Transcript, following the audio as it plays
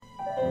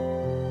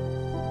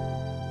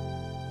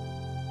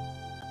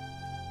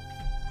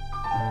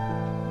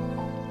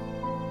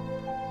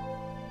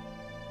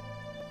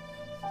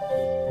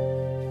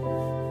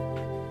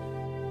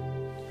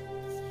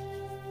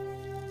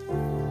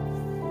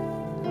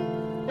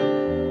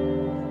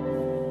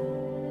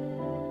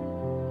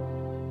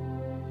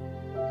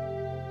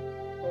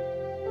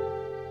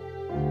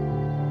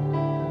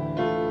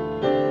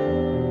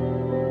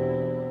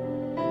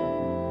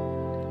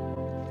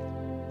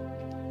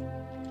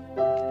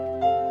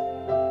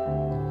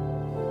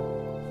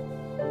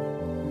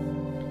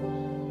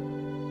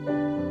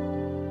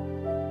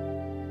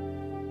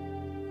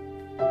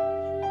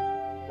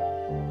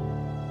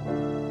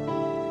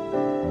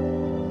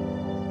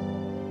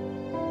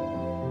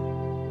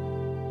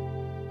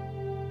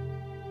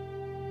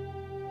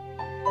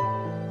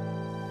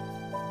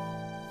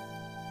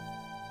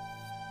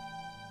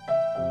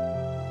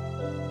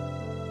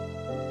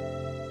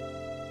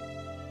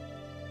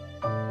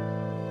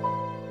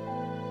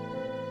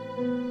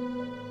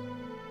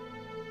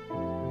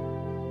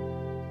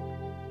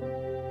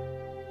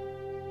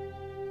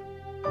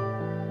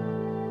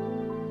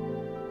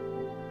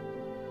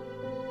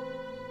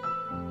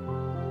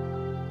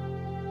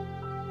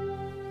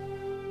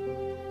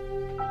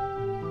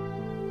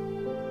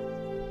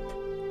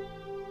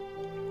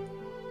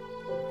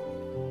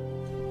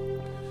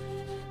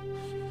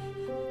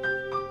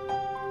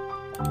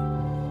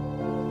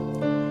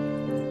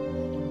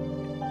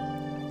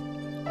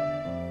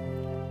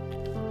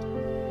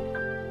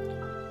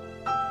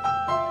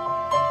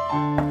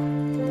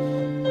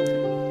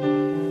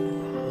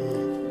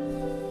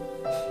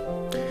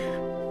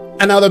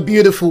Another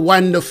beautiful,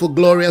 wonderful,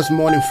 glorious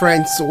morning,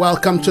 friends.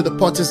 Welcome to the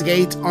Potter's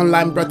Gate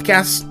online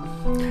broadcast.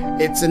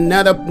 It's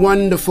another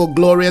wonderful,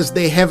 glorious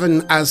day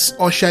heaven has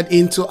ushered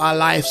into our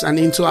lives and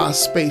into our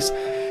space.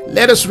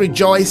 Let us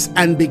rejoice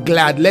and be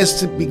glad.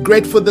 Let's be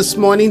grateful this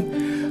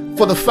morning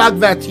for the fact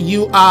that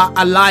you are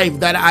alive,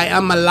 that I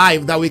am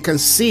alive, that we can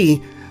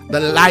see the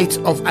light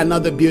of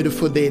another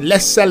beautiful day.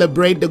 Let's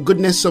celebrate the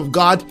goodness of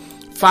God.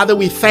 Father,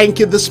 we thank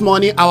you this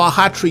morning. Our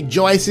heart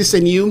rejoices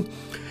in you.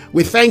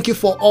 We thank you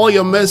for all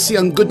your mercy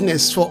and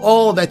goodness, for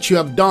all that you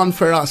have done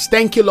for us.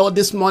 Thank you, Lord,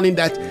 this morning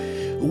that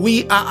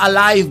we are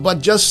alive,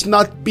 but just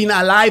not being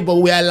alive, but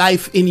we are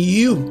alive in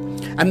you.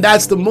 And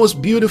that's the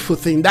most beautiful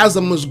thing. That's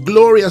the most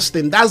glorious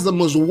thing. That's the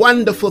most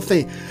wonderful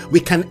thing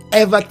we can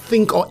ever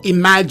think or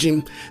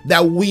imagine,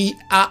 that we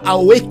are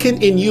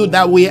awakened in you,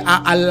 that we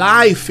are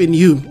alive in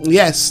you.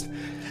 Yes,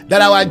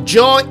 that our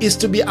joy is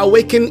to be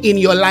awakened in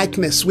your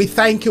likeness. We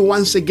thank you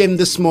once again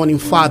this morning,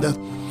 Father.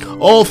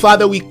 Oh,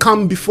 Father, we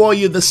come before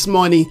you this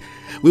morning.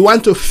 We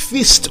want to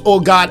feast, oh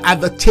God, at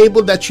the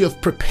table that you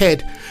have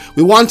prepared.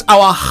 We want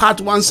our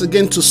heart once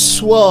again to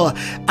swell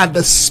at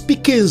the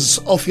speakings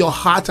of your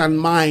heart and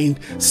mind.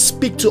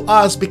 Speak to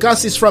us,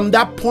 because it's from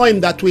that point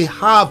that we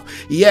have,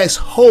 yes,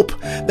 hope,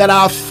 that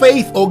our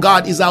faith, oh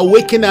God, is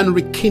awakened and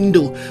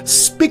rekindled.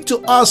 Speak to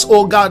us,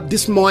 oh God,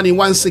 this morning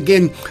once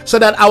again, so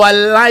that our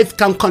life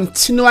can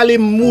continually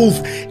move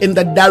in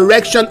the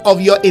direction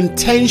of your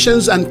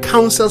intentions and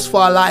counsels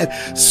for our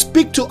life.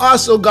 Speak to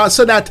us, oh God,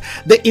 so that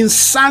the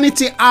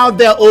insanity out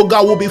there, oh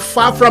God, will be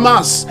far from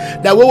us,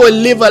 that we will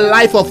live a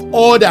life of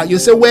order. You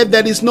say, where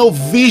there is no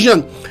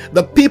vision,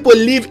 the people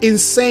live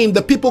insane.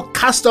 The people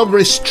cast off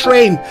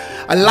restraint.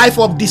 A life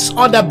of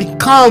disorder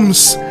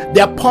becomes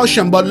their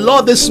portion. But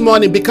Lord, this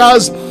morning,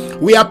 because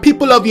we are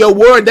people of your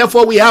word,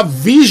 therefore we have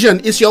vision.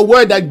 It's your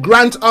word that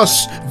grants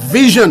us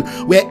vision.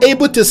 We're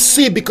able to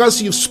see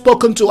because you've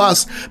spoken to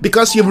us,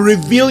 because you've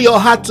revealed your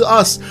heart to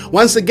us.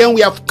 Once again, we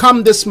have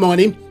come this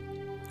morning.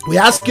 We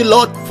ask you,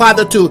 Lord,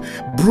 Father, to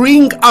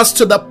bring us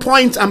to the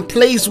point and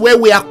place where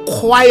we are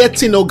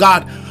quieting, oh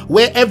God,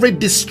 where every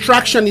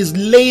distraction is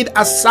laid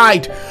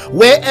aside,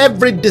 where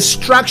every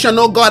distraction,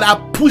 oh God,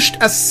 are pushed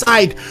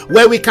aside,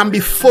 where we can be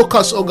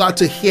focused, oh God,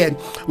 to hear.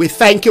 We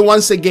thank you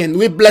once again.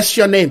 We bless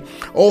your name.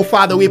 Oh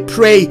Father, we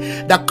pray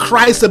that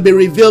Christ will be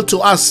revealed to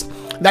us,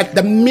 that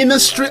the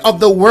ministry of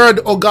the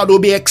word, oh God, will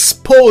be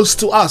exposed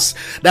to us,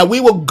 that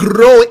we will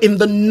grow in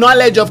the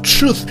knowledge of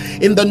truth,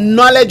 in the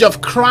knowledge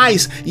of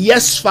Christ.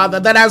 Yes, Father,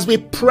 that as we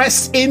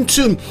press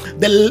into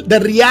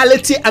the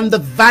reality and the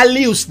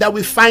values that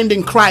we find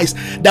in Christ,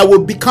 that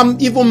will become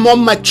even more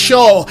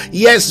mature,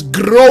 yes,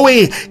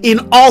 growing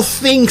in all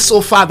things,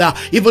 oh Father,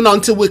 even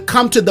until we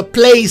come to the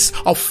place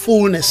of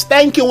fullness.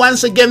 Thank you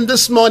once again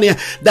this morning,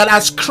 that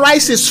as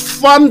Christ is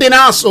formed in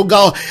us, oh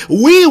God,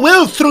 we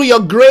will, through your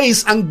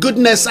grace and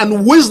goodness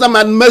and wisdom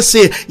and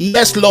mercy,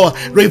 yes, Lord,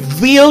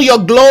 reveal your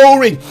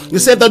glory. You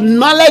said the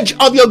knowledge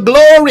of your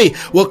glory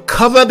will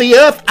cover the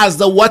earth as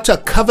the water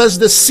covers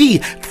the sea.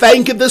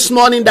 Thank you this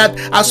morning that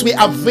as we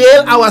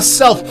avail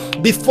ourselves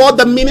before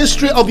the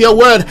ministry of your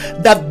word,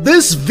 that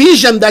this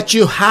vision that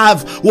you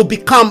have will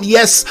become,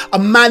 yes, a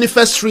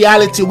manifest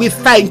reality. We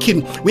thank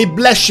you. We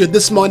bless you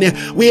this morning.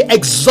 We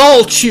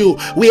exalt you.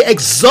 We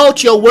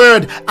exalt your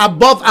word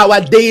above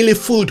our daily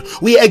food.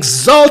 We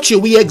exalt you.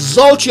 We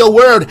exalt your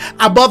word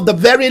above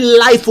the very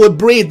life we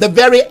breathe, the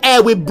very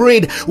air we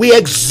breathe. We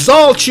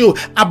exalt you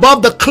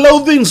above the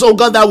clothing, oh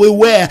God, that we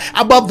wear,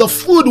 above the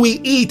food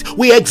we eat.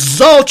 We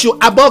exalt you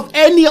above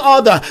any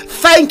other.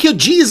 Thank you,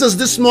 Jesus,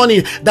 this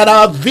morning, that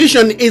our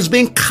vision is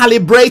being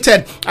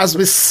calibrated as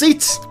we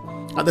sit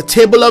at the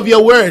table of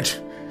your word.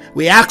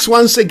 We ask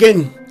once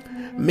again,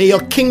 may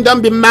your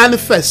kingdom be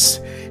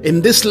manifest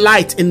in this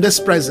light, in this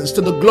presence,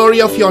 to the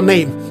glory of your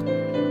name.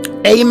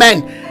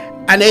 Amen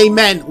and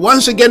amen.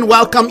 Once again,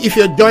 welcome if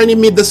you're joining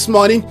me this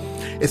morning.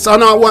 It's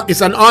an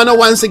honor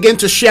once again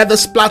to share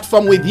this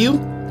platform with you,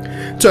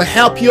 to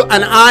help you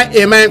and I,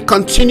 amen,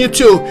 continue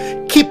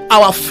to keep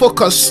our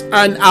focus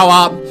and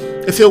our,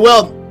 if you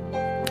will,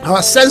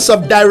 our sense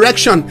of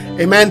direction,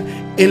 amen,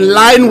 in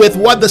line with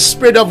what the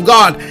Spirit of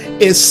God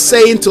is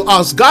saying to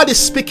us. God is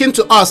speaking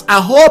to us. I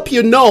hope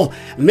you know.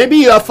 Maybe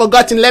you have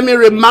forgotten. Let me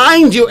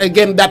remind you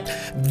again that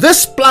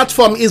this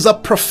platform is a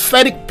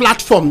prophetic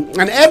platform,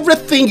 and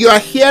everything you are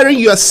hearing,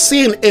 you are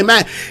seeing,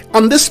 amen,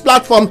 on this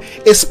platform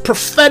is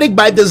prophetic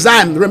by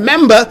design.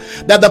 Remember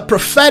that the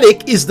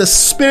prophetic is the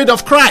Spirit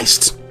of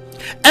Christ.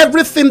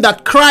 Everything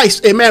that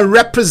Christ, amen,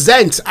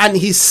 represents, and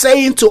he's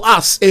saying to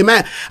us,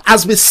 amen,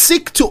 as we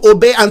seek to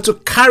obey and to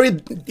carry,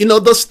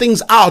 those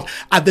things out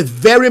at the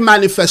very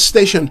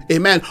manifestation,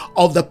 amen,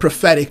 of the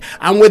prophetic.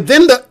 And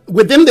within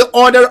the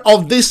order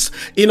of this,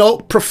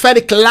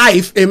 prophetic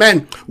life,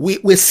 amen,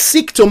 we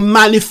seek to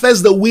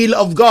manifest the will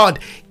of God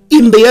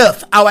in the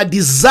earth. Our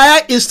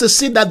desire is to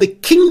see that the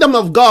kingdom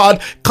of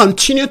God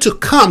continue to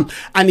come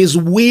and his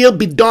will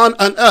be done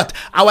on earth.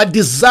 Our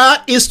desire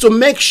is to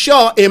make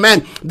sure,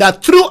 amen,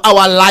 that through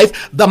our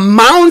life, the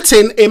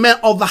mountain, amen,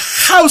 of the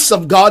house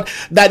of God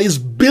that is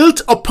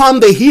built upon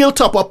the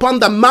hilltop, upon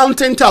the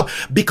mountaintop,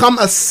 become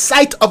a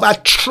site of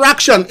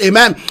attraction,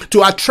 amen,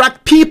 to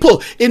attract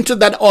people into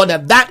that order.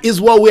 That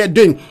is what we're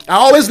doing. I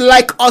always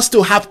like us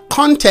to have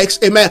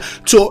context, amen,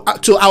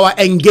 to our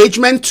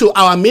engagement, to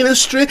our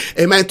ministry,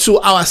 amen, to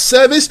our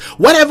service.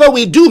 Whatever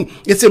we do,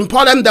 it's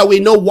important that we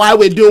know why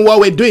we're doing what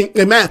we're doing,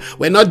 amen.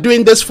 We're not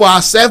doing this for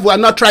ourselves. We're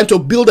not trying to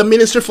build a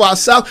ministry for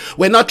ourselves.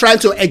 We're not trying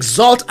to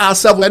exalt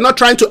ourselves. We're not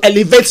trying to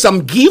elevate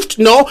some gift.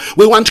 No,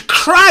 we want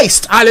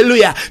Christ,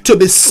 hallelujah, to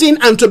be seen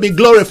and to be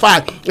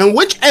glorified. And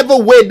whichever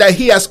way that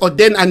he has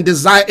ordained and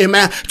desired,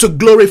 amen, to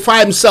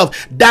glorify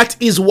himself, that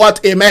is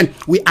what, amen,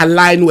 we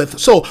align with.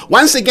 So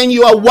once again,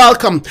 you are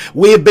welcome.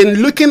 We've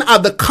been looking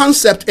at the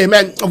concept,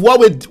 amen, of what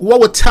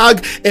we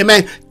tag,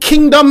 amen,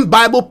 kingdom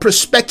Bible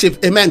perspective,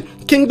 amen,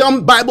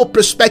 kingdom Bible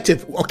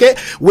perspective. Okay,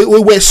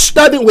 we're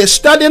studying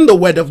the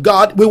word of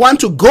God. We want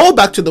to go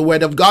back to the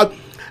word of God.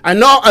 I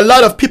know a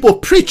lot of people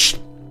preach,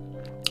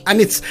 and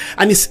it's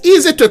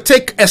easy to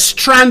take a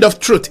strand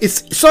of truth.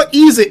 It's so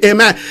easy,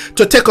 amen,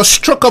 to take a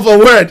stroke of a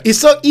word. It's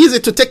so easy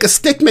to take a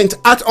statement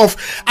out of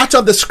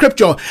the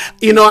scripture,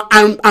 you know,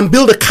 and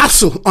build a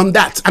castle on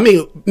that. I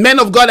mean, men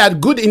of God are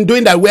good in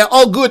doing that. We're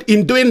all good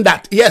in doing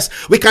that. Yes,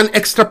 we can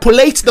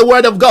extrapolate the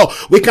word of God.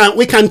 We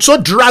can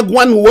so drag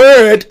one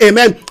word,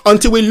 amen,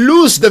 until we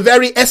lose the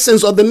very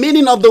essence of the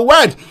meaning of the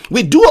word.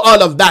 We do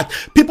all of that.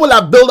 People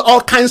have built all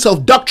kinds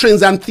of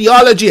doctrines and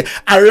theology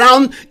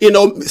around, you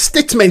know,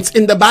 statements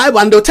in the Bible,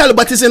 and they'll tell you,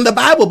 but it's in the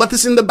Bible, but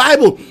it's in the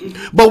Bible.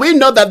 But we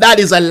know that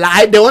is a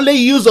lie. They only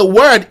use a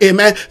word,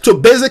 amen, to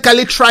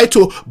basically try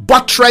to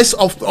buttress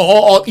or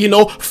you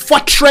know,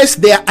 fortress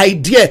their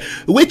idea,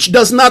 which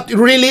does not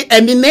really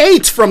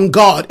emanate from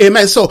God,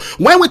 amen. So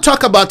when we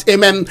talk about,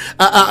 amen,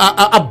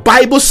 a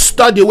Bible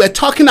study, we're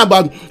talking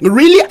about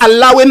really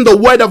allowing the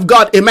word of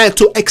God, amen,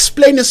 to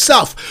explain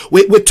itself.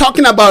 We're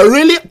talking about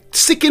really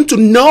seeking to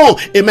know,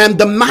 amen,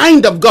 the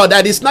mind of God,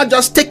 that is not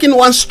just taking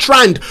one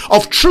strand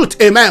of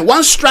truth, amen,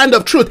 one strand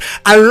of truth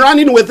and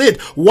running with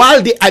it,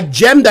 while the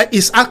agenda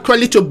is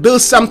actually to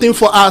build something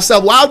for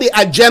ourselves, while the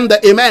agenda,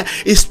 amen,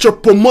 is to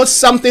promote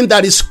something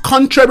that is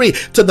contrary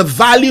to the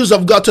values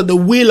of God, to the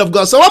will of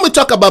God. So when we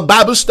talk about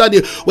Bible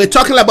study, we're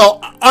talking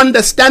about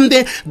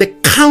understanding the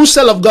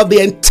counsel of God, the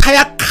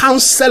entire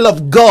counsel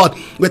of God.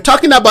 We're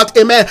talking about,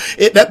 amen,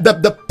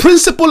 the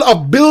principle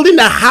of building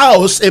a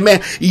house,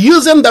 amen,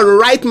 using the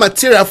right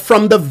material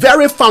from the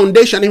very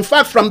foundation, in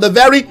fact, from the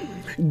very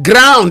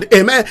ground,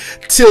 amen,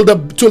 till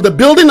the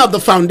building of the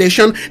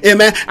foundation,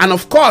 amen, and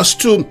of course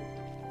to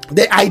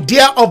the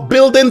idea of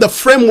building the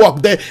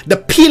framework,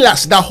 the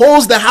pillars that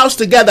holds the house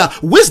together.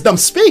 Wisdom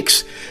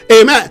speaks,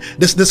 amen.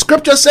 The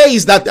scripture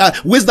says that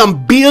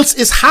wisdom builds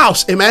his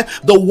house, amen.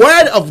 The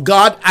word of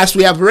God, as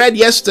we have read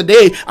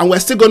yesterday, and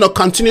we're still going to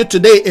continue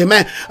today,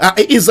 amen,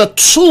 is a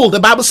tool. The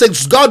Bible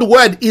says God's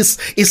word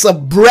is a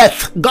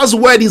breath. God's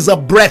word is a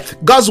breath.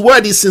 God's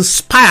word is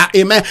inspired,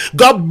 amen.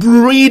 God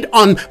breathed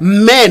on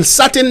men,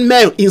 certain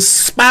men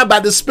inspired by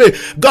the Spirit.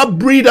 God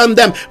breathed on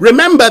them.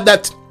 Remember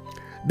that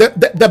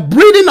the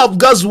breathing of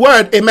God's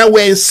word, amen,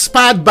 were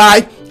inspired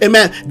by,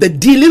 amen, the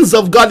dealings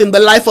of God in the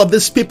life of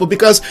these people,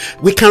 because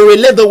we can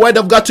relate the word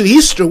of God to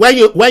history.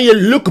 When you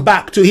look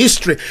back to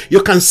history,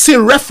 you can see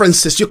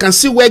references. You can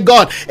see where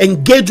God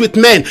engaged with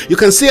men. You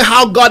can see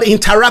how God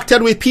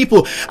interacted with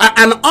people,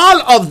 and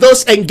all of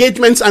those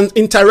engagements and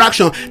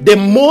interaction, they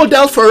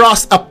model for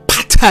us a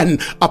pattern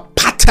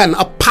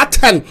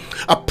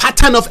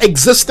of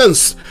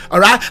existence. All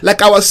right,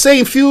 like I was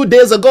saying a few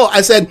days ago, I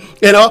said,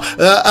 you know,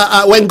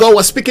 when God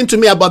was speaking to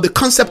me about the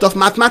concept of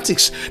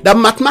mathematics, that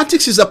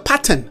mathematics is a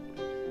pattern.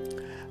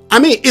 I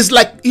mean, it's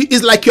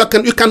like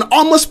you can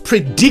almost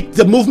predict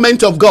the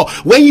movement of God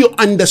when you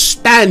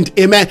understand,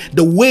 amen,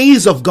 the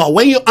ways of God.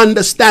 When you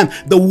understand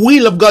the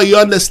will of God, you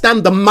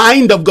understand the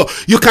mind of God.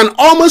 You can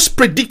almost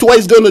predict what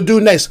He's going to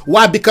do next.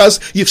 Why? Because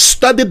you've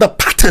studied the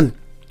pattern.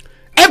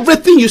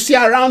 Everything you see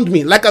around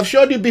me, like I've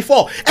showed you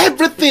before,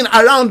 everything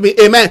around me,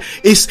 amen,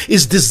 is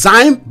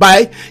designed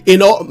by, you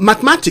know,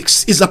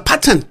 mathematics, is a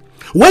pattern.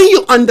 When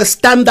you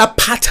understand that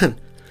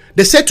pattern,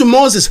 they said to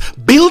Moses,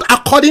 build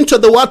according to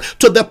the word,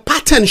 to the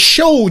pattern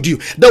showed you.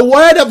 The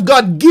word of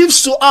God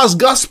gives to us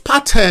God's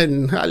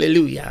pattern.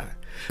 Hallelujah.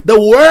 The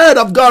word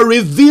of God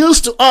reveals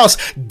to us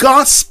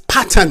God's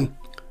pattern.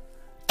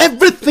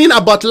 Everything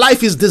about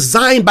life is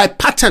designed by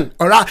pattern.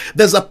 All right.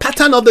 There's a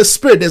pattern of the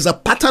spirit. There's a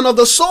pattern of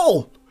the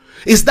soul.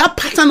 It's that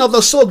pattern of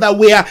the soul that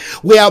we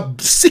are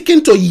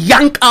seeking to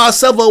yank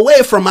ourselves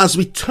away from as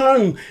we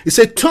turn. He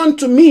said, turn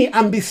to me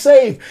and be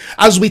saved.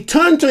 As we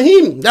turn to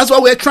him, that's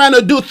what we're trying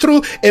to do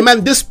through,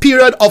 amen, this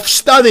period of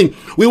studying.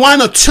 We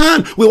want to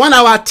turn. We want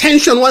our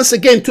attention once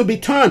again to be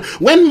turned.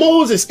 When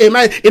Moses,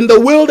 amen, in the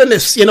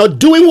wilderness,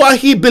 doing what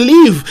he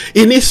believed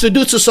he needs to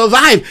do to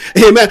survive,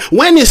 amen,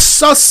 when he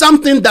saw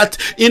something that,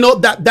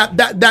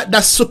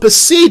 that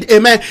supersede,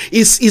 amen,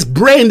 his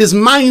brain, his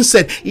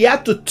mindset, he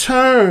had to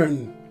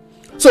turn.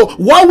 So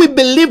what we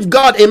believe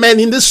God, amen,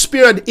 in this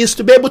spirit is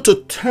to be able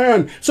to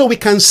turn so we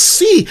can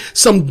see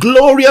some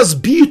glorious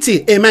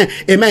beauty, amen,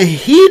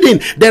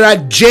 hidden. There are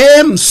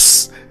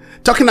gems.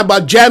 Talking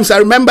about gems, I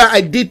remember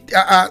I did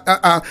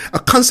a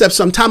concept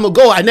some time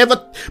ago. I never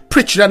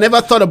preached it. I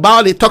never thought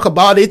about it, talk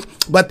about it.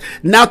 But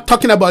now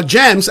talking about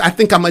gems, I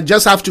think I might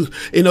just have to,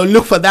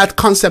 look for that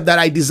concept that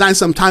I designed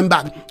some time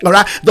back. All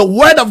right. The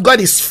word of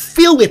God is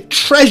filled with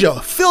treasure,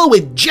 filled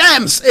with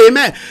gems.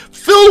 Amen.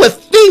 Filled with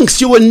things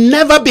you will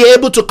never be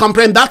able to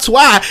comprehend. That's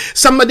why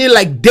somebody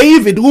like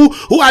David,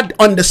 who had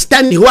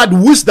understanding, who had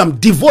wisdom,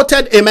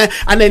 devoted, amen,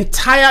 an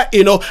entire,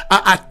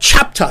 a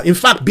chapter. In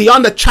fact,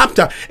 beyond the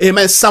chapter,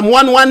 amen, Psalm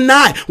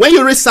 119. When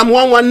you read Psalm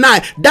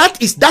 119,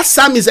 that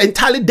psalm is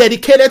entirely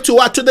dedicated to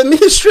what? To the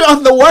ministry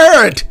of the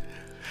word.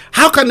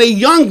 How can a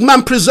young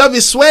man preserve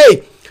his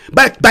way?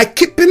 But by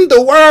keeping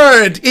the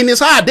word in his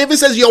heart. David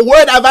says, your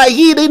word have I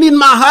hidden in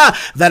my heart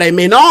that I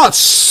may not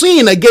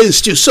sin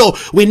against you. So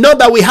we know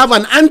that we have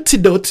an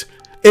antidote,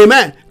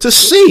 amen, to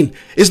sin.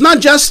 It's not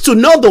just to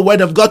know the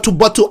word of God,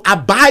 but to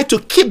abide, to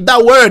keep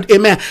that word,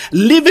 amen,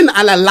 living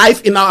and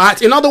alive in our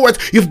hearts. In other words,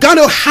 you've got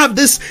to have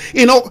this,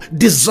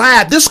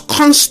 desire, this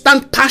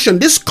constant passion,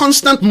 this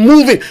constant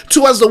moving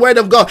towards the word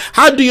of God.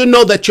 How do you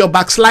know that you're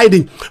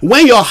backsliding?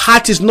 When your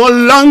heart is no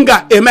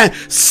longer, amen,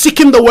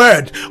 seeking the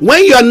word.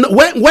 When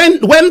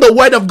the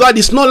word of God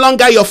is no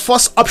longer your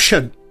first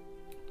option.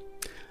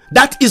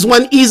 That is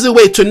one easy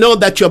way to know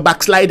that you're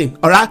backsliding.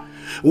 All right.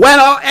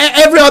 Well,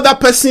 every other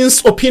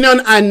person's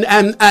opinion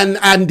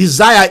and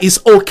desire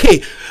is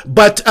okay,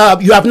 but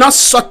you have not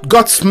sought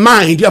God's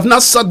mind. You have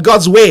not sought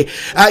God's way.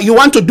 You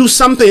want to do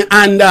something,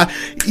 and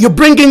you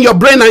bring in your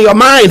brain and your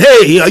mind.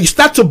 Hey, you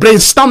start to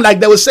brainstorm, like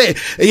they will say,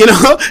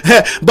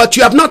 but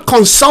you have not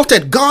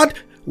consulted God.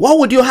 What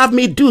would you have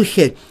me do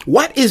here?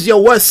 What is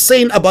your word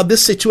saying about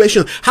this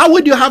situation? How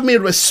would you have me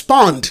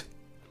respond?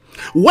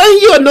 When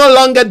you are no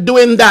longer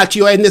doing that,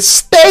 you are in a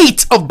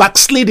state of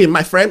backsliding,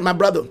 my friend, my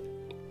brother.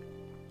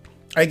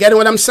 Are you getting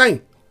what I'm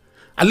saying?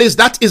 At least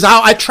that is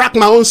how I track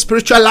my own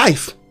spiritual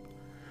life.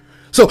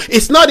 So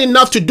it's not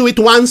enough to do it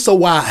once a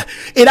while.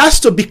 It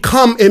has to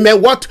become,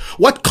 amen,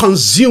 what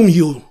consume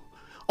you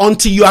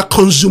until you are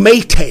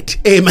consummated,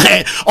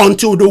 amen,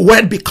 until the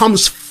word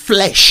becomes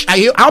flesh.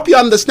 I hope you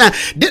understand.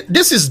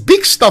 This is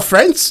big stuff,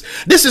 friends.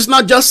 This is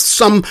not just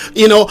some,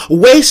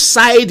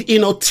 wayside,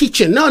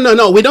 teaching.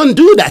 No. We don't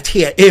do that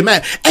here.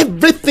 Amen.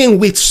 Everything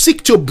we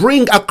seek to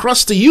bring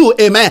across to you,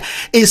 amen,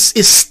 is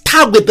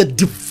start with the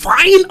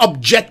divine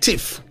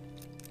objective.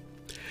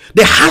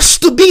 There has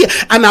to be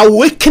an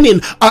awakening,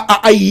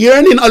 a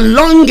yearning, a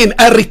longing,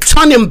 a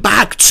returning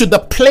back to the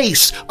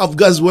place of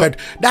God's word.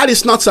 That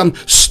is not some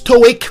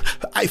stoic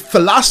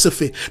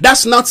philosophy.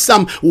 That's not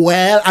some,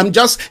 I'm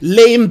just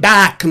laying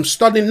back, I'm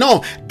studying.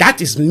 No, that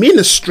is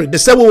ministry. They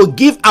say we will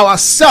give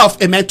ourselves,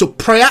 amen, to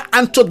prayer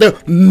and to the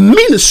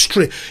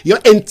ministry. Your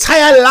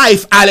entire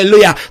life,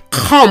 hallelujah,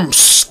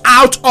 comes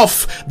out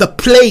of the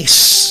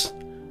place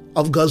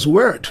of God's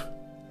word.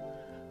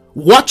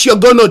 What you're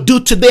going to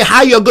do today,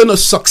 how you're going to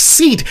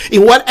succeed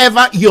in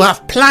whatever you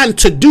have planned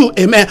to do,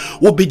 amen,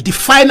 will be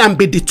defined and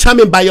be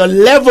determined by your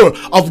level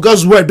of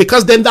God's word,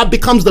 because then that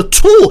becomes the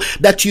tool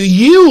that you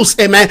use,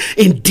 amen,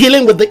 in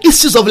dealing with the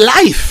issues of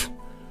life.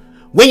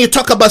 When you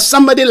talk about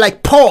somebody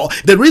like Paul,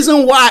 the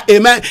reason why,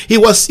 amen, he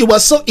was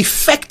so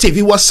effective,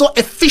 he was so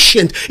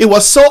efficient, he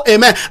was so,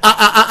 amen,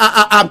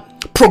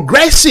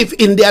 progressive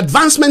in the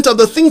advancement of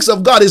the things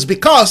of God is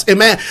because,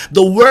 amen,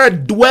 the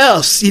word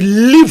dwells. He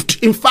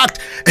lived. In fact,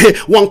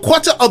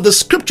 1/4 of the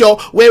scripture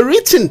were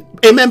written,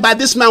 amen, by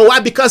this man. Why?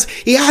 Because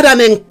he had an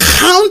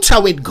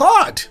encounter with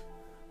God.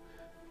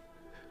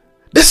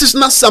 This is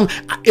not some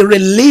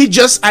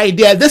religious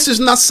idea. This is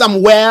not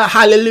somewhere,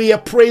 hallelujah,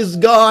 praise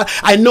God,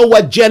 I know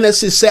what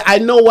Genesis says, I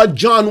know what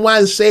John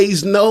 1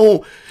 says.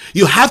 No.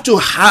 You have to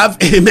have,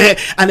 amen,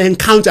 an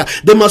encounter.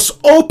 They must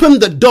open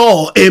the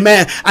door,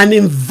 amen, and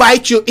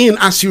invite you in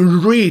as you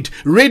read.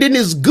 Reading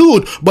is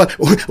good, but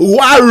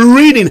while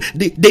reading,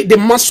 they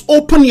must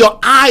open your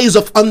eyes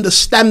of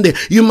understanding.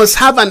 You must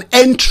have an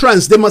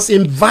entrance. They must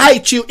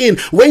invite you in.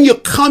 When you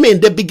come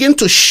in, they begin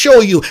to show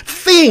you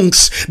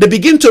things. They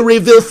begin to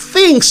reveal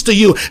things to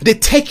you. They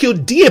take you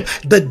deep.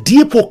 The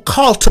deep will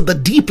call to the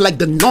deep like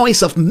the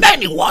noise of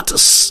many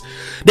waters.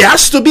 There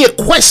has to be a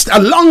quest,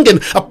 a longing,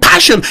 a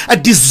passion, a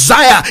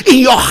desire in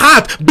your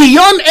heart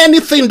beyond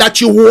anything that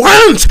you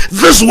want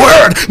this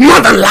word more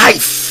than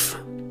life.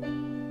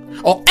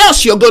 Or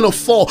else you're going to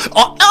fall.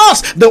 Or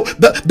else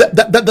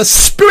the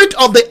spirit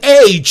of the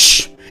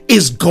age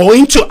is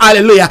going to,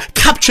 hallelujah,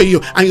 capture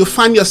you, and you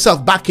find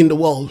yourself back in the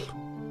world.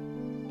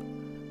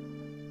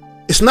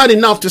 It's not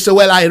enough to say,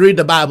 well, I read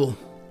the Bible.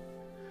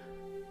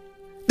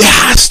 There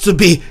has to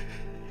be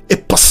a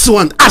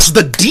pursuant. As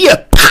the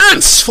deer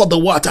pants for the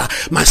water,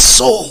 my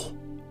soul.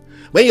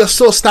 When your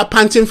soul start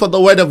panting for the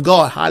word of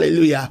God,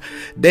 hallelujah,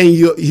 then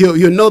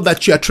you know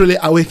that you are truly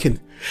awakened.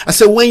 I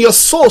said, when your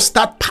soul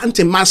start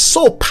panting, my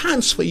soul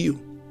pants for you.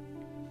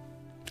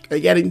 Are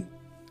you getting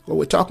what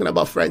we're talking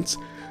about, friends?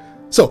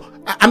 So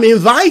I'm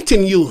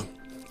inviting you,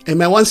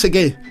 amen, once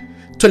again,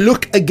 to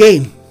look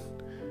again,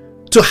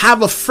 to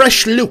have a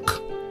fresh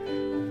look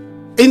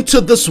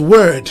into this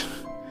word.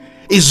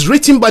 It's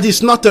written, but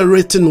it's not a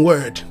written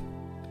word.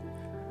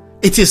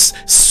 It is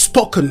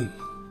spoken.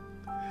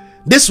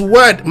 This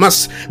word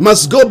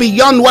must go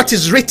beyond what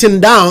is written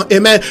down,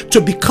 amen,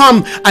 to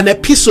become an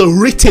epistle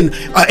written,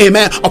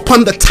 amen,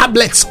 upon the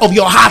tablets of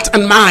your heart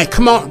and mind.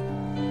 Come on.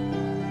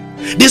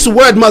 This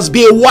word must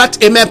be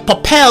what, amen,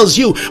 propels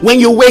you when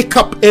you wake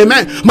up,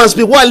 amen. Must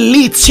be what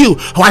leads you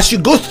as you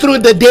go through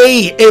the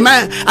day,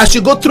 amen. As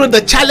you go through the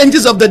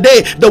challenges of the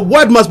day, the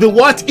word must be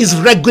what is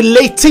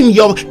regulating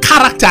your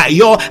character,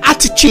 your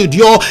attitude,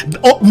 your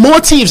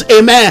motives,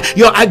 amen,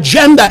 your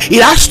agenda.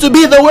 It has to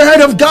be the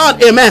word of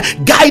God,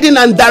 amen, guiding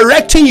and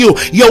directing you.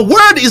 Your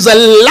word is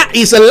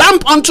a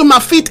lamp unto my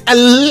feet, a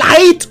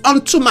light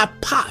unto my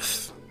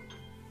path.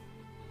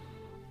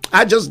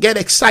 I just get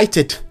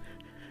excited.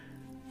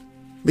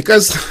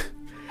 Because,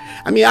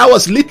 I mean, I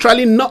was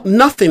literally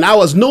nothing. I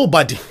was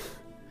nobody.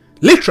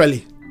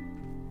 Literally.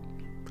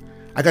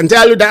 I can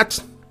tell you that.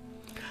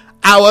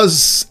 I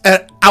was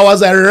a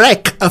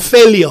wreck, a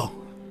failure.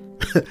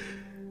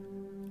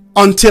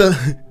 Until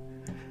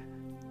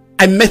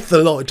I met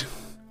the Lord.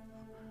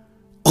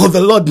 Oh,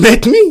 the Lord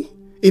met me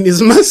in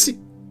His mercy.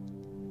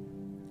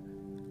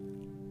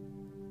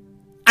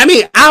 I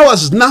mean, I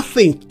was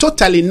nothing,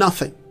 totally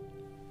nothing.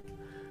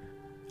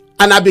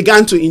 And I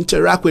began to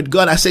interact with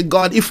God. I said,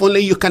 God, if only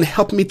you can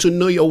help me to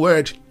know your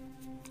word.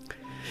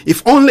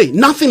 If only.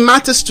 Nothing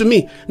matters to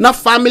me. Not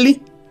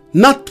family,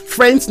 not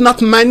friends,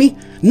 not money,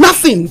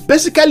 nothing.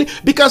 Basically,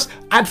 because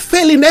I'd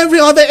failed in every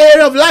other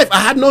area of life. I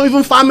had no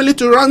even family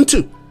to run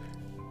to.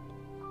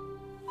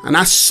 And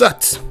I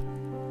sat.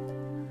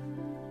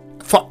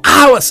 For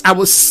hours, I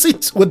would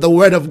sit with the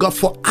word of God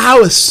for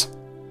hours.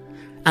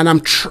 And I'm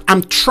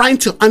trying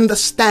to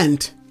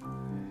understand.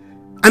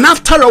 And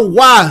after a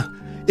while,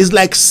 it's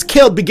like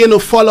scale begin to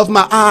fall off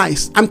my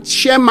eyes. I'm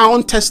sharing my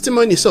own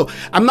testimony. So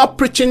I'm not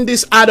preaching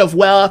this out of,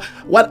 well,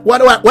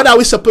 what are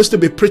we supposed to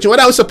be preaching? What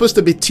are we supposed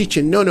to be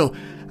teaching? No.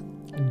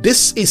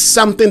 This is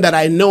something that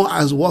I know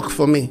has worked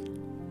for me.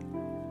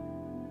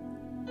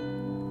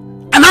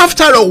 And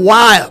after a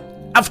while,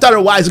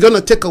 it's going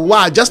to take a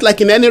while. Just like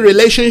in any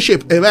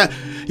relationship, amen.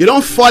 You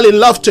don't fall in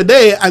love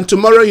today and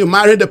tomorrow you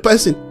marry the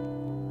person.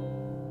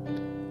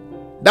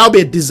 That would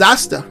be a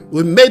disaster.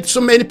 So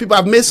many people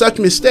have made such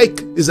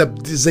mistake. It's a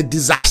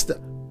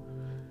disaster.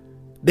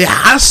 There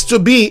has to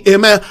be,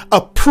 amen,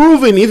 a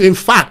proving if in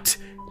fact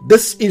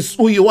this is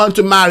who you want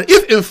to marry.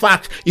 If in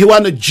fact you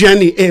want to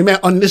journey, amen,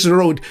 on this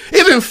road.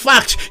 If in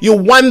fact you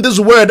want this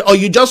word, or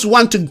you just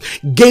want to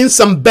gain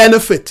some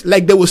benefit,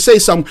 like they will say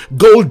some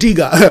gold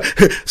digger.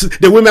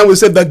 The women will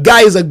say the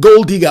guy is a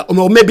gold digger,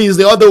 or maybe it's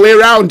the other way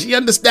around. You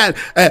understand?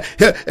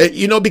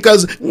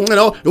 Because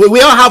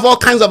we all have all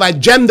kinds of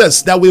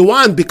agendas that we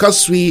want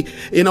because we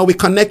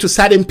connect to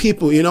certain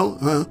people.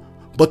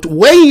 But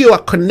when you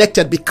are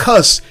connected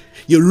because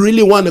you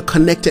really want to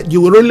connect it.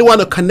 You really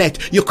want to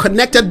connect. You're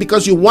connected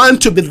because you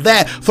want to be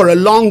there for a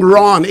long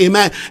run.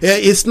 Amen.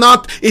 It's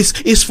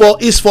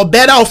for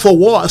better or for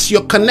worse.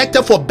 You're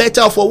connected for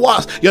better or for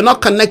worse. You're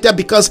not connected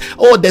because,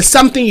 there's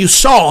something you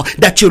saw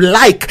that you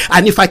like,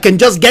 and if I can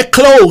just get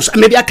close,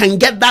 maybe I can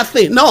get that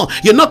thing. No,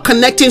 you're not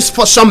connecting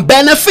for some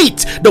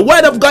benefit. The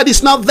word of God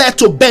is not there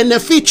to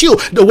benefit you.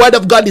 The word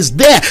of God is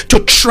there to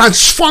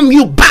transform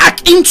you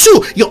back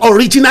into your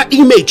original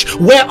image,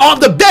 where all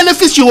the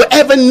benefits you will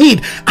ever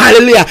need,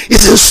 hallelujah,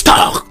 is in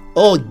stock.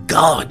 Oh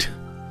God,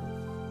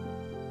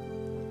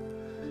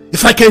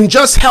 if I can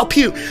just help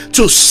you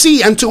to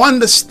see and to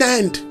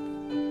understand.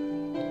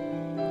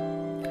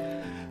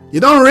 You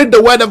don't read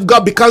the word of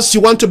God because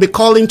you want to be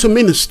called into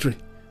ministry.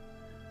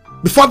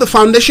 Before the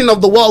foundation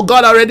of the world,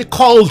 God already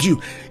called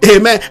you,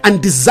 amen,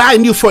 and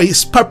designed you for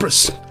His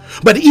purpose.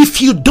 But if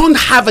you don't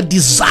have a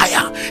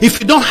desire, if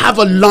you don't have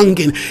a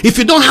longing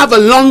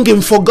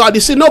for God,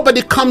 you see,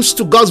 nobody comes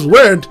to God's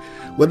word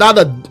without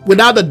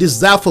a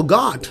desire for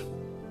God.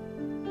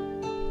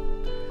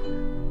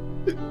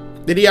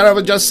 Did you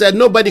ever just said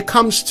nobody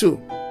comes to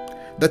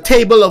the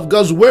table of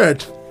God's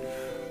word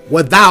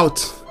without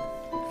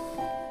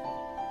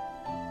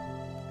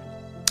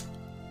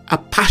a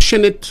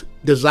passionate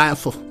desire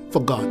for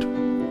God,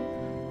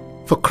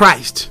 for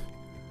Christ,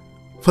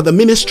 for the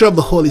ministry of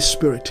the Holy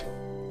Spirit?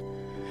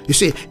 You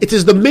see, it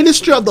is the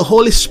ministry of the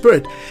Holy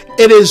Spirit.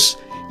 It is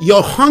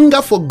your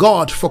hunger for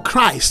God, for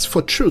Christ,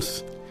 for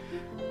truth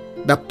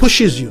that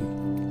pushes you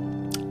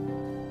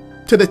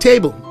to the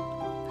table.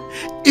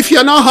 If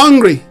you're not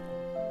hungry,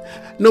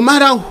 no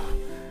matter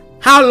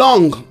how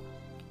long,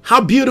 how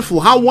beautiful,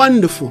 how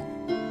wonderful,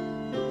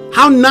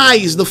 how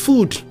nice the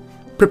food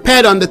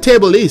prepared on the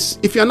table is.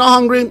 If you're not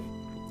hungry,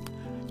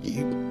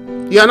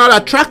 you're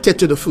not attracted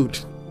to the food.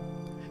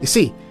 You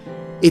see,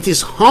 it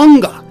is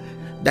hunger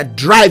that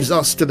drives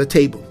us to the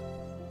table.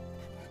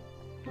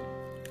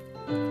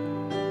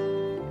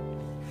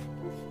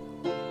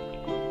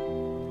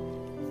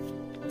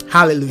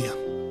 Hallelujah.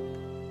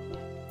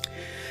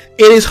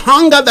 It is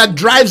hunger that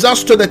drives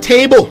us to the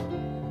table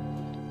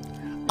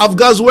of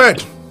God's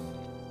word.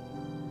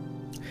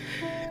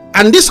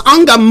 And this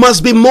hunger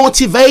must be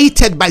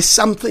motivated by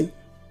something.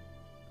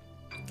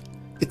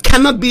 It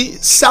cannot be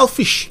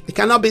selfish. It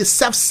cannot be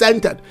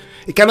self-centered.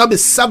 It cannot be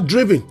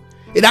self-driven.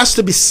 It has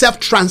to be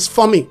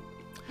self-transforming.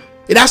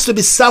 It has to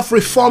be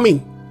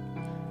self-reforming.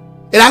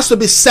 It has to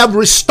be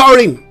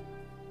self-restoring.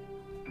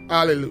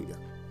 Hallelujah.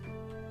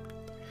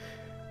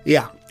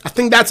 Yeah, I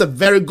think that's a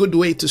very good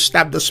way to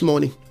start this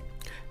morning.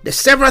 There's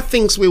several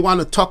things we want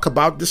to talk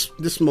about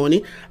this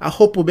morning. I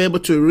hope we'll be able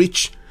to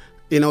reach,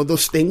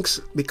 those things,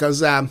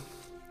 because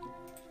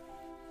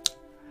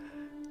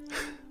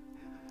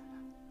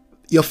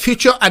your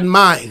future and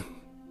mine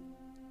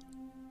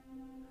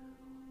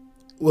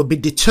will be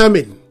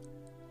determined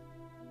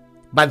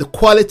by the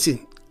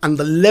quality and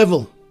the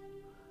level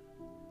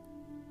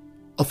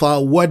of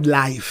our word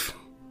life,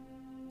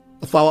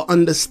 of our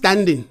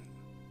understanding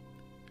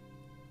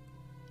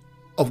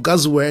of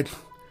God's word,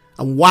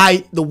 and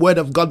why the word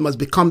of God must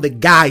become the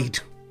guide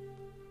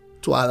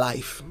to our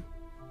life.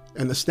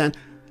 Understand?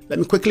 Let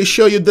me quickly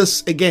show you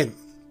this again.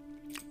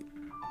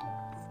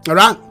 All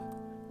right?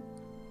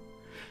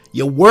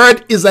 Your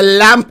word is a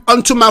lamp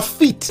unto my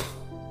feet,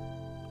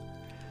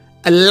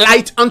 a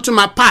light unto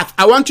my path.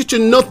 I want you to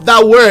note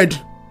that word.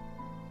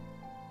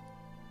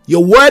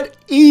 Your word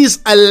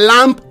is a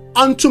lamp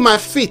unto my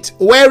feet.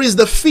 Where is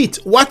the feet?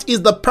 What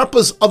is the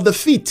purpose of the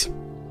feet?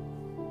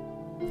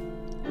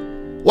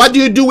 What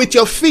do you do with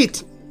your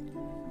feet?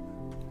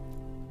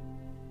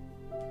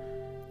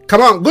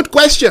 Come on, good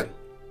question.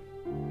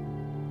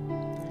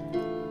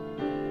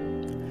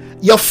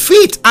 Your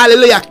feet,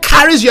 hallelujah,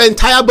 carries your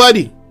entire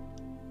body.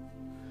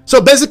 So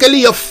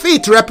basically your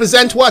feet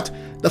represent what?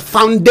 The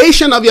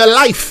foundation of your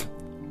life.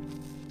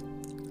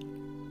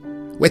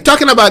 We're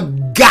talking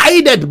about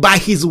guided by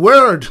his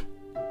word.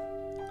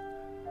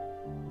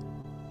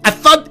 I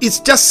thought it's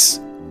just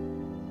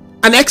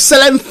an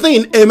excellent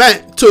thing,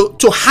 amen, to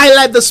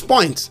highlight this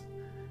point.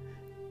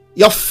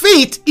 Your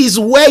feet is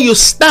where you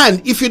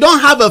stand. If you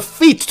don't have a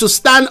feet to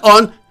stand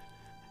on,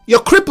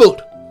 you're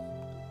crippled.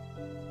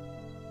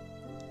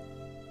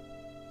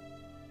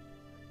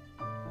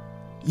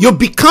 You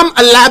become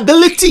a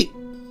liability.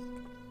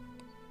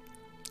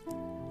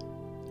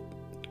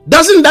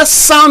 Doesn't that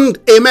sound,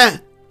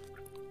 amen,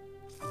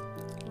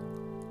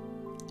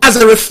 as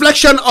a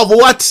reflection of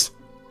what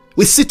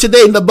we see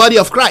today in the body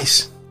of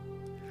Christ?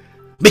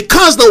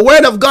 Because the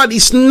word of God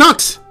is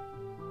not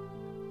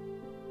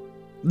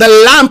the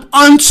lamp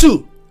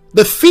unto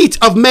the feet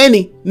of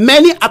many.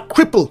 Many are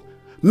crippled.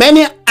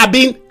 Many are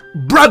being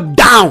brought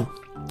down.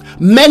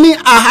 Many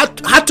are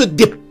had to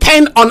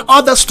depend on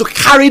others to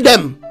carry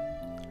them.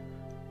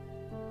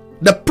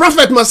 The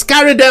prophet must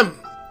carry them.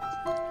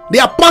 The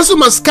apostle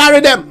must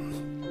carry them.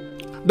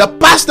 The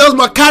pastors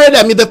must carry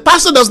them. If the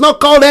pastor does not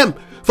call them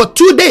for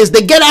 2 days,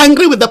 they get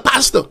angry with the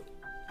pastor.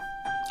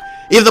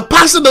 If the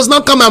pastor does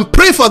not come and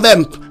pray for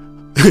them,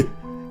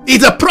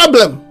 it's a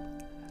problem.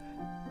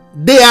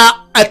 They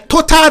are a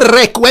total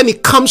wreck when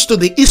it comes to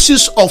the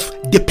issues of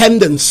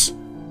dependence.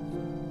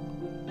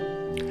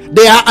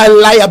 They are a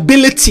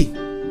liability.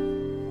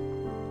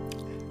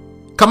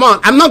 Come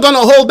on, I'm not going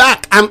to hold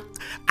back.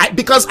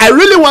 Because I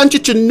really want you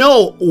to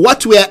know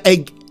what we're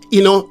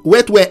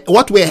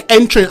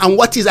entering and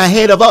what is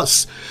ahead of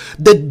us.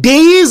 The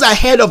days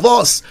ahead of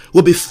us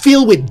will be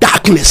filled with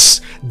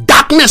darkness.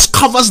 Darkness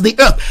covers the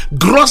earth.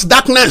 Gross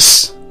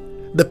darkness,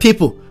 the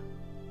people.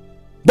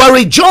 But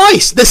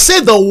rejoice. They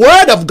say the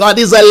word of God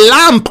is a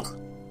lamp.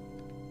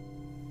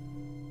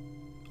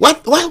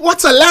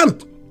 What's a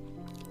lamp?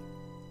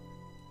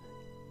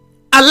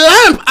 A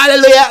lamp,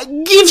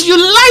 hallelujah, gives you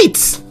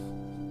light.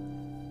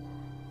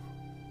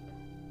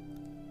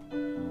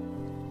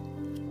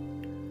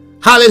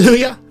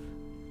 Hallelujah.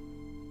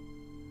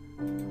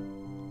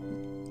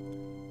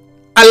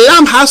 A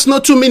lamp has no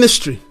two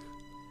ministry.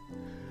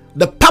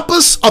 The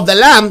purpose of the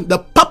lamp, the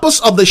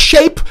purpose of the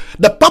shape,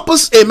 the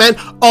purpose, amen,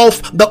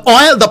 of the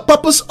oil, the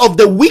purpose of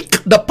the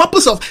wick, the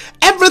purpose of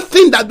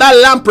everything that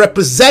lamp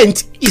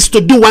represents is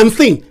to do one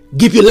thing: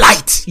 give you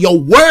light. Your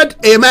word,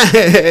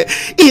 amen,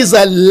 is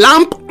a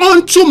lamp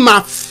unto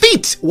my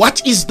feet.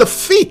 What is the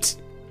feet?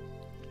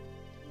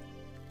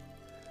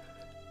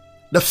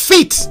 The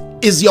feet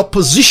is your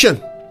position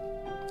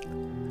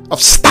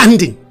of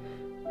standing.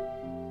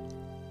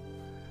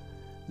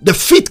 The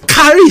feet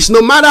carries,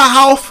 no matter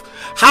how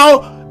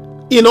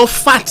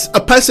fat a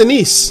person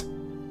is.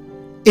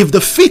 If the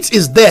feet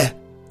is there,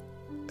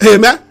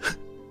 amen,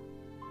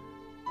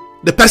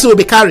 the person will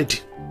be carried.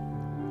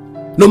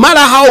 No matter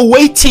how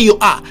weighty you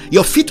are,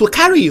 your feet will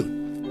carry you.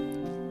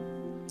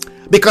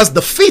 because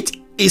the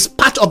feet is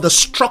part of the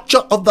structure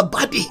of the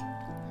body.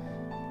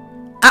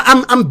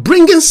 I'm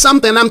bringing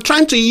something. I'm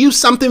trying to use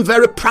something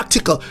very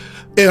practical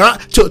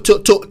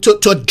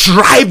to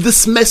drive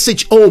this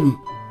message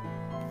home.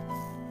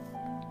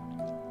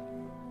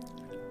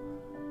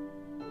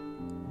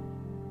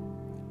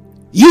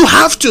 You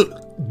have to,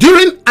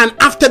 during and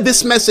after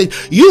this message,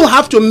 you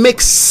have to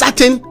make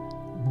certain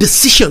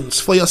decisions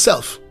for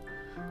yourself.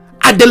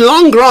 At the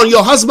long run,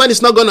 your husband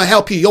is not going to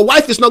help you. Your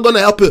wife is not going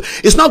to help you.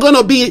 It's not going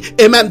to be,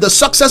 amen, the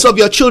success of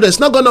your children. It's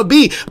not going to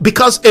be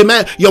because,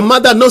 amen, your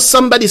mother knows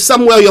somebody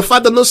somewhere, your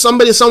father knows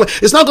somebody somewhere.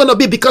 It's not going to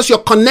be because you're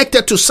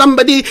connected to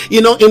somebody,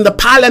 in the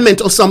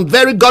parliament or some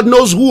very God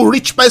knows who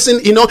rich person,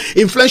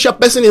 influential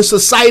person in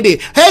society.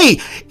 Hey,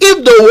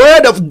 if the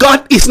word of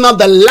God is not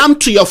the lamp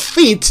to your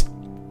feet,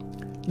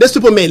 these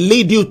people may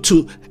lead you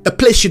to a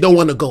place you don't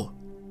want to go.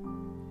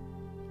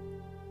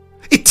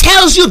 It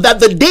tells you that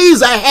the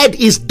days ahead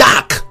is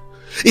dark.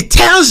 It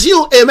tells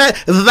you, amen,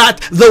 that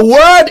the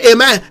word,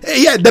 amen,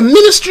 the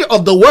ministry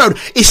of the word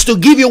is to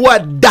give you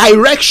what?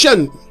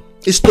 Direction,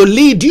 is to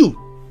lead you.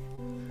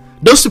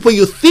 Those people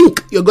you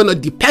think you're going to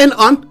depend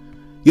on,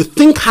 you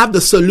think have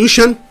the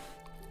solution,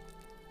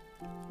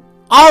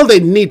 all they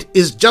need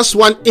is just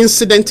one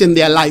incident in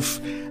their life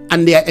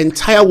and their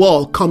entire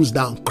world comes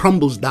down,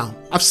 crumbles down.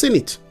 I've seen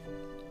it.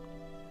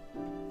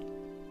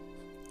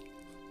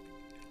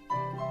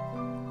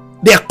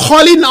 They're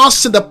calling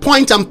us to the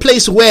point and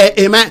place where,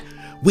 amen,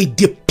 we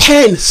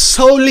depend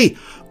solely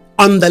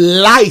on the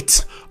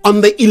light,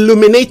 on the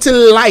illuminating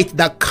light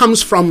that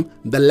comes from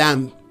the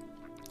Lamb.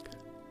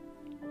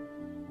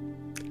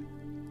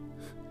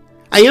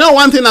 And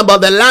one thing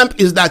about the lamp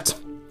is that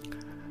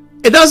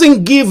it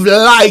doesn't give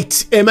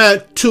light,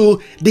 amen,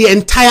 to the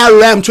entire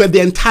realm, to the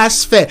entire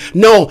sphere.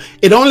 No,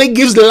 it only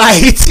gives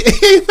light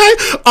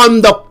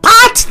on the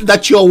part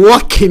that you're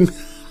walking.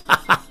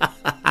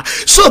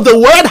 So the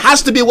word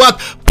has to be what?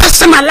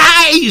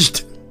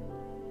 Personalized.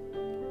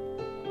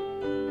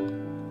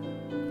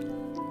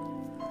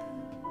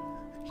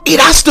 It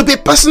has to be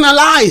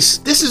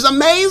personalized. This is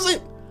amazing.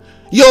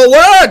 Your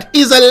word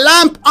is a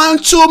lamp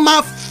unto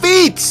my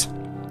feet.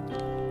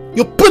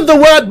 You put the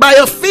word by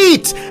your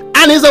feet,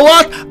 and is a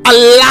what? A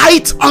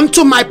light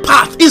unto my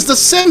path. It's the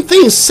same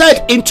thing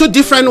said in two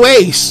different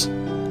ways.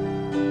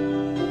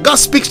 God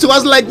speaks to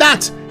us like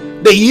that.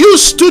 They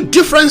use two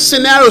different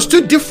scenarios,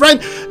 two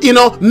different,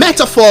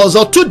 metaphors,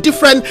 or two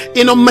different,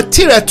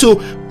 material to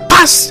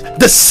pass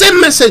the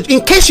same message.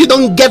 In case you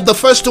don't get the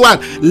first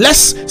one,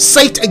 let's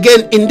say it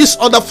again in this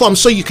other form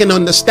so you can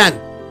understand.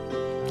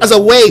 As a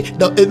way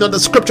the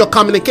scripture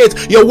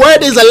communicates. Your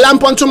word is a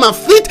lamp unto my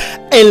feet,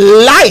 a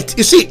light.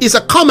 You see, it's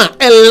a comma,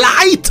 a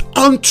light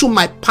unto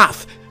my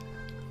path.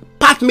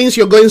 Path means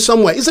you're going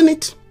somewhere, isn't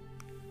it?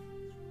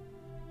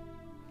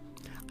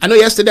 I know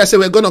yesterday I said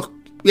we're going to,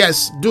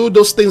 do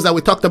those things that we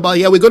talked about.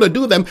 Yeah, we're going to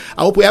do them.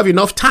 I hope we have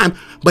enough time.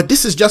 But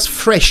this is just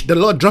fresh. The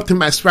Lord dropped in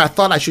my spirit. I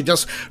thought I should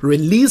just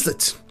release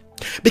it.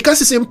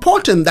 Because it's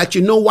important that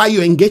you know why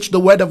you engage the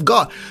word of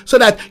God, so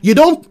that you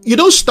don't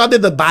study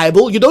the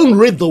Bible, you don't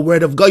read the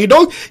word of God, you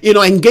don't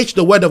engage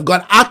the word of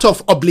God out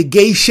of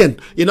obligation.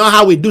 You know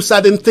how we do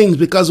certain things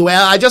because,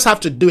 well, I just have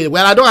to do it.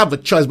 Well, I don't have a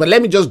choice, but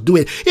let me just do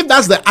it. If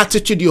that's the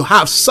attitude you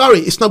have, sorry,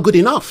 it's not good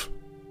enough.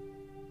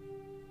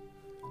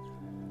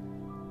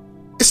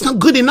 It's not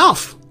good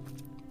enough.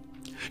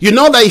 You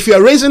know that if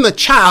you're raising a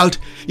child,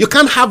 you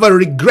can't have a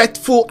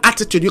regretful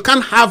attitude. You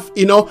can't have,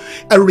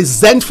 a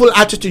resentful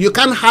attitude. You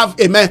can't have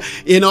a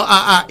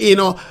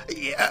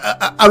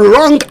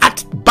wrong,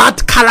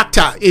 bad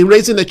character in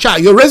raising a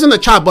child. You're raising a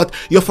child, but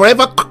you're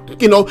forever,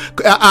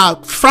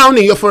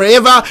 frowning. You're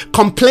forever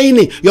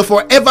complaining. You're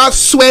forever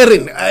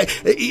swearing.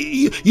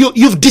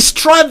 You've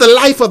destroyed the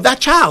life of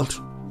that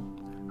child.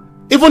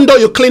 Even though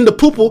you clean the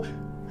poo-poo,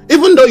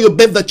 even though you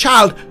bathe the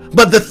child,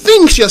 but the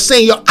things you're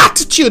saying, your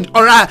attitude,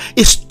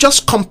 is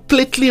just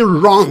completely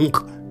wrong.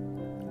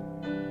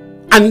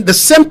 And the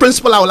same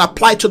principle I will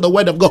apply to the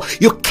word of God.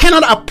 You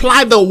cannot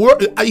apply the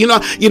word,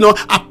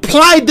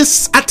 apply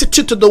this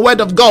attitude to the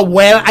word of God.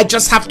 Well, I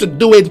just have to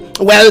do it.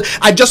 Well,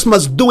 I just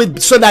must do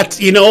it so that,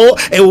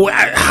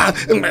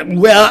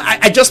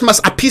 I just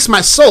must appease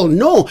my soul.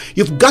 No,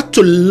 you've got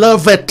to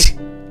love it.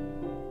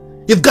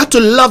 You've got to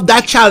love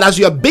that child as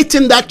you're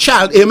beating that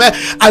child, amen.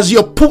 As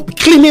you're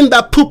cleaning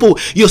that poo-poo,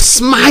 you're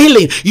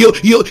smiling,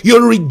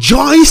 you're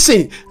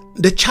rejoicing.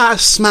 The child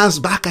smiles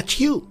back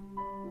at you.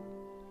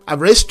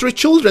 I've raised 3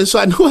 children, so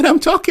I know what I'm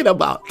talking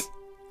about.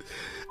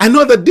 I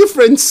know the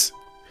difference.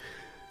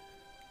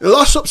 The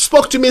Lord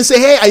spoke to me and said,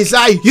 hey,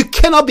 Isaiah, you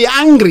cannot be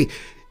angry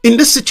in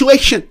this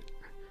situation.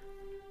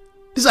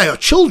 These are your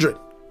children.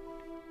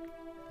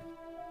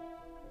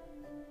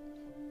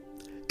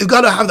 You've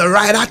got to have the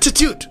right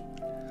attitude.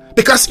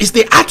 Because it's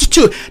the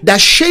attitude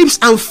that shapes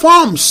and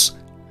forms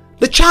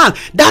the child.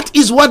 That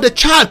is what the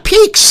child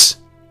picks.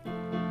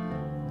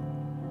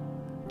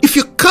 If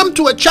you come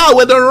to a child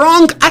with the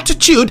wrong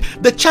attitude,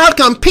 the child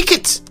can pick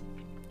it.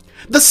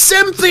 The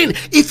same thing,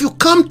 if you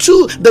come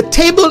to the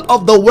table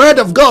of the word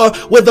of God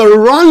with the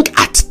wrong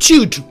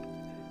attitude,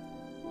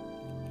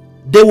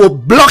 they will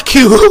block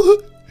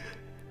you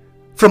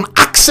from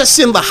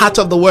accessing the heart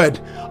of the word.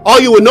 All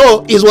you will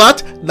know is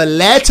what? The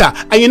letter.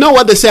 And you know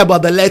what they say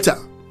about the letter?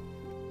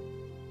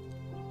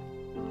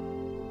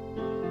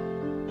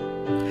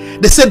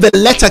 They said the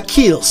letter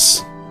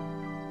kills.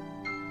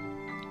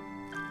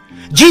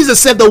 Jesus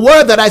said, the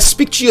word that I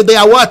speak to you, they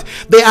are what?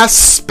 They are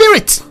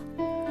spirit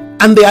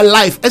and they are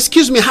life.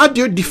 Excuse me, how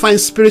do you define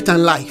spirit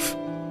and life?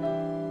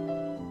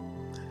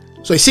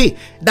 So you see,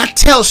 that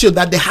tells you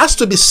that there has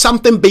to be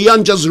something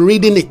beyond just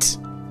reading it.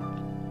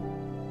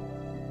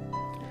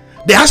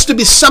 There has to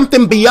be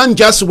something beyond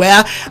just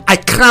where I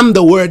cram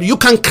the word. You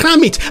can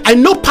cram it. I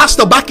know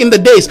pastor back in the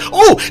days,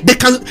 they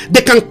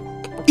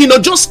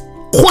can just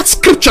quote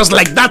scriptures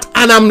like that,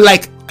 and I'm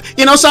like,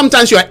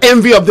 sometimes you're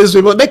envy of these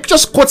people. They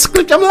just quote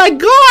scripture. I'm like,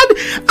 God,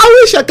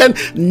 I wish I can.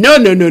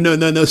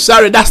 No.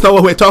 Sorry, that's not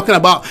what we're talking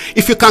about.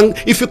 If you can,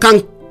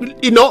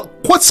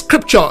 quote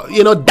scripture,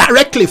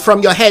 directly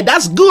from your head,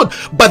 that's good.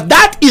 But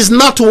that is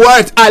not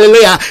what,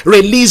 hallelujah,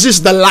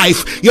 releases the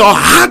life. Your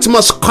heart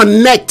must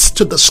connect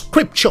to the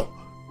scripture.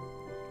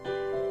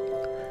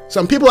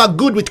 Some people are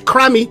good with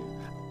cramming.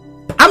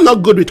 I'm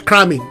not good with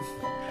cramming.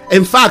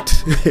 In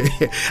fact,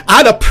 I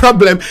had a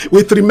problem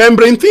with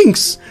remembering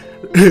things.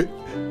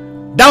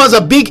 That was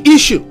a big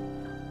issue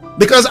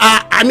because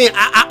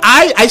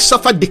I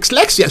suffered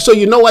dyslexia. So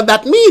you know what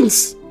that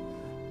means.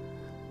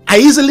 I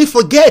easily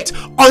forget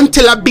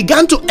until I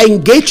began to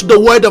engage the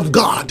word of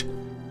God.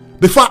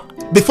 Before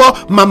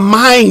my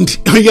mind,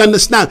 you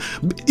understand,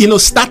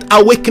 start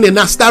awakening,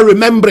 I start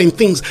remembering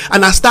things,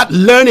 and I start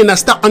learning, I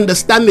start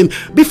understanding.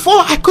 Before,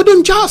 I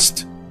couldn't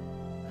just.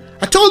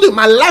 I told you,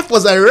 my life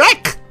was a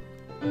wreck.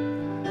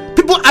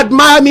 People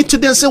admire me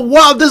today and say,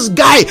 wow, this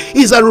guy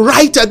is a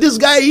writer. This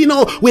guy,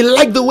 we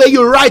like the way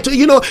you write.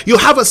 You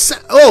have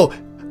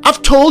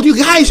I've told you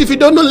guys, if you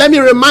don't know, let me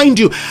remind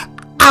you.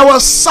 I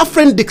was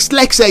suffering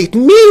dyslexia. It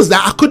means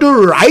that I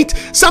couldn't write.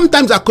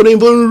 Sometimes I couldn't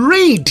even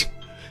read.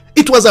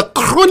 It was a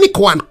chronic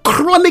one,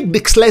 chronic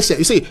dyslexia.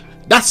 You see,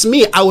 that's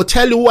me. I will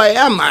tell you who I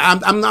am.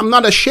 I'm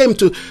not ashamed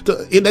to.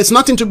 There's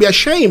nothing to be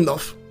ashamed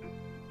of.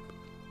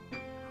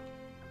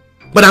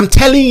 But I'm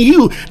telling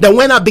you that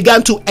when I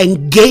began to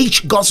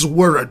engage God's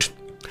word,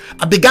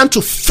 I began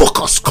to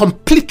focus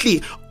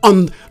completely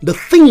on the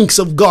things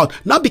of God.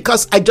 Not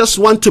because I just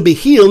want to be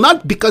healed,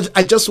 not because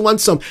I just want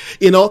some,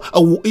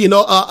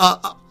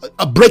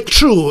 a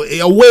breakthrough,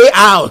 a way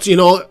out,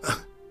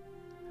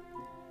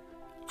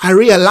 I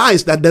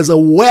realized that there's a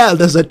well,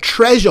 there's a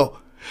treasure,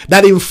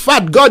 that in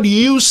fact God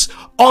used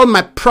all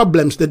my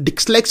problems, the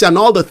dyslexia and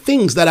all the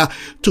things that are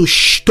to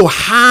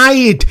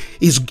hide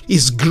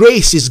his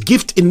grace, his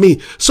gift in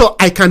me, so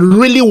I can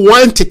really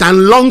want it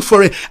and long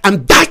for it.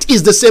 And that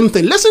is the same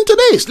thing. Listen to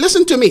this.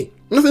 Listen to me.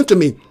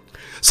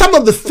 Some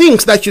of the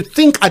things that you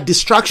think are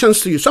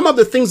distractions to you, some of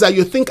the things that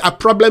you think are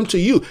problem to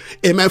you,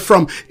 amen,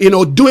 from,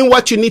 doing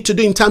what you need to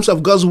do in terms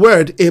of God's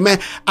word,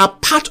 amen, are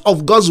part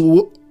of God's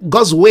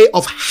way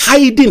of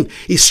hiding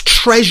his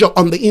treasure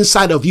on the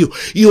inside of you.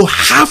 You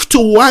have to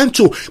want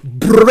to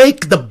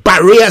break the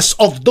barriers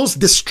of those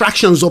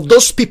distractions, of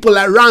those people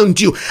around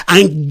you,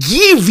 and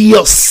give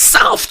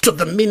yourself to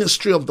the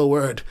ministry of the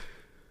word.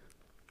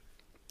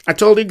 I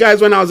told you guys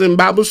when I was in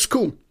Bible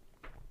school,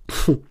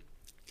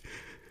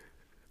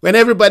 when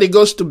everybody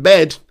goes to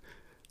bed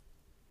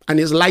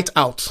and is light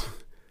out,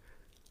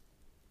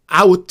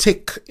 I would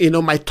take,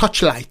 my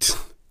torchlight,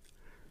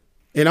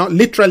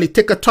 literally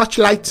take a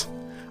torchlight,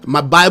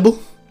 my Bible,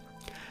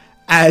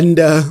 and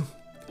a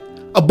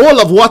bowl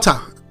of water.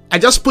 I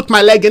just put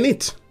my leg in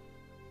it.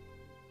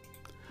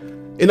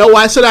 You know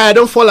why? So that I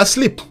don't fall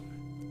asleep.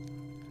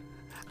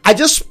 I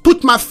just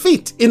put my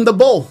feet in the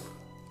bowl.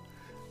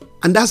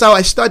 And that's how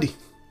I study.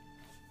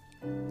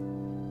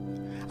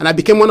 And I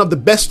became one of the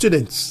best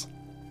students.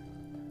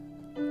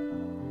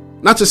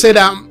 Not to say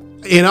that,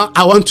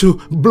 I want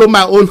to blow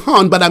my own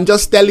horn, but I'm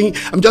just telling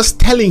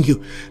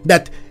you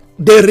that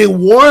the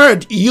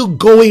reward you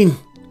going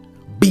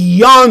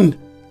beyond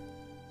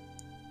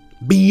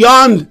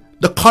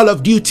the call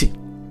of duty.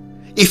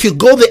 If you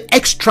go the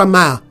extra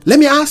mile, let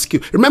me ask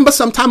you, remember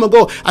some time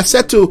ago, I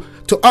said to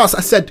us, I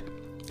said,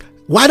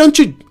 why don't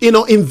you,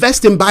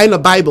 invest in buying a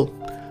Bible,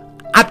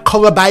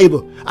 hardcover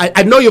Bible?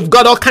 I know you've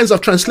got all kinds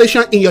of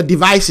translation in your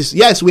devices.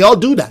 Yes, we all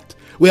do that.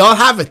 We all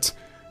have it.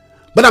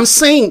 But I'm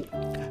saying,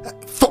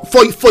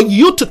 for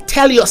you to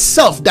tell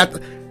yourself that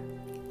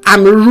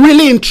I'm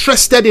really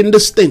interested in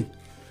this thing,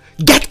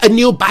 get a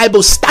new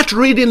Bible. Start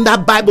reading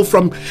that Bible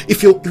from,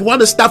 if you want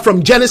to start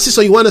from Genesis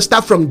or you want to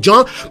start from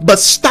John, but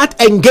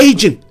start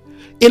engaging.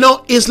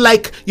 It's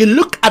like you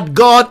look at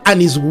God and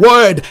his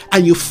word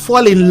and you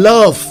fall in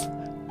love.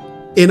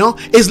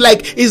 It's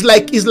like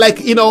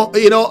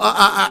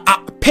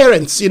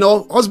parents,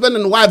 husband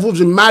and wife who've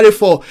been married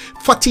for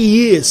 40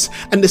 years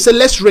and they say,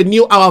 let's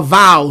renew our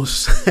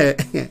vows.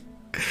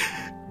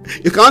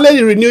 You can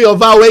only renew your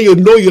vow when you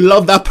know you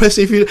love that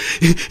person.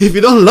 If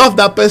you don't love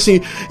that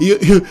person,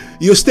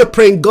 you're still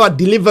praying, God,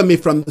 deliver me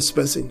from this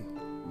person.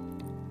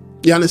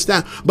 You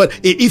understand? But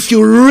if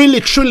you really,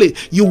 truly,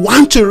 you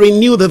want to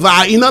renew the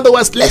vow, in other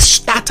words, let's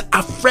start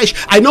afresh.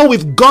 I know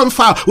we've gone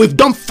far. We've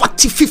done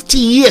 40, 50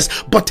 years,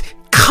 but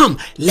come,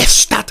 let's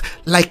start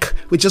like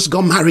we just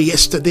got married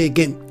yesterday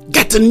again.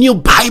 Get a new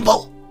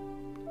Bible.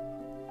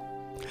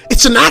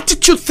 It's an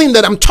attitude thing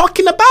that I'm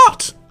talking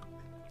about.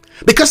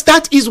 Because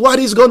that is what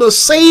is going to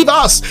save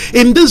us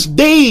in these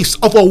days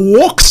of a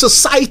woke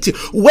society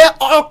where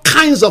all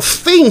kinds of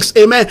things,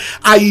 amen,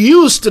 are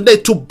used today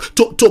to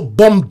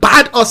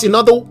bombard us in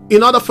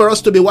order for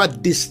us to be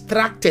what?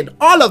 Distracted.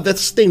 All of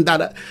these things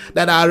that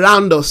are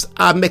around us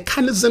are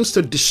mechanisms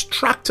to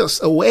distract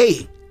us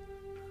away.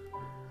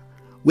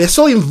 We're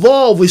so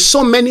involved with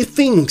so many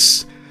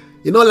things,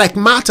 like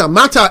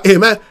Martha,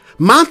 amen.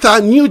 Martha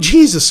knew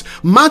Jesus.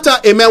 Martha,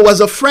 amen,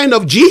 was a friend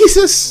of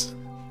Jesus.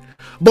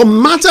 But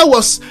Martha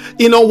was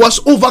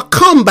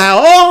overcome by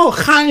all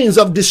kinds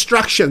of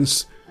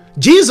distractions.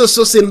 Jesus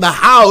was in the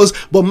house,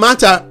 but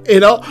Martha,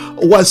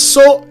 was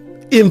so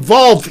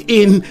involved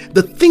in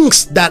the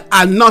things that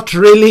are not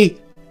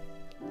really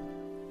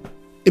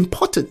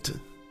important.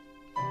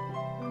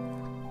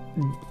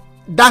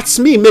 That's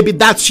me. Maybe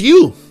that's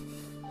you.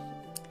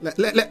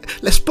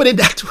 Let's put it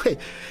that way.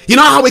 You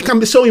know how we can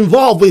be so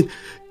involved with,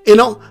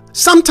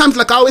 sometimes,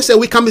 like I always say,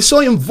 we can be so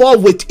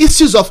involved with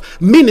issues of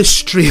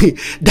ministry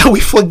that we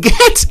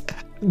forget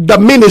the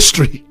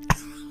ministry.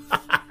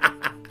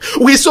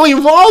 We're so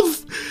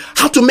involved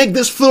how to make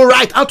this feel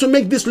right, how to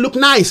make this look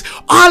nice.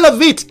 All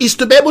of it is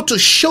to be able to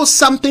show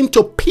something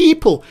to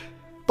people.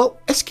 But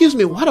excuse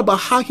me, what about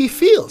how he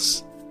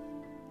feels?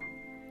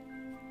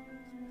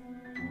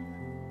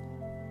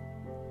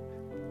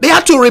 They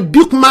had to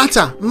rebuke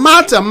Martha.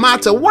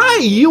 Martha, why are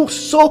you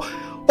so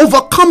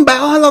overcome by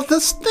all of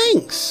these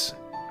things?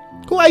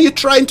 Who are you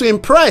trying to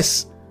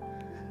impress?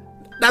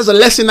 That's a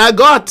lesson I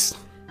got.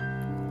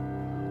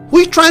 Who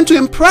are you trying to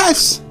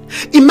impress?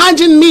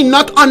 Imagine me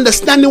not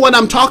understanding what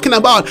I'm talking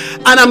about,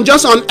 and I'm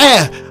just on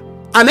air,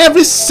 and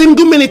every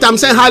single minute I'm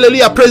saying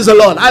hallelujah, praise the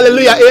Lord,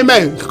 hallelujah,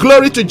 amen,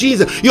 glory to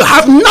Jesus. You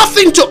have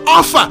nothing to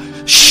offer.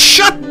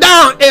 Shut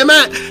down,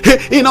 amen,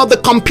 the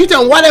computer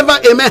and whatever,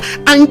 amen,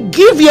 and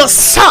give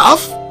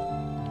yourself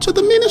to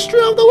the ministry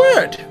of the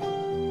word.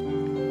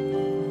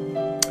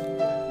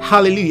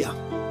 Hallelujah.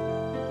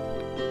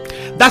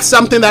 That's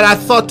something that I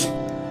thought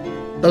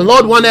the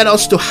Lord wanted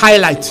us to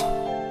highlight.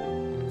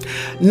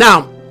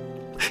 Now,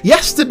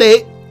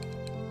 yesterday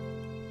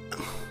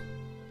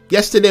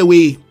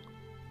we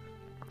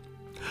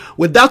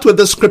dealt with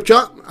the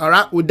scripture. All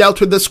right, we dealt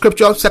with the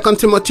scripture, 2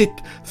 Timothy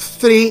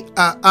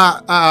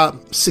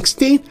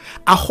 3:16.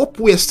 I hope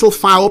we are still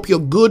fine. I hope you're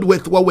good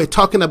with what we're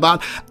talking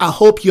about. I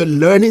hope you're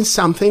learning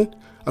something.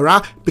 All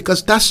right,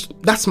 because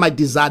that's my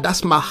desire,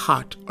 that's my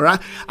heart. All right,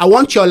 I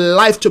want your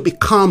life to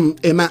become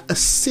a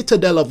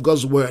citadel of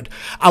God's word.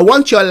 I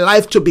want your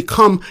life to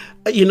become,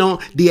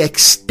 the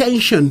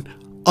extension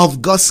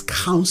of God's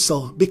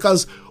counsel,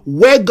 because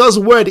where God's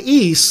word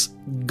is,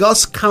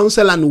 God's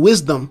counsel and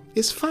wisdom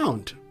is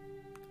found.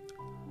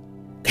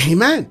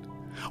 Amen.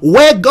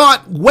 Where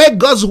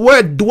God's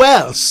word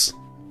dwells,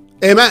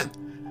 amen,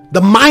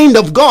 the mind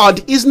of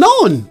God is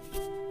known.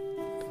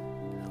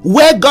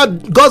 Where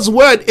God's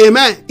word,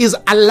 amen, is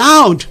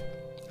allowed,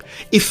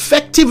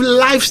 effective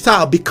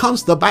lifestyle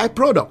becomes the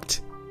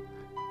byproduct.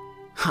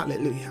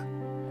 Hallelujah.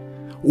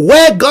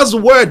 Where God's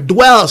word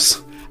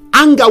dwells,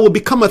 anger will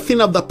become a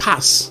thing of the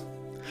past.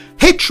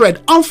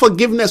 Hatred,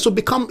 unforgiveness will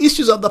become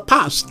issues of the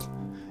past.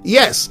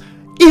 Yes,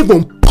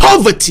 even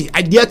poverty,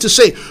 I dare to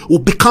say, will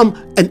become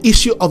an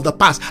issue of the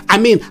past. I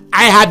mean,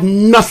 I had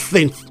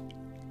nothing.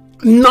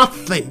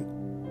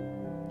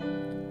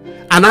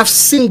 And I've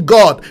seen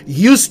God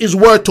use his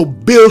word to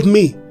build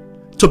me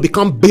to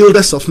become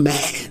builders of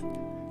men.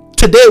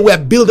 Today we're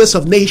builders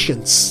of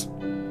nations.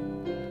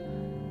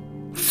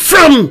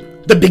 From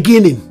the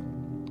beginning.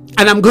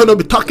 And I'm going to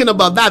be talking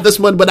about that this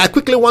morning, but I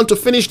quickly want to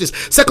finish this.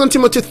 2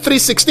 Timothy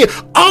 3:16.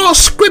 All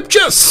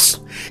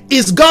scriptures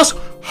is God's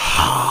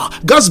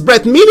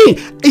breath, meaning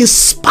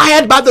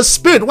inspired by the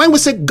Spirit. When we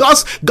say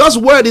God's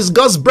word is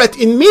God's breath,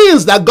 it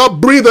means that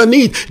God breathed on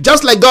it,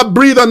 just like God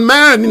breathed on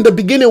man in the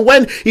beginning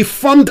when he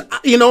formed,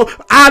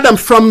 Adam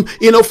from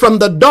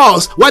the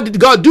dust. What did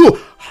God do?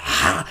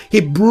 He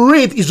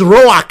breathed his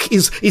ruach,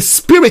 his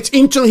spirit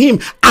into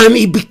him, and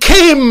he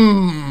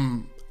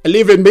became a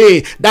living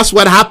being. That's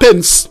what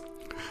happens.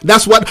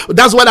 That's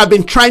what I've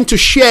been trying to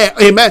share,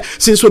 amen,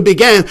 since we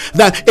began.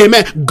 That,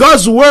 amen,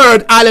 God's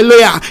word,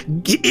 hallelujah,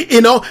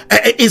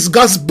 is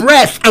God's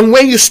breath. And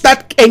when you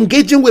start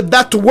engaging with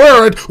that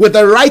word with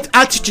the right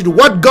attitude,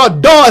 what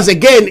God does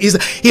again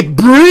is he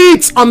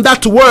breathes on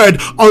that word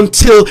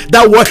until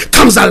that word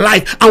comes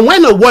alive. And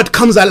when a word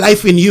comes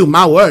alive in you,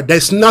 my word,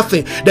 there's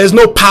nothing, there's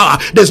no power,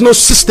 there's no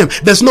system,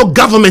 there's no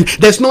government,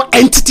 there's no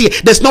entity,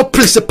 there's no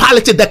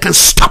principality that can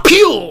stop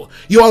you.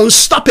 You are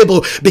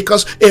unstoppable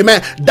because,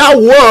 amen, that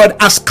word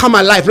has come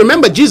alive.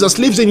 Remember, Jesus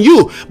lives in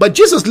you, but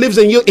Jesus lives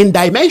in you in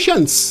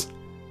dimensions.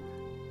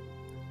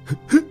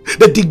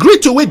 The degree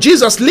to which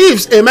Jesus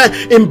lives,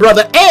 amen, in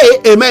brother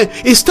A, amen,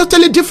 is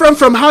totally different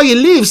from how he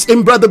lives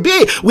in brother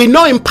B. We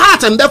know in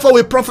part, and therefore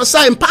we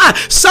prophesy in part.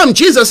 Some,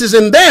 Jesus is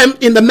in them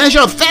in the measure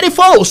of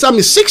 30-fold. Some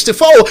is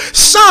 60-fold.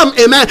 Some,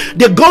 amen,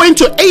 they're going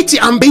to 80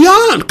 and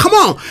beyond. Come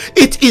on.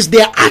 It is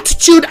their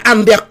attitude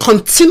and their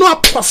continual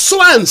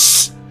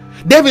pursuance.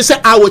 David said,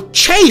 I will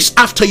chase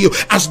after you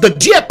as the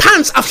deer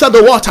pants after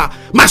the water.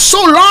 My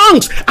soul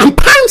longs and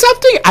pants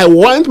after you. I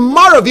want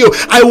more of you.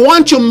 I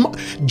want you.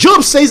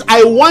 Job says,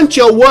 I want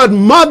your word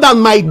more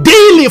than my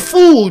daily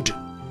food.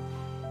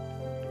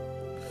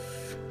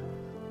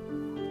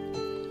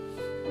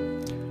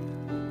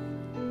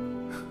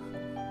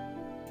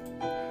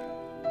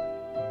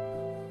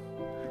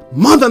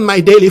 More than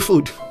my daily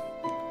food.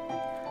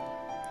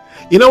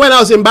 You know, when I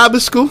was in Bible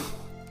school,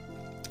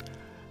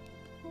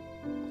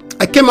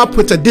 I came up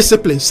with a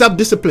discipline,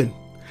 self-discipline.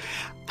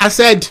 I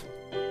said,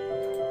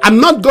 I'm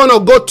not going to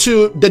go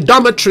to the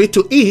dormitory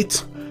to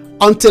eat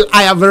until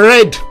I have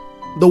read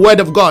the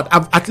word of God.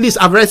 At least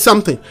I've read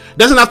something. It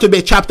doesn't have to be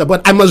a chapter,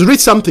 but I must read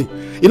something.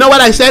 You know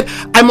what I said?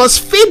 I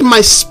must feed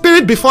my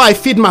spirit before I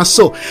feed my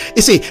soul.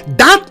 You see,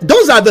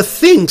 those are the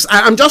things.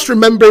 I'm just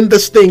remembering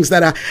these things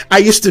that I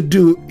used to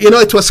do. You know,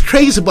 it was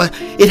crazy, but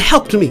it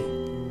helped me.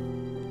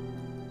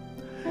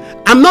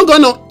 I'm not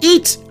going to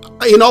eat,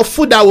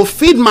 food that will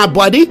feed my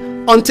body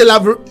until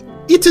I've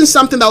eaten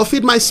something that will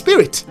feed my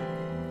spirit.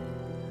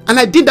 And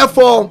I did that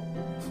for,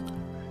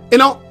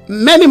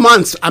 many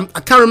months. I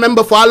can't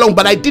remember for how long,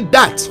 but I did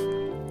that.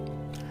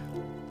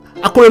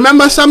 I could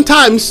remember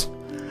sometimes,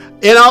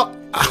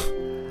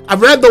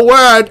 I've read the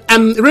word,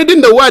 and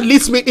reading the word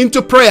leads me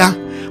into prayer.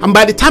 And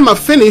by the time I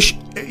finish,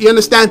 you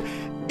understand,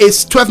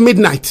 it's 12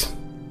 midnight.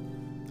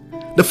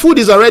 The food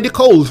is already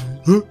cold.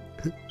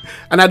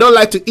 And I don't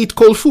like to eat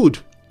cold food.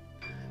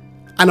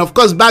 And of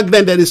course, back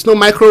then, there is no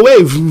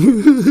microwave.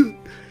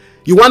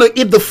 You want to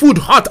eat the food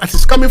hot as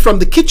it's coming from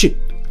the kitchen.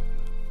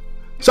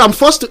 So I'm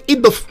forced to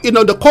eat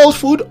the cold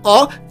food,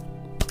 or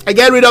I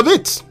get rid of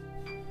it.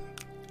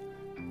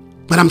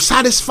 But I'm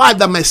satisfied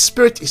that my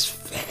spirit is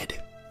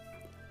fed.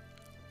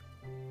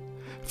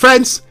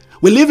 Friends,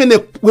 we live in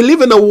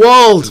a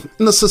world,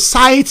 in a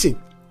society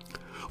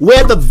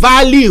where the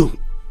value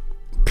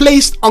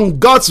placed on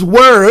God's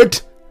word,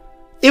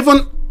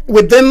 even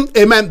within,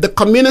 amen, the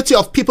community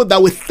of people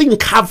that we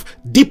think have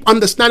deep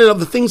understanding of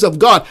the things of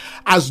God,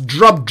 has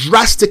dropped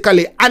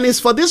drastically. And it's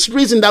for this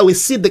reason that we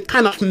see the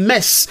kind of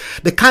mess,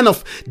 the kind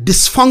of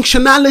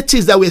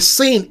dysfunctionalities that we're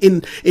seeing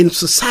in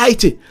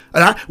society.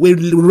 Right? We're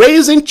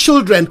raising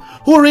children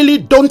who really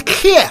don't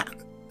care.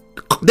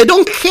 They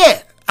don't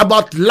care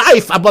about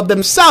life, about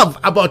themselves,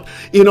 about,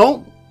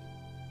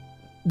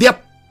 their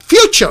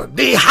future.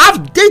 They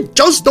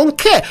just don't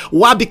care.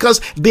 Why?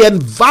 Because the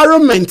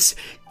environment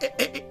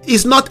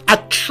is not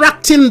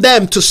attracting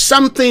them to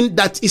something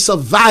that is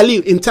of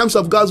value in terms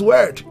of God's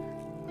word.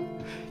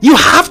 You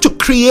have to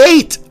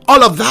create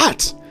all of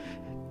that.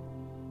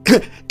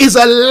 It's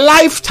a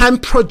lifetime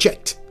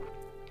project.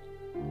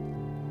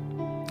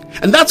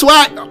 And that's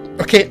why,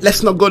 okay,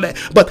 let's not go there.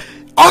 But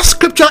all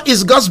scripture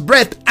is God's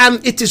breath,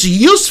 and it is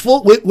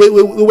useful. We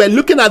were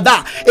looking at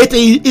that. It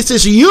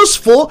is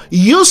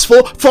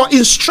useful for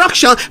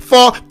instruction,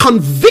 for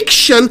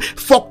conviction,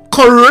 for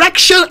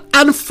correction,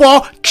 and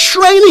for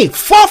training.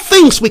 4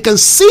 things we can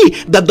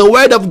see that the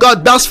word of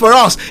God does for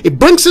us. It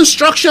brings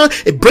instruction,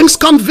 it brings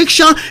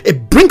conviction,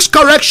 it brings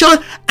correction,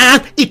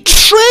 and it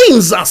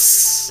trains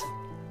us.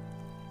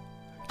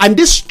 And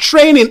this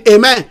training,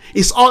 amen,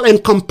 is all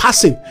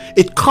encompassing.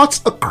 It cuts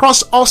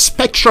across all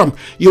spectrum.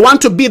 You want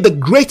to be the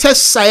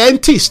greatest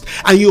scientist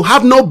and you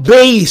have no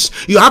base,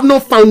 you have no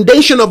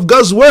foundation of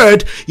God's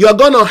word, you are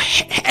going to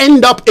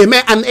end up,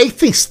 amen, an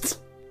atheist.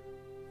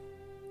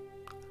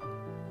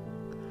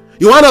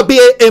 You want to be,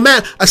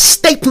 amen, a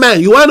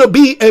statesman. You want to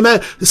be,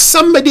 amen,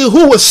 somebody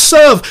who will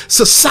serve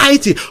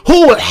society,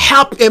 who will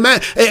help,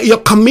 amen, your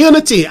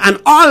community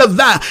and all of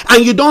that.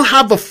 And you don't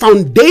have a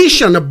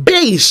foundation, a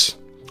base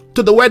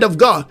to the word of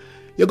God.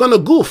 You're going to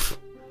goof.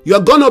 You're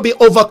going to be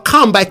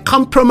overcome by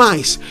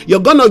compromise.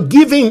 You're going to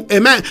give in,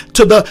 amen,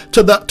 to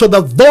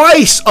the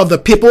voice of the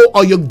people,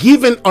 or you're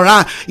giving,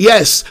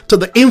 yes, to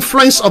the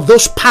influence of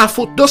those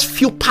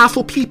few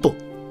powerful people.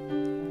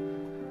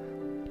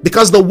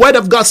 Because the word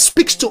of God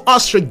speaks to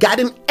us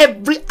regarding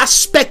every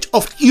aspect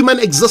of human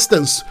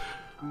existence.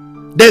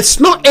 There's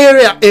no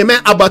area,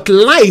 amen, about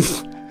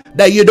life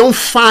that you don't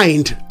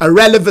find a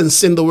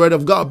relevance in the word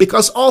of God.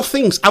 Because all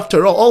things,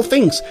 after all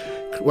things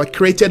were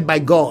created by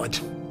God.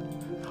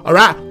 All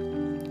right.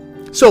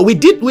 So we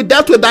dealt with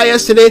that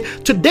yesterday.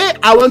 Today,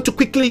 I want to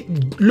quickly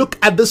look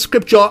at the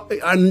scripture,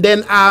 and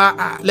then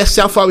let's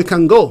see how far we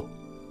can go.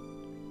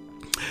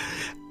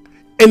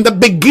 In the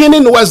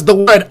beginning was the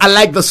word. I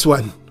like this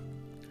one.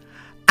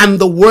 And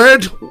the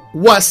word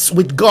was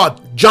with God.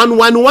 John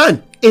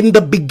 1:1. In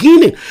the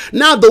beginning.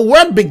 Now, the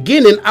word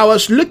beginning, I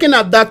was looking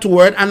at that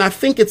word, and I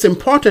think it's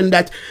important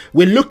that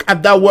we look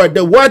at that word.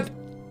 The word,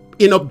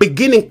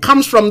 beginning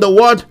comes from the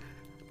word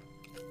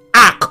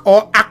ak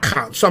or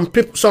aka. Some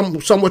people,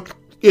 some would,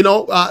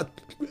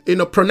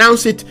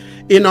 pronounce it,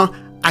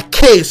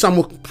 Ake. Some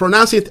will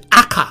pronounce it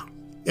Aka.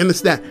 You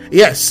understand?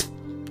 Yes.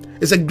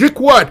 It's a Greek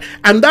word.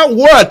 And that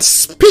word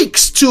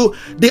speaks to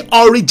the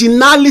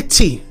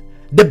originality,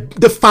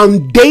 the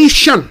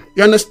foundation.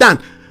 You understand?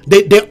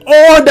 The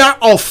order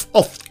of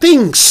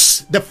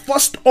things, the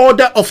first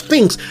order of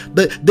things,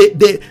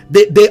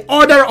 the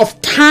order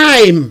of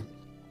time,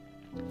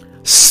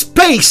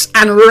 space,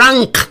 and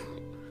rank.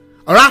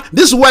 All right,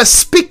 this word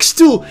speaks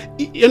to,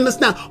 you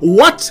understand,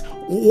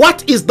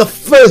 what is the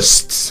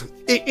first.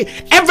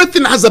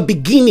 Everything has a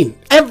beginning.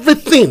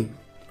 Everything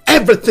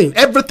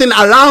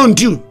around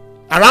you,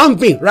 around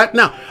me right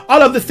now,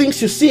 all of the things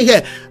you see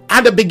here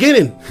at the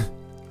beginning.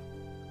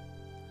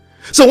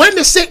 So when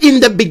they say in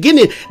the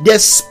beginning, they're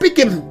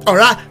speaking, all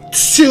right,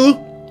 to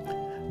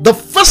the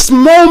first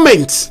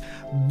moment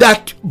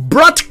that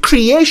brought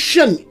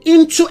creation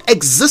into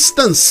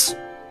existence.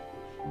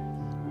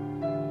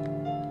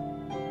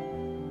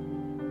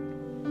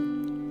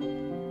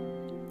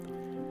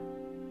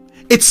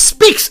 It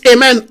speaks,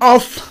 amen,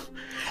 of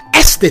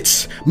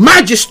estates,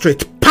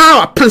 magistrate,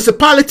 power,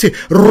 principality,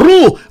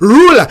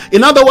 ruler.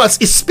 In other words,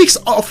 it speaks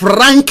of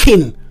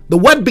ranking. The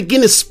word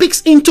beginning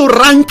speaks into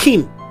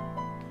ranking.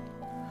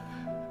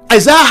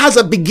 Isaiah has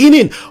a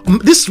beginning.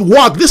 This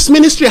work, this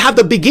ministry had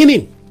a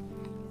beginning.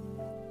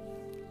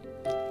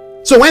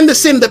 So when they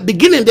say in the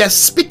beginning, they're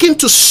speaking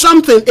to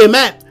something,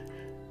 amen,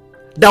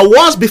 that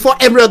was before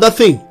every other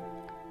thing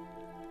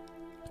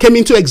came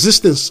into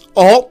existence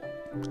or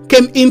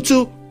came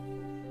into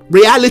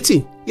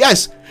reality.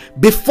 Yes,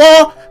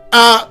 before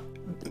now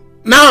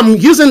I'm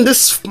using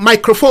this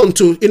microphone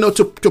to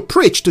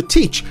preach, to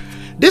teach.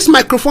 This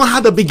microphone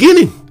had a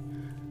beginning.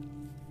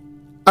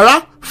 All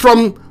right,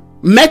 from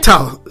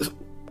metal,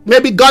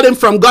 maybe gotten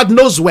from God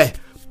knows where,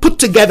 put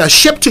together,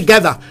 shipped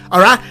together.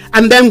 All right,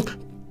 and then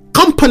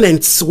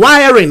components,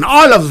 wiring,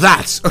 all of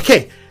that.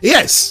 Okay,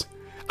 yes,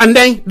 and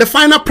then the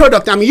final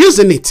product, I'm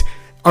using it.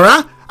 All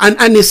right,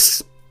 and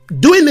it's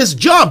doing its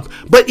job,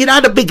 but it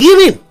had a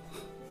beginning.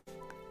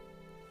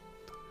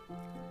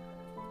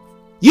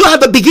 You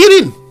had the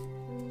beginning.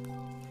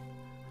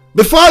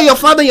 Before your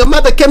father and your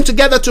mother came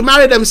together to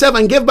marry themselves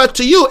and gave birth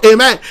to you,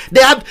 amen.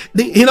 They had,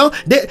 they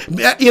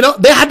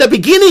had the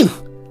beginning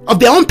of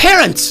their own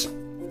parents,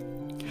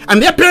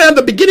 and their parents at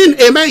the beginning,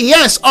 amen.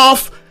 Yes,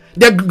 of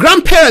their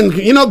grandparent,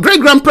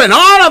 great grandparent,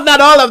 all of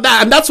that,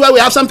 and that's why we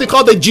have something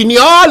called the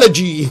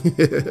genealogy.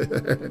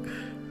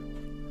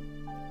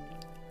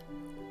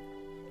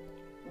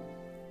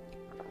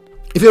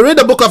 If you read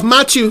the book of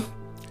Matthew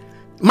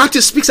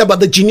speaks about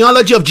the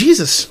genealogy of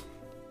Jesus.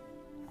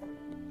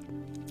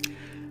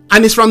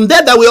 And it's from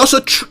there that we also,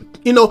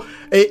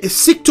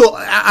 seek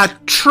to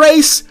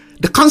trace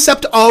the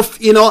concept of,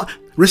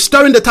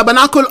 restoring the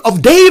tabernacle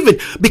of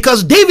David,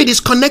 because David is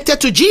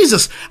connected to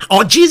Jesus,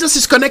 or Jesus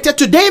is connected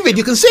to David.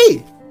 You can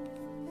see.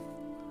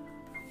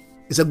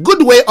 It's a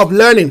good way of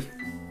learning.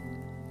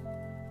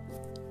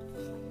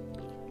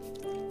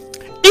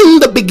 In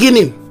the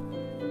beginning,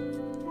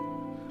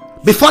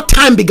 before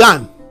time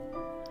began,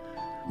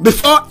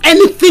 before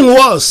anything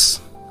was.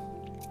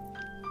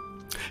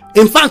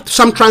 In fact,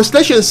 some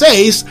translation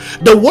says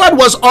the word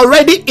was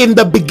already in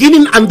the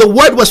beginning and the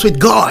word was with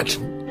God.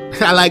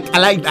 I like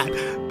that.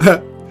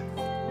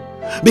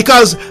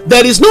 Because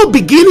there is no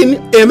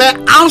beginning,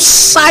 amen,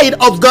 outside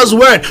of God's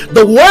word.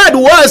 The word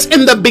was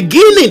in the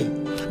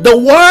beginning. The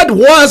word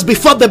was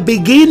before the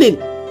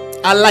beginning.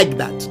 I like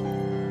that.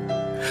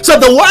 So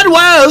the word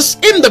was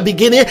in the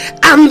beginning,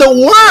 and the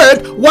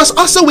word was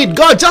also with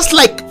God, just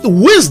like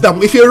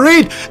wisdom. If you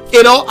read,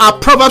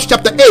 Proverbs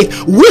chapter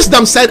 8,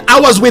 wisdom said, I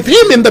was with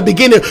him in the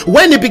beginning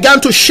when he began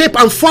to shape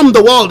and form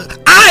the world.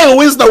 I,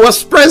 wisdom,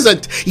 was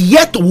present.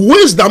 Yet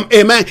wisdom,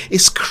 amen,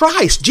 is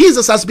Christ.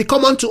 Jesus has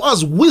become unto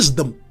us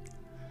wisdom.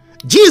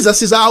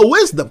 Jesus is our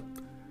wisdom.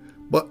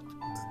 But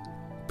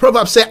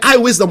Proverbs say, I,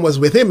 wisdom, was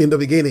with him in the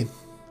beginning.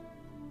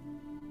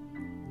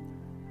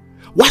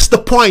 What's the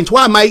point?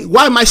 Why am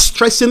I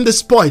stressing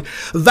this point?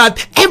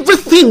 That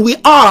everything we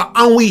are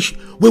and we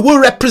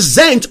will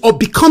represent or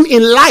become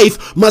in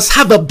life must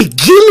have a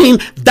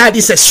beginning that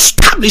is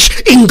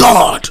established in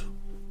God.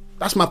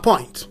 That's my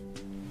point.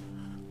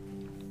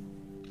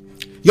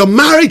 Your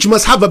marriage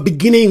must have a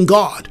beginning in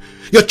God.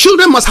 Your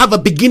children must have a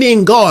beginning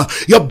in God.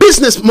 Your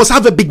business must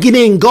have a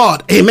beginning in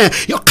God. Amen.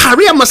 Your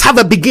career must have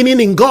a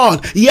beginning in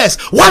God. Yes,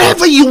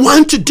 whatever you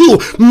want to do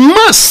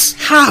must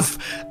have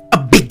a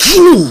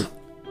beginning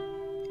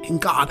in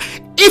God.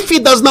 If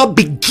it does not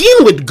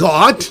begin with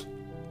God,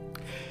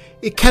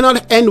 it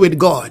cannot end with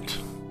God.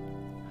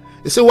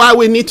 You see why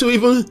we need to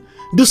even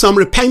do some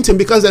repenting,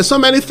 because there's so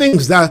many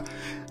things that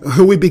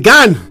we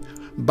began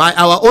by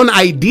our own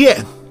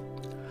idea,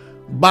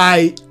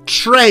 by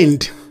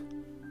trend,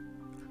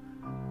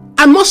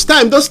 and most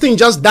times those things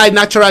just die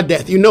natural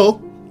death,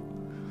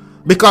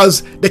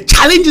 because the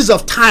challenges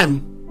of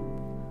time,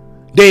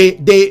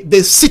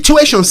 the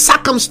situation,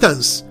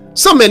 circumstance,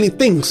 so many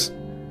things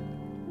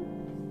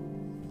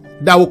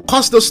that will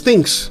cause those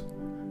things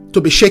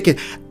to be shaken.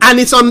 And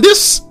it's on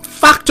this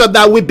factor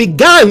that we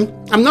began.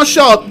 I'm not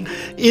sure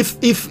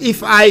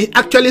if I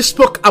actually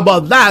spoke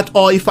about that,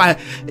 or if I,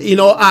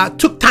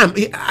 took time.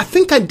 I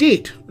think I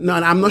did. No,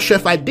 I'm not sure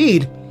if I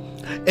did.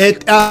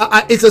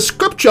 It's a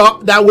scripture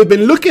that we've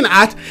been looking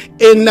at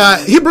in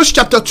Hebrews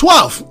chapter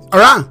 12. All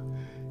right.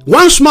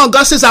 Once more,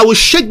 God says, I will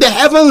shake the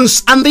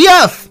heavens and the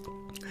earth.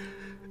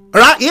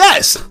 All right.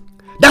 Yes.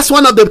 That's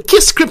one of the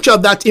key scripture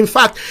that, in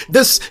fact,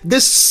 this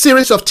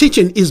series of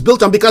teaching is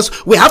built on,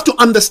 because we have to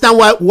understand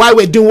why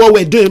we're doing what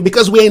we're doing,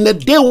 because we're in a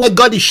day where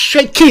God is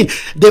shaking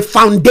the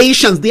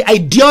foundations, the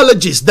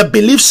ideologies, the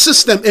belief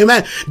system,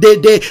 amen,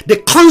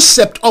 the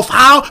concept of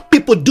how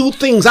people do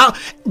things, how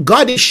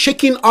God is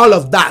shaking all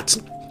of that.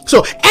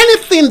 So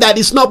anything that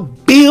is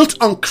not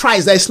built on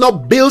Christ, that is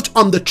not built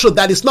on the truth,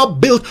 that is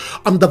not built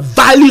on the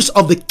values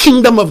of the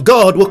kingdom of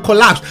God will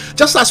collapse.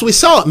 Just as we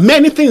saw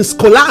many things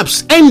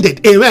collapse,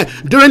 ended, amen,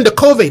 during the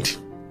COVID.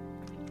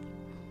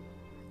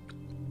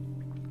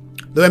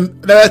 There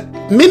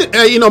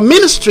were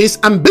ministries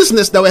and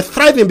business that were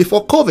thriving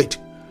before COVID.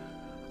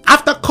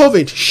 After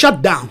COVID,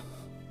 shut down.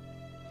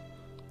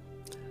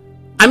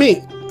 I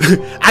mean,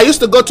 I used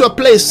to go to a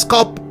place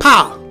called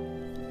PAL.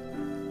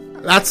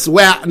 That's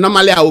where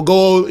normally I will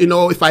go,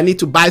 if I need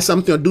to buy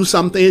something or do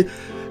something.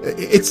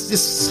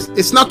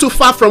 It's not too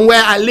far from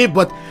where I live,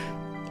 but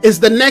it's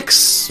the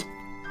next,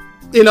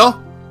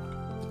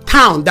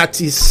 town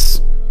that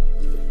is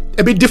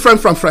a bit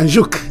different from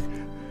Franschhoek.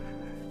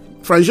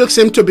 Franschhoek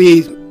seems to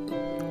be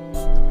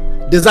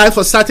designed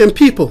for certain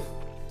people.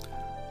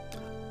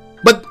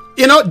 But,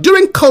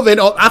 during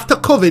COVID or after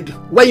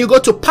COVID, when you go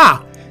to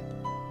PA,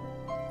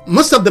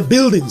 most of the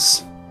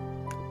buildings,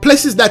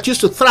 places that used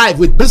to thrive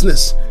with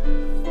business,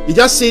 you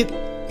just see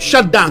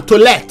shut down, to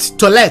let.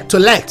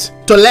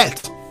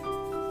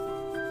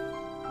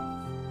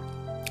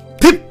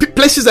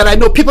 Places that I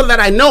know, people that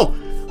I know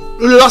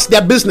who lost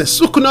their business,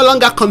 who could no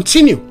longer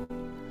continue.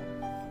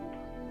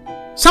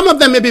 Some of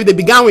them, maybe they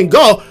began with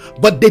God,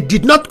 but they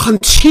did not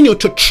continue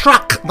to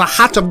track the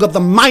heart of God, the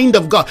mind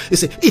of God. You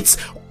see, it's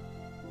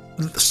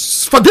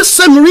for this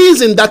same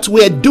reason that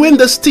we're doing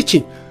this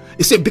teaching.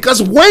 You see,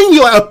 because when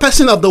you are a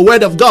person of the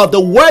Word of God, the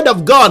Word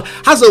of God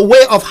has a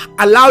way of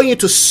allowing you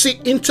to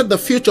see into the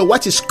future,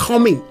 what is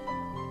coming.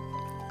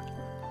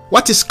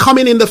 What is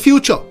coming in the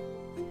future.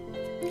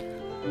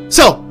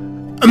 So,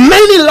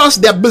 many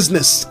lost their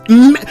business.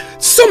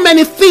 So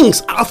many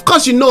things. Of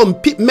course,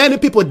 many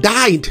people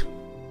died.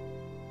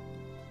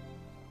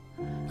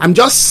 I'm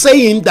just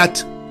saying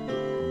that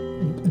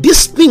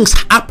these things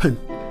happen,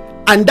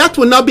 and that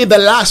will not be the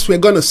last we're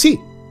going to see.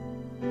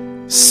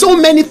 So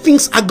many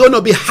things are going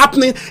to be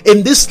happening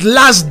in this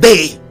last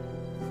day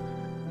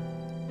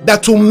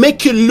that will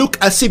make you look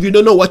as if you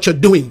don't know what you're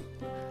doing.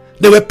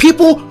 There were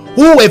people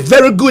who were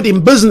very good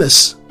in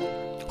business,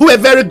 who were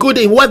very good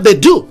in what they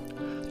do.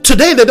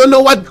 Today, they don't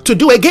know what to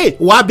do again.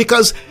 Why?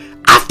 Because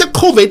after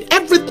COVID,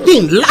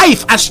 everything,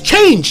 life has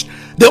changed.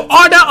 The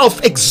order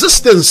of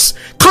existence,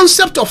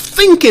 concept of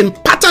thinking,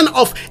 pattern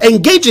of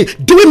engaging,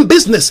 doing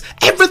business,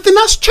 everything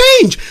has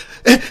changed.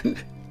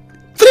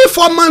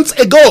 3-4 months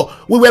ago,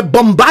 we were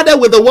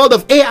bombarded with the world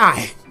of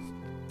AI.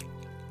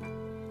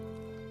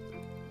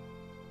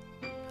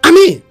 I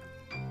mean,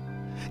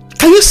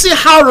 can you see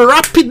how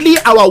rapidly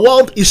our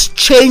world is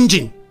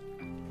changing?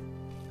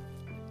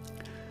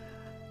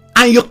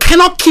 And you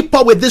cannot keep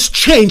up with this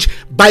change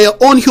by your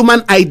own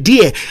human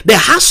idea. There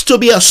has to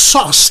be a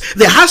source.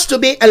 There has to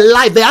be a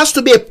life. There has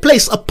to be a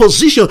place, a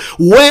position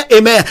where,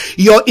 amen,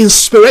 your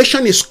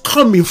inspiration is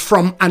coming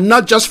from, and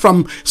not just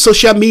from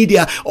social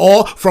media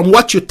or from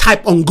what you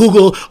type on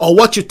Google or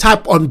what you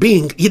type on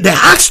Bing. There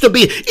has to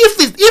be.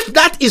 If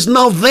that is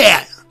not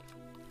there,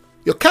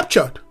 you're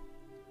captured.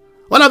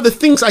 One of the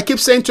things I keep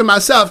saying to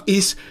myself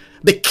is,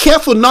 be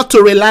careful not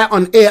to rely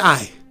on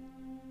AI.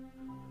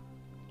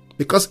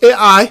 Because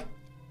AI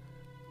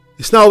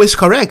is not always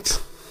correct.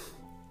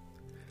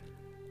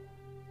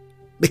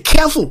 Be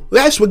careful.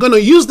 Yes, we're going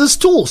to use these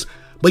tools,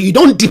 but you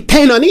don't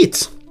depend on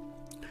it.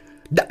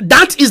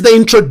 That is the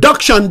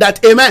introduction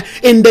that, amen,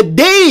 in the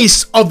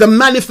days of the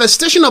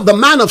manifestation of the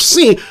man of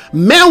sin,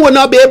 men will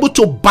not be able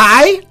to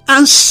buy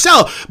and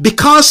sell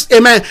because,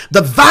 amen,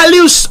 the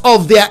values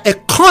of their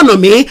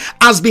economy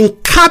has been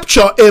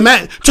captured,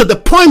 amen, to the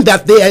point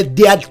that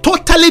they are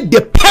totally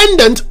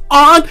dependent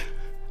on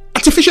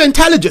artificial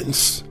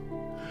intelligence,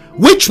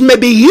 which may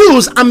be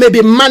used and may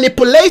be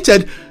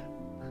manipulated.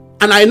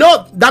 And I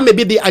know that may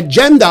be the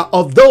agenda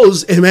of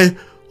those, amen,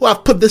 who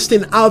have put this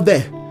thing out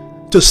there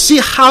to see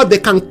how they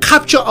can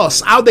capture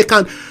us, how they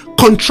can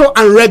control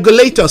and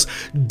regulate us.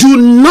 Do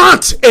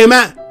not,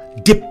 amen,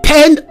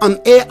 depend on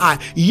AI.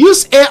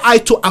 Use AI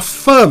to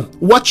affirm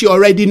what you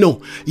already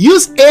know.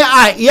 Use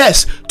AI,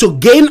 yes, to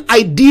gain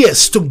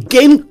ideas, to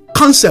gain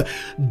concept.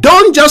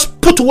 Don't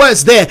just put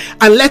words there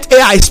and let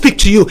AI speak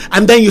to you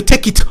and then you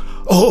take it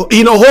whole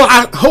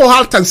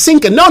heart and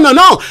sink it. No.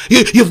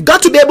 You've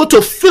got to be able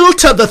to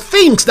filter the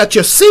things that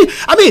you see.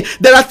 I mean,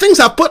 there are things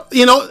I've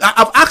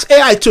asked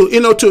AI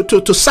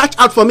to search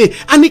out for me,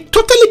 and it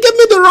totally gave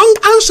me the wrong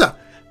answer.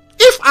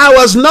 If I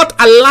was not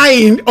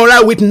aligned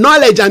with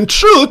knowledge and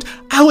truth,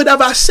 I would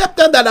have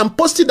accepted that and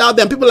posted out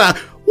there. And people are,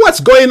 what's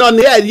going on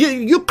here?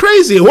 You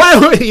crazy.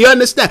 Why? You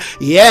understand?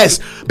 Yes.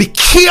 Be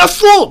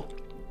careful.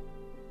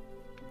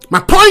 My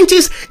point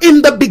is,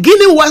 in the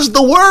beginning was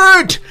the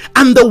Word,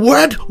 and the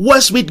Word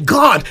was with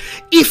God.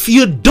 If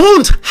you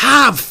don't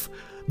have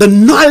the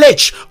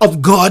knowledge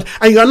of God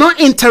and you're not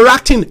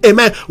interacting,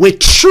 amen, with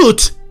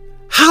truth,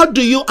 how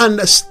do you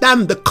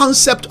understand the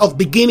concept of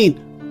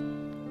beginning?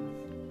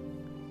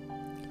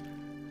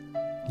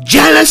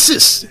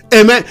 Genesis,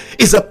 amen,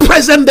 is a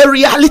present day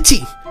reality.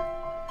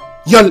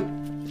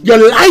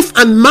 Your life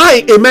and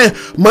mine, amen,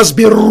 must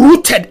be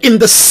rooted in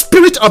the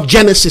spirit of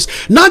Genesis,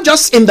 not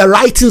just in the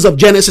writings of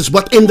Genesis,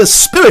 but in the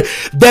spirit.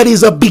 There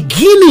is a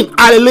beginning,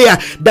 hallelujah,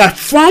 that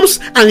forms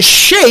and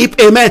shape,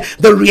 amen,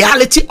 the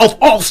reality of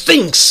all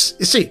things.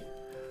 You see,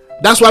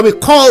 that's why we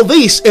call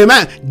this,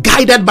 amen,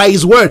 guided by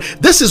His word.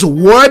 This is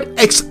word,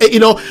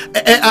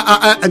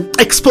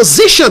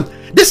 exposition.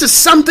 This is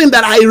something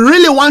that I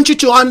really want you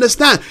to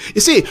understand.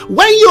 You see,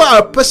 when you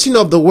are a person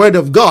of the Word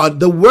of God,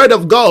 the Word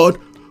of God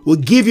will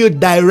give you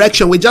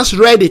direction. We just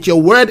read it. Your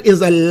word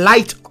is a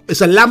light, it's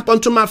a lamp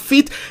unto my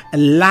feet, a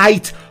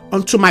light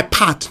unto my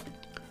path.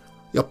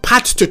 Your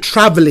path to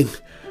traveling,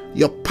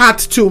 your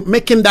path to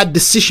making that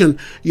decision,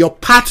 your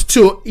path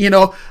to,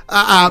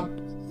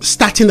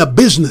 starting a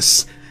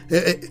business.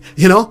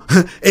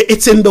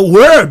 It's in the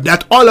word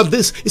that all of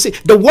this, you see,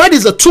 the word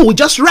is a tool. We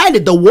just read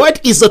it. The word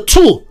is a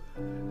tool.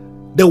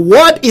 The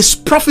word is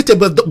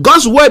profitable.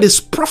 God's word is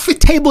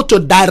profitable to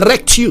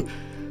direct you.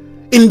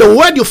 In the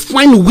word you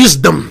find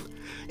wisdom.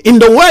 In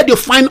the word you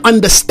find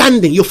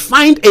understanding. You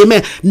find,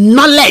 amen,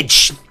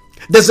 knowledge.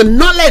 There's a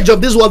knowledge of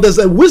this world. There's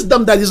a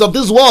wisdom that is of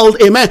this world.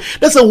 Amen.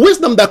 There's a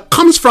wisdom that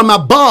comes from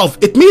above.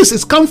 It means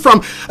it's come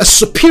from a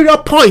superior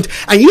point.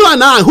 And you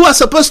and I, who are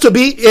supposed to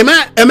be,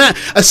 amen,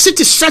 a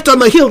city set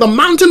on a hill, the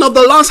mountain of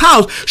the Lord's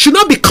house, should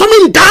not be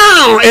coming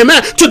down,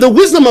 amen, to the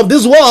wisdom of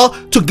this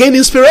world to gain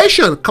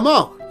inspiration. Come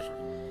on.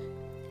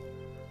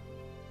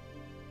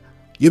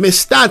 You may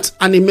start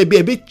and it may be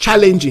a bit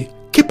challenging.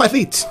 Keep at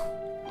it.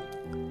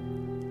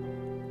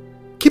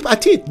 Keep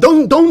at it.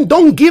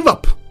 Don't give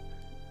up.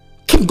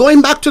 Keep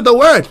going back to the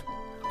word.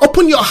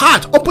 Open your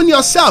heart. Open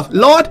yourself.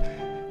 Lord,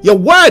 your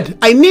word,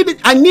 I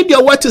need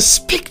your word to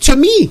speak to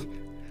me.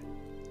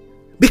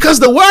 Because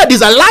the word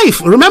is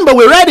alive. Remember,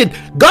 we read it.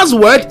 God's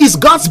word is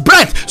God's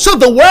breath. So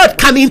the word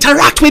can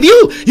interact with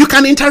you. You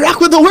can interact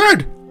with the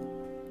word.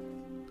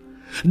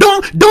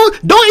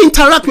 Don't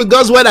interact with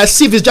God's word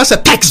as if it's just a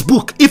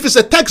textbook. If it's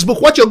a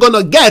textbook, what you're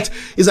gonna get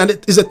is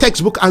a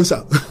textbook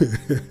answer.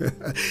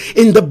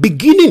 In the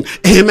beginning,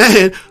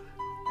 amen,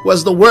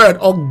 was the word,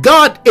 or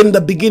God in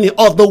the beginning,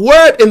 or the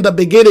word in the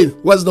beginning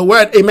was the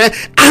word, amen,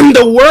 and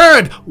the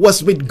word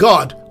was with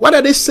God. What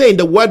are they saying?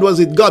 The word was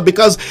with God,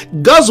 because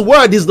God's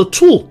word is the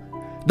tool.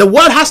 The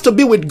word has to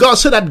be with God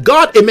so that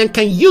God, amen,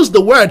 can use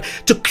the word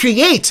to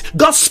create.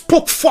 God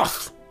spoke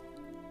forth.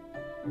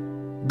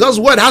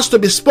 God's word has to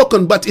be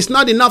spoken, but it's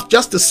not enough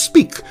just to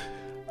speak.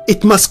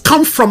 It must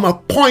come from a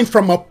point,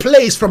 from a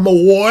place, from a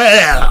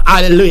well.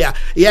 Hallelujah.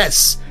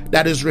 Yes,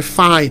 that is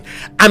refined.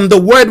 And the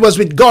word was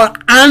with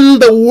God, and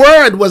the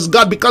word was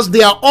God, because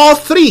they are all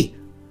three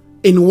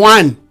in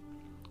one.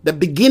 The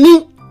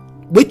beginning,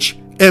 which,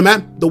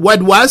 amen, the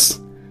word was,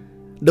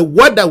 the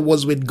word that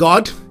was with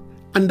God,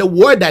 and the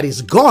word that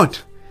is God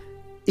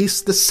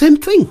is the same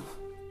thing.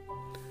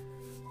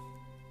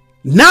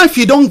 Now, if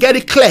you don't get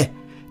it clear,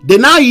 they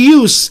now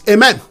use,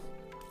 amen,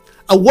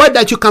 a word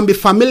that you can be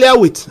familiar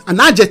with, an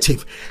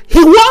adjective.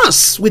 He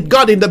was with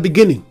God in the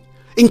beginning.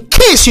 In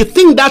case you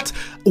think that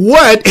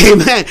word,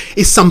 amen,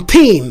 is some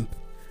pain,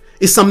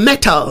 is some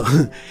metal,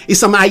 is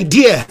some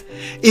idea,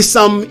 is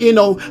some,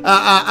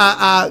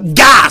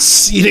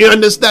 gas. You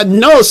understand?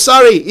 No,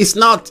 sorry, it's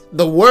not.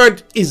 The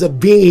word is a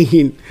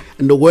being,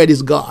 and the word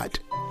is God.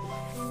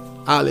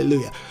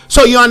 Hallelujah.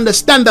 So you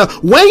understand that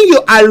when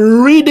you are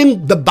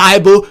reading the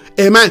Bible,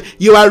 amen,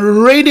 you are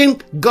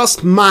reading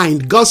God's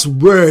mind, God's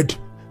word.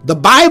 The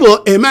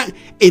Bible, amen,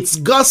 it's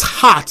God's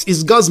heart,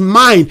 it's God's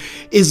mind,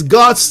 it's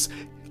God's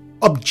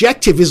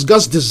objective, it's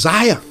God's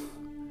desire.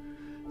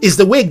 It's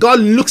the way God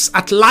looks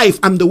at life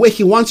and the way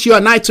He wants you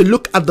and I to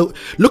look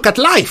at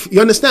life. You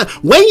understand?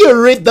 When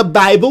you read the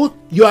Bible,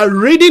 you are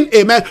reading,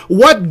 amen,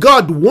 what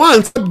God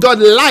wants, what God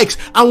likes,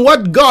 and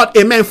what God,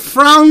 amen,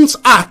 frowns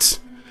at.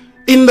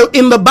 In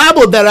the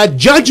Bible, there are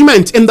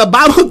judgment. In the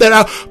Bible, there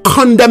are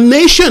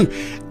condemnation.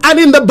 And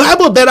in the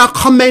Bible, there are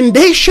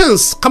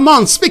commendations. Come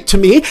on, speak to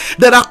me.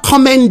 There are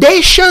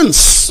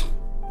commendations.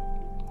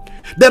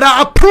 There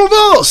are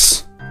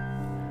approvals.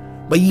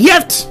 But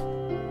yet,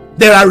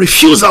 there are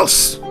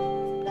refusals.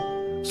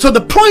 So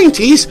the point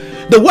is,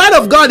 the word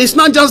of God is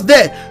not just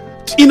there,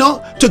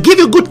 to give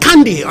you good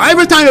candy.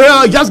 Every time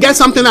you just get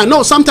something. I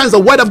know sometimes the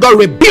word of God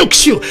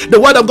rebukes you. The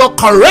word of God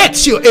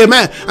corrects you.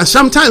 Amen. And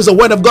sometimes the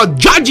word of God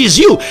judges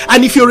you.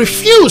 And if you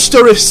refuse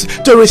to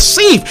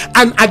receive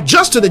and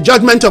adjust to the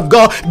judgment of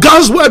God,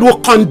 God's word will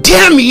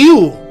condemn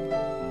you.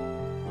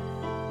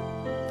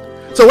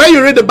 So when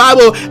you read the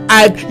Bible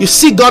and you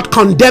see God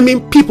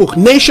condemning people,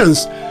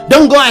 nations,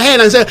 don't go ahead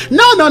and say,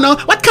 no.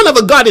 What kind of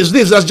a God is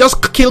this that's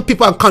just kill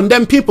people and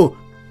condemn people?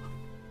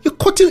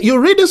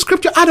 You're reading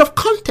scripture out of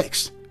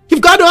context.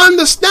 You've got to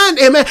understand,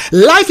 amen.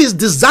 Life is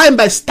designed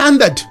by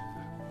standard.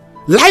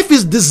 Life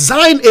is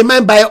designed,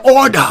 amen, by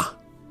order.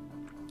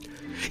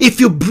 If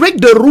you break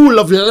the rule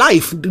of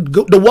life,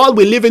 the world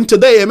we live in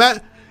today,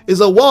 amen, is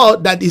a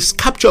world that is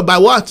captured by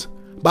what?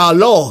 By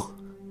law.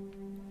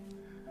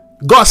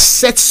 God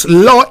sets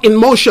law in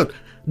motion.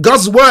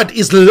 God's word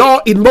is law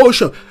in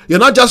motion. You're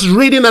not just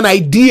reading an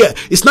idea.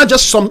 It's not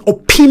just some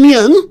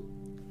opinion.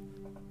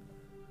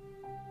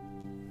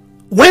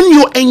 When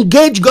you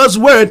engage God's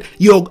word,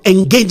 you're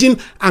engaging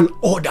an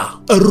order,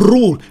 a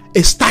rule,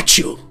 a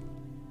statute.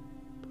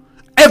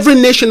 Every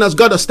nation has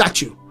got a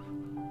statute.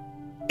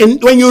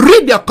 And when you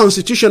read their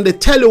constitution, they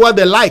tell you what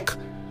they like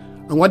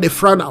and what they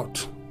frown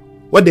out,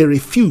 what they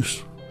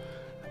refuse.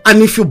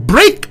 And if you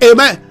break,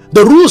 amen,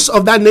 the rules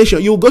of that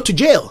nation, you will go to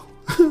jail.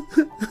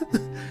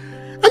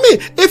 I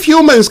mean, if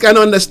humans can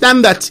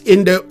understand that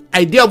in the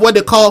idea of what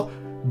they call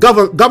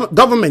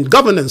government,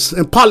 governance,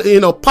 and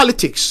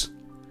politics,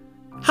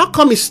 how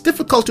come it's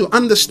difficult to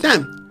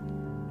understand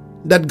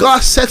that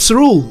God sets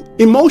rule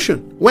in motion?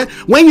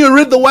 When you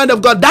read the word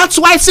of God, that's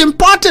why it's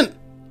important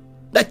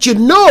that you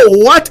know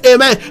what,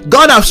 amen,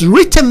 God has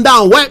written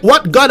down,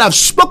 what God has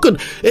spoken.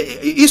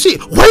 You see,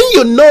 when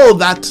you know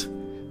that,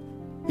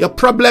 your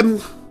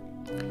problem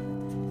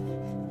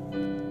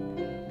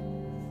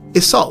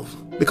is solved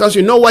because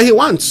you know what he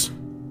wants.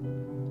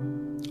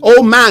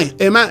 Oh my,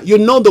 amen, you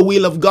know the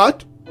will of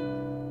God.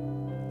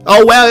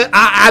 Oh well,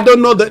 I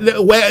don't know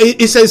where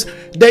it says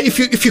that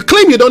if you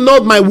claim you don't know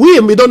my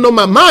will, you don't know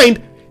my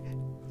mind,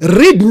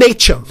 read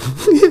nature.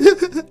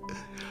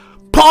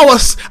 Paul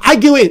was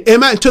arguing,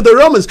 amen, to the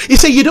Romans. He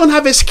said you don't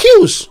have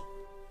excuse.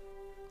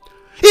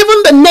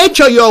 Even the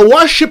nature you're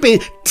worshiping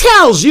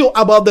tells you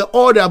about the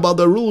order, about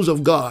the rules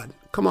of God.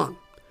 Come on.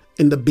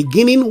 In the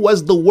beginning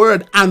was the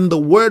Word, and the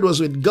Word was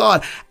with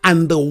God,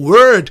 and the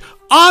Word,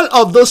 all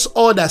of those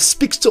orders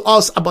speaks to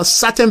us about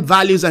certain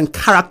values and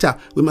character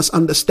we must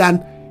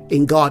understand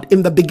in God.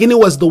 In the beginning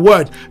was the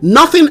Word.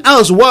 Nothing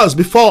else was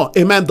before,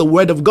 amen, the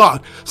Word of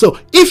God. So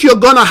if you're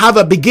going to have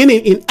a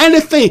beginning in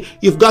anything,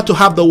 you've got to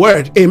have the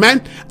Word,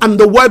 amen. And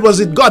the Word was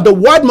with God. The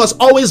Word must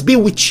always be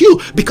with you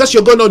because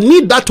you're going to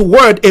need that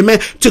Word, amen,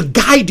 to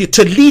guide you,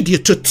 to lead you,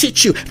 to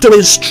teach you, to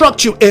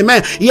instruct you,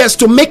 amen. Yes,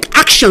 to make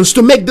actions,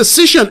 to make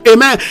decisions,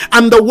 amen.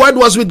 And the Word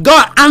was with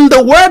God, and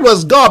the Word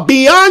was God.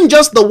 Beyond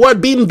just the Word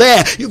being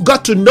there, you've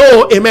got to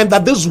know, amen,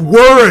 that this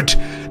Word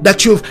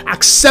that you've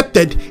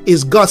accepted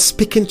is God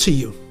speaking to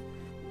you.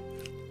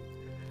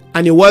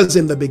 And it was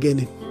in the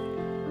beginning.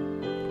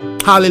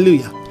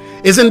 Hallelujah.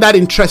 Isn't that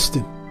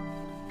interesting?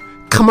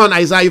 Come on,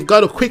 Isaiah, you've got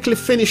to quickly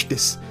finish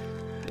this.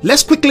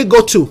 Let's quickly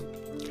go to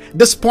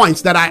this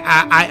point that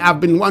I've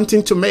been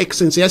wanting to make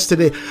since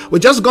yesterday. We're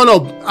just going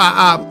to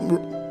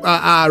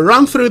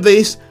run through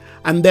this,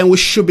 and then we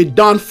should be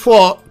done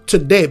for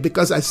today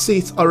because I see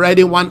it's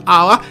already 1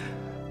 hour.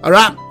 All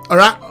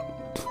right.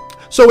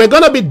 So we're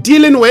going to be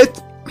dealing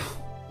with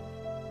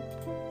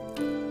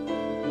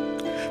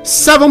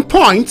 7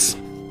 points.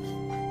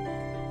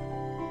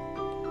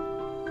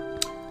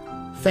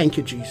 Thank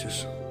you,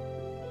 Jesus.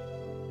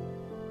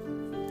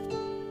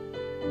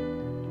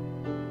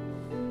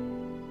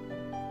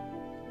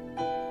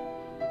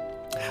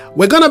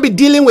 We're going to be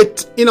dealing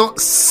with,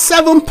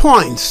 7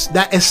 points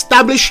that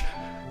establishes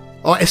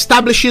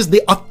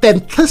the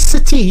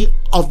authenticity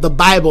of the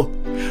Bible.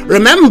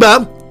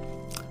 Remember,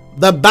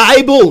 the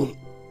Bible,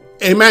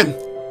 amen,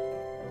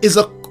 is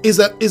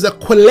a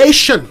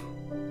collation,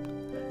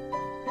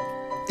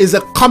 is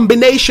a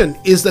combination,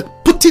 is a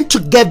putting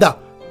together,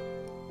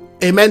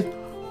 amen,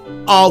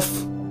 of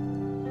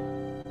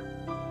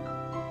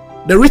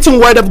the written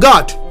word of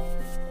God.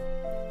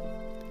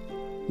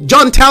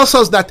 John tells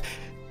us that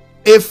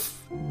if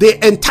the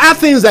entire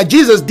things that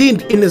Jesus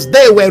did in his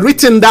day were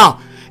written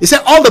down, he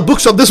said all the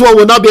books of this world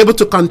will not be able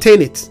to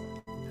contain it.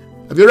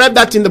 Have you read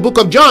that in the book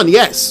of John?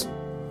 Yes.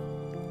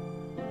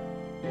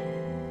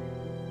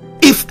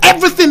 If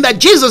everything that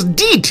Jesus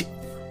did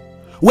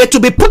were to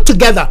be put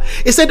together,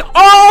 he said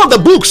all the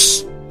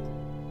books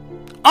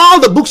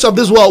of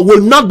this world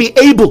will not be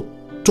able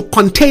to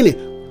contain it.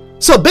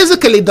 So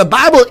basically the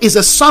Bible is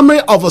a summary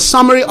of a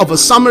summary of a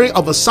summary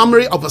of a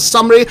summary of a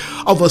summary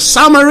of a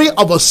summary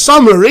of a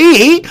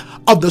summary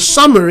of the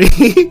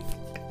summary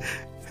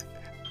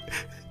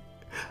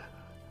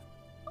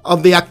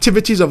of the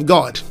activities of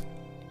God.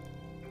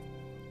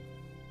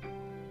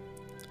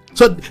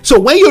 So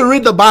when you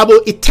read the Bible,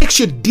 it takes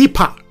you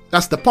deeper.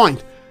 That's the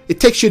point. It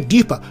takes you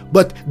deeper.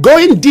 But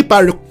going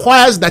deeper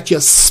requires that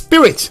your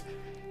spirit,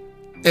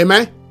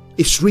 amen,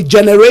 is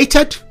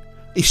regenerated,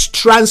 is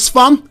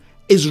transformed,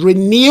 is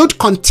renewed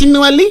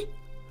continually.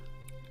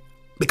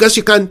 Because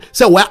you can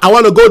say, well, I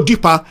want to go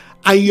deeper,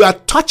 and you are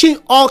touching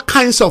all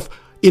kinds of,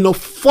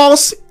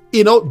 false,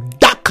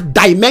 dark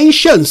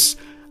dimensions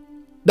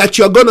that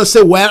you're going to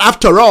say, well,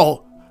 after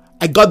all,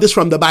 I got this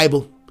from the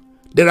Bible.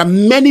 There are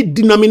many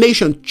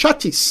denominations,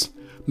 churches,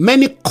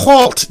 many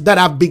cults that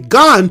have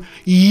begun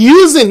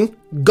using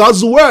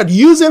God's word,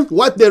 using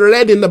what they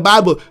read in the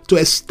Bible to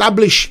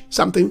establish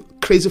something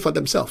crazy for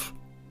themselves.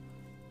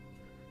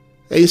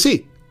 And you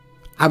see,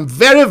 I'm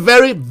very,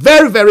 very,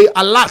 very, very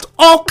alert.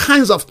 All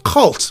kinds of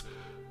cults.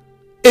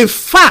 In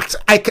fact,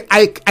 I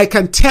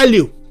can tell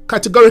you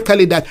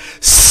categorically that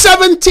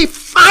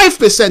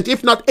 75%,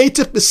 if not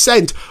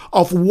 80%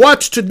 of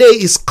what today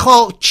is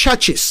called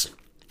churches,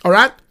 all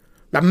right,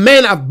 that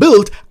men have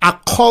built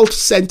are cult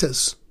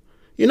centers.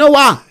 You know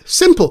why?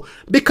 Simple.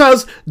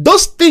 Because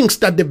those things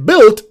that they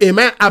built,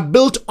 amen, are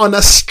built on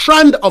a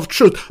strand of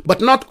truth,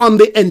 but not on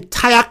the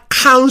entire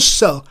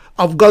counsel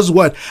of God's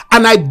word.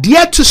 And I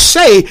dare to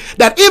say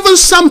that even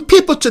some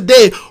people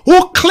today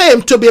who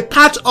claim to be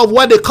part of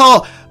what they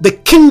call the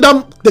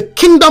kingdom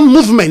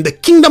movement, the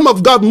kingdom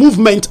of God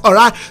movement, all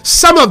right,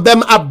 some of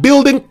them are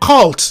building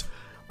cults,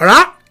 all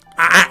right.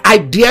 I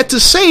dare to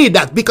say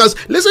that because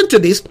listen to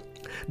this,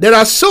 there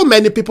are so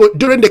many people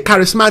during the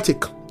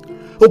charismatic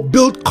who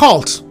build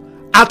cults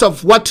out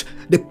of what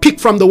they pick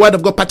from the word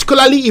of God,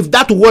 particularly if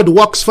that word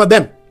works for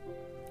them.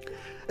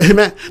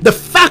 Amen. The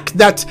fact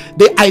that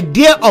the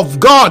idea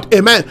of God,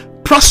 amen,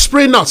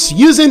 prospering us,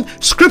 using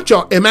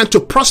scripture, amen, to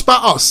prosper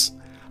us,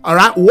 all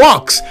right,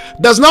 works,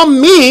 does not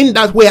mean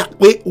that we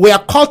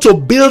are called to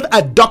build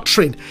a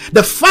doctrine.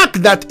 The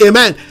fact that,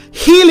 amen,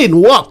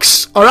 healing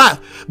works, all right,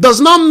 does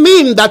not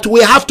mean that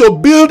we have to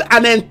build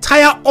an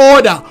entire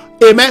order,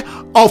 amen,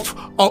 of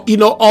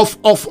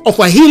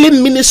a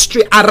healing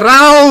ministry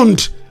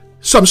around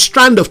some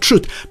strand of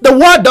truth. The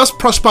word does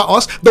prosper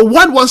us. The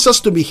word wants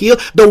us to be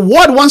healed. The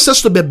word wants us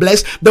to be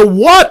blessed. The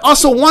word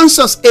also wants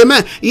us,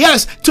 amen,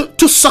 yes,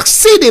 to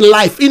succeed in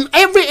life in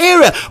every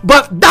area.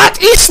 But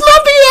that is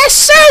not the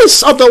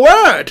essence of the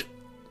word.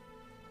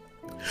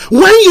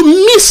 When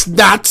you miss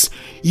that,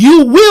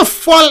 you will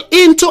fall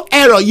into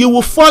error. You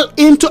will fall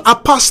into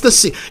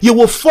apostasy. You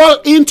will fall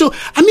into,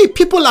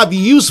 people have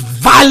used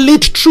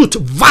valid truth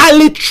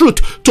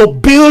to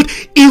build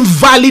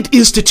invalid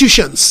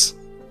institutions.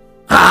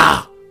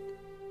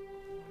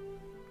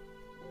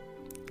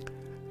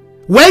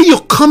 When you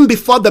come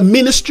before the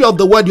ministry of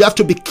the word, you have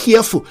to be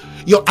careful.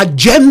 Your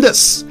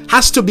agendas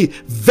has to be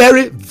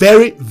very,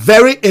 very,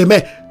 very,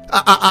 amen,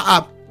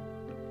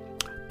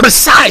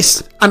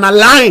 precise and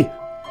aligned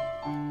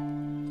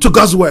to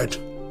God's word.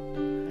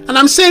 And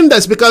I'm saying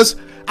this because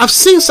I've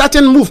seen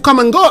certain move come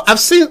and go. I've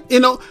seen,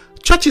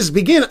 churches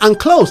begin and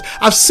close.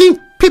 I've seen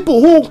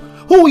people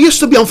who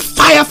used to be on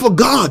fire for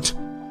God,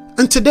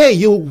 and today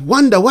you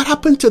wonder what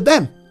happened to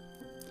them.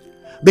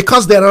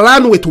 Because they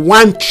ran with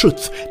one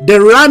truth. They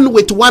ran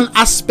with one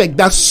aspect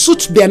that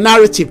suits their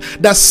narrative,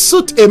 that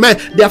suits, amen,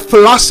 their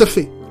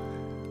philosophy.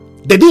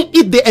 They didn't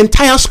eat the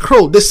entire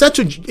scroll. They said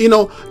to,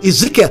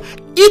 Ezekiel,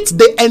 eat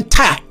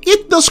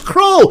the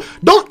scroll.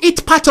 Don't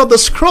eat part of the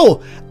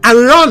scroll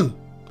and run.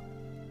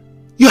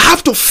 You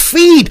have to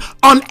feed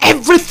on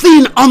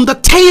everything on the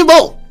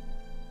table.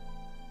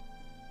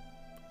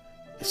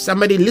 Is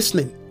somebody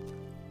listening?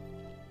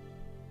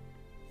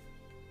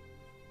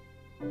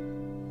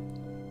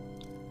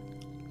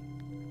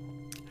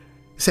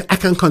 Say, I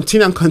can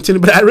continue and continue,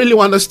 but I really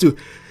want us to,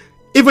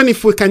 even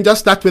if we can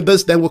just start with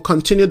this, then we'll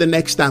continue the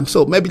next time.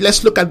 So maybe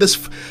let's look at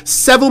this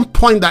 7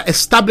 point that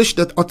establish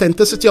the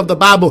authenticity of the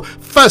Bible.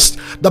 First,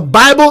 the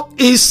Bible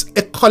is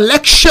a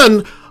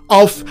collection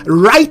of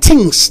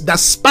writings that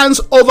spans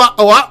over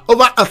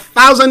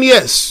 1,000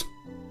 years.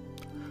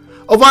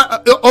 Over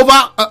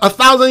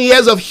 1,000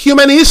 years of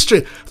human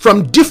history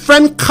from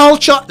different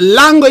culture,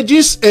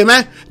 languages,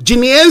 amen,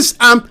 genres,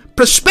 and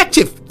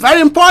perspective.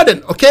 Very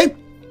important, okay?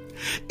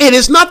 It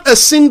is not a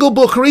single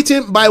book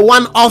written by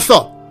one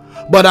author,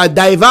 but a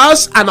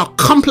diverse and a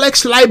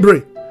complex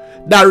library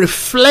that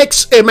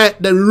reflects, amen,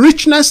 the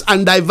richness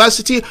and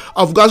diversity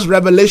of God's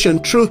revelation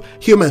through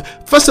human.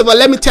 First of all,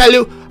 let me tell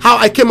you how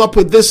I came up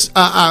with this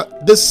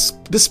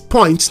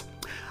point.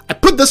 I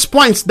put these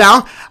points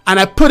down and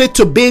I put it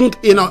to Bing,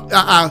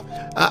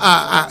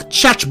 a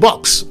church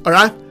box, all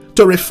right,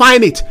 to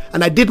refine it,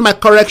 and I did my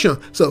correction.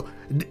 So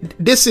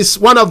this is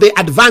one of the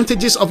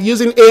advantages of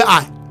using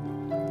AI.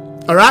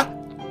 All right,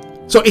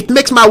 so it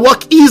makes my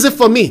work easy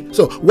for me.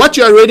 So what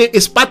you are reading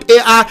is part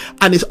AI,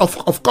 and is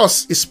of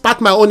course is part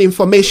my own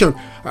information.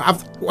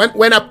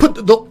 When I put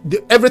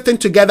everything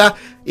together,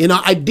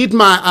 I did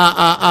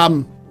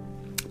my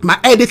my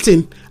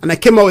editing, and I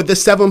came up with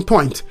this 7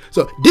 point.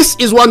 So this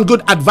is one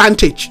good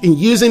advantage in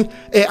using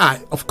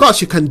AI. Of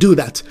course, you can do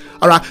that.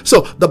 All right.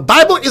 So the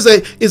Bible is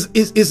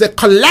a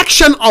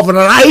collection of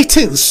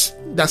writings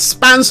that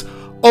spans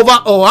over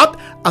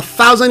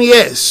 1,000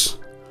 years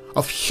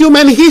of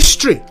human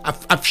history.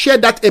 I've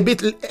shared that a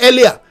bit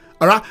earlier.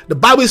 All right. The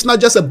Bible is not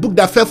just a book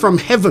that fell from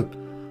heaven.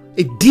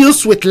 It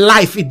deals with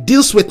life. It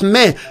deals with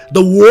men.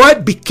 The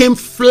word became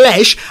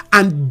flesh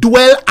and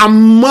dwelt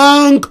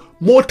among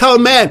mortal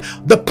men.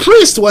 The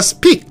priest was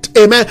picked,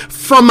 amen,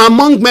 from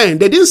among men.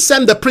 They didn't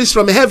send the priest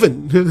from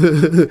heaven.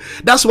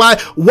 That's why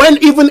when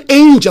even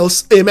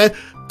angels, amen,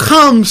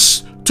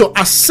 comes to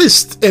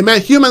assist,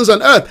 amen, humans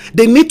on earth,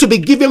 they need to be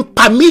given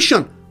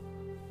permission.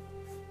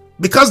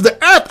 Because the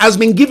earth has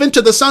been given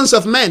to the sons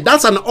of men.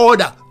 That's an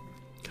order.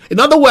 In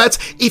other words,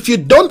 if you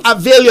don't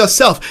avail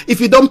yourself, if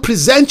you don't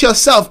present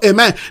yourself,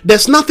 amen,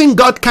 there's nothing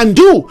God can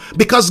do,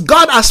 because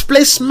God has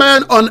placed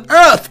man on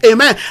earth,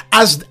 amen,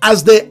 as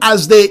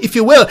the if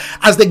you will,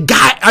 as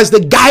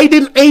the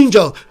guiding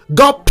angel.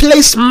 God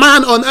placed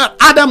man on earth.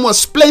 Adam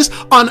was placed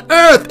on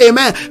earth,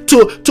 amen,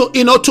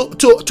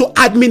 to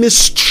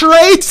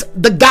administrate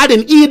the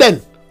Garden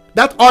Eden.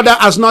 That order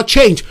has not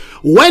changed.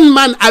 When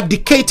man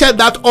abdicated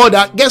that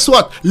order, guess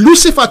what?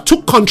 Lucifer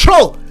took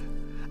control.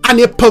 And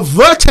he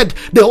perverted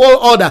the whole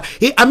order.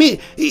 He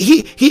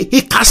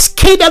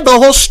cascaded the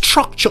whole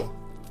structure.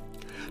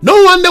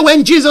 No wonder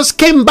when Jesus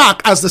came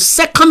back as the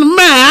second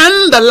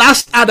man, the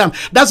last Adam.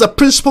 That's a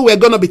principle we're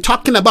going to be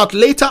talking about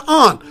later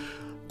on.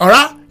 All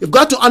right? You've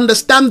got to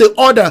understand the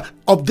order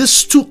of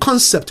these two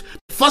concepts.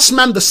 The first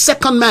man, the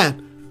second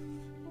man.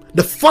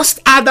 The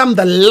first Adam,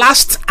 the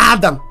last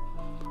Adam.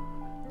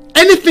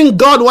 Anything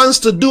God wants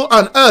to do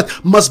on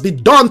earth must be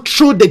done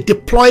through the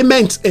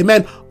deployment,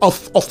 amen,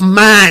 of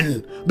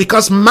man.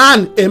 Because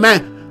man,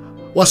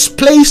 amen, was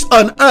placed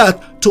on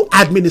earth to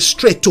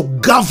administrate, to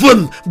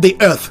govern the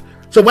earth.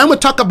 So when we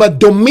talk about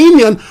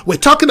dominion, we're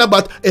talking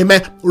about,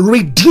 amen,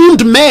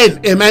 redeemed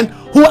men, amen,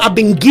 who have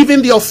been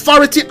given the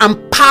authority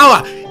and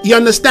power, you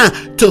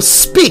understand, to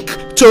speak,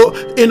 to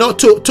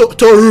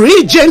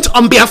regent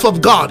on behalf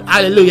of God.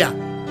 Hallelujah.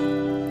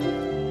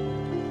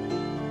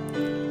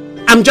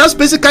 I'm just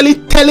basically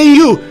telling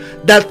you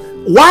that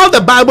while the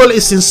Bible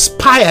is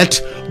inspired,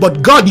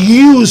 but God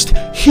used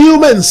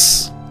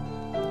humans.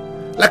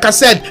 Like I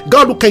said,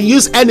 God can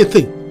use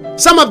anything.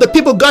 Some of the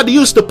people God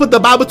used to put the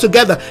Bible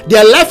together,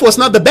 their life was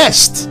not the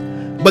best.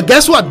 But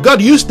guess what? God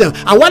used them.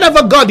 And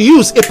whatever God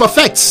used, it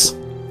perfects.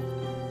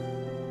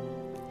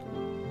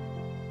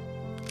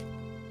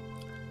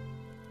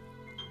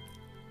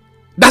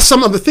 That's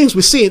some of the things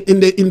we see in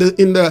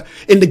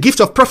the gift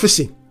of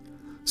prophecy.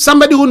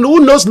 Somebody who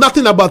knows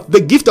nothing about the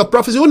gift of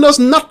prophecy, who knows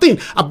nothing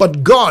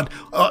about God,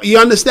 you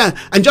understand,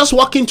 and just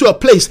walk into a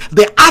place,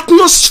 the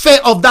atmosphere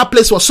of that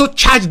place was so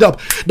charged up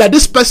that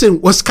this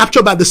person was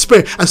captured by the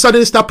Spirit and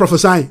suddenly start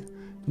prophesying.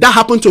 That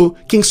happened to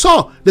King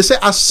Saul. They say,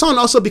 "Has son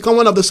also become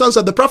one of the sons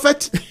of the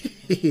prophet?"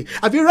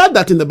 Have you read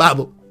that in the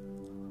Bible?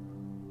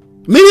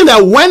 Meaning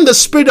that when the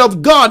Spirit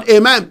of God,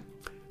 amen,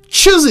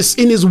 chooses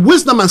in his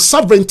wisdom and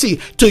sovereignty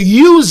to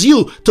use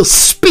you to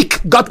speak,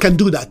 God can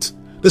do that.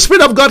 The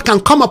Spirit of God can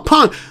come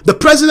upon the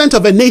president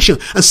of a nation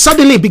and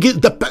suddenly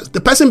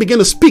the person begin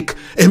to speak,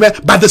 amen,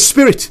 by the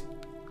Spirit.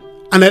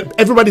 And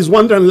everybody's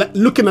wondering,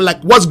 looking at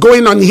like, what's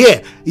going on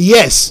here?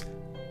 Yes.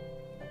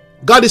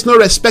 God is no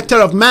respecter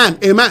of man.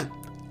 Amen.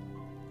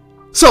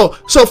 So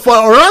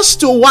for us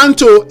to want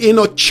to,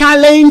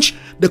 challenge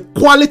the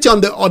quality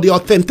or the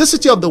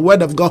authenticity of the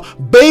word of God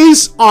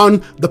based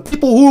on the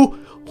people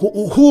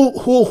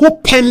who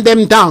penned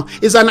them down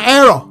is an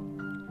error.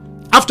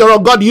 After all,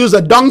 God used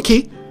a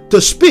donkey to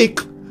speak,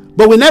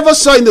 but we never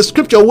saw in the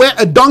scripture where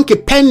a donkey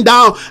penned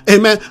down,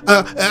 amen,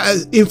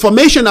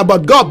 information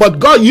about God, but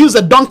God used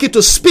a donkey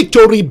to speak,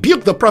 to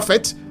rebuke the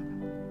prophet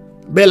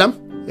Balaam.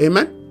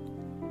 Amen.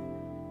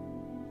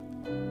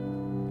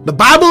 The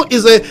Bible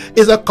is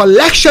a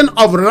collection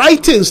of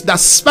writings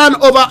that span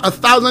over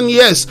 1,000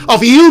 years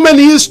of human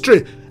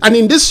history, and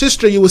in this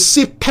history you will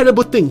see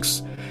terrible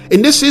things.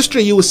 In this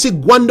history you will see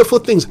wonderful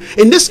things.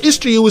 In this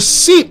history you will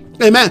see,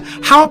 amen,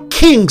 how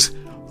kings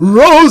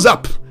rose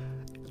up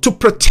to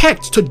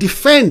protect, to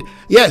defend,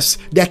 yes,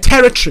 their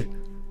territory.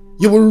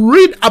 You will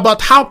read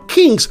about how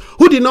kings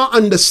who did not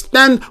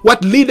understand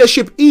what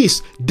leadership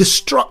is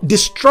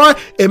destroy,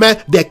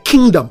 amen, their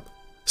kingdom.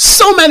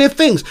 So many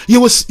things.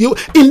 You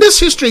in this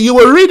history you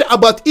will read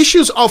about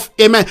issues of,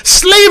 amen,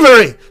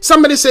 slavery.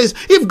 Somebody says,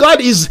 if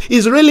God is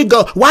really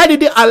God, why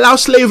did he allow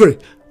slavery?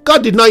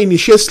 God did not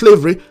initiate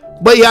slavery,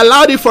 but he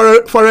allowed it for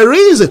a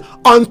reason,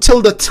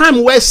 until the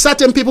time where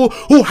certain people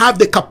who have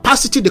the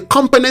capacity, the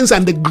competence,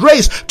 and the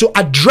grace to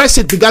address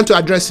it began to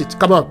address it.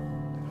 Come on.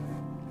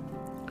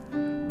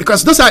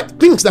 Because those are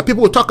things that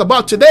people will talk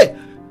about today.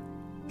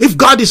 If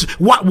God is,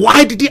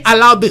 why did he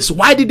allow this?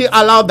 Why did he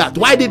allow that?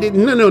 Why did it?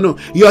 No.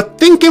 You're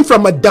thinking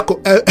from a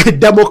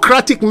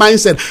democratic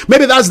mindset.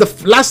 Maybe that's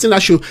the last thing I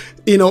should,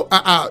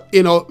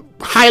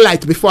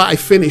 highlight before I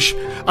finish.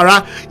 All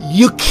right.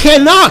 You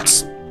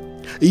cannot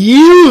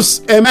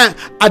use, amen,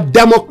 a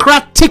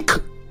democratic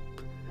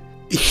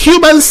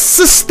human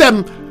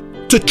system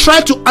to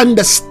try to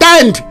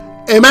understand,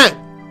 amen,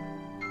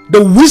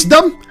 the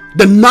wisdom,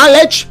 the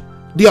knowledge,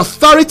 the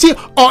authority,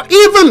 or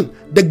even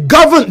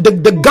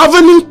the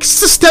governing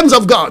systems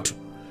of God.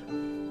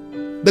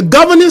 The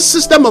governing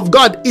system of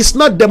God is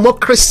not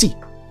democracy.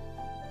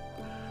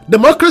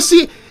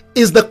 Democracy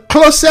is the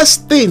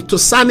closest thing to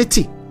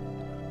sanity.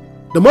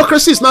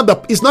 Democracy is not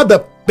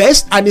the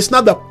best, and it's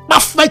not the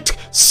perfect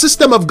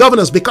system of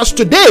governance, because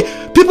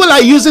today people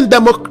are using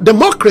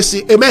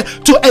democracy, amen,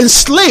 to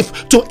enslave,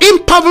 to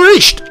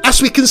impoverish,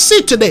 as we can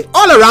see today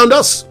all around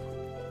us.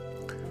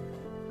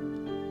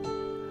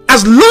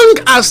 As long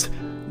as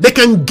They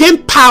can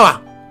gain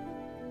power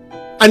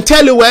and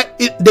tell you where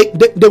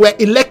they were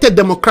elected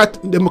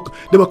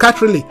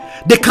democratically.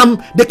 They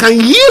can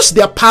use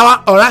their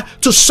power, all right,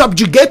 to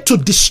subjugate, to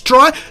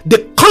destroy the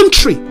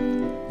country,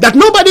 that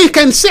nobody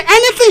can say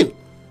anything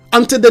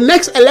until the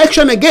next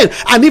election again.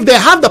 And if they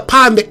have the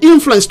power and the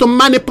influence to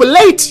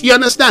manipulate, you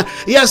understand,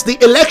 yes, the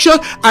election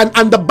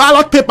and the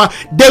ballot paper,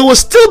 they will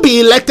still be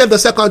elected the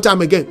second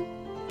time again.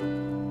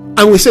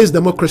 And we say it's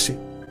democracy.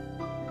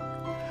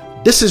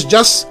 This is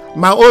just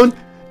my own,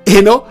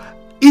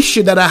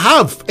 issue that I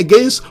have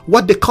against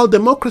what they call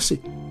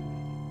democracy.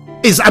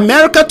 Is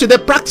America today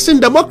practicing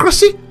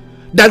democracy?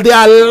 That they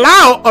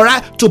allow, all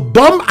right, to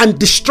bomb and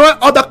destroy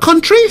other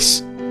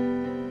countries?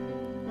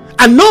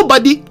 And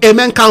nobody,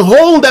 amen, can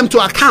hold them to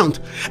account.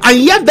 And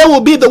yet they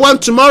will be the one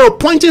tomorrow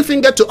pointing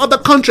finger to other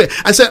country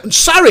and say,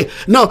 sorry,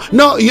 no,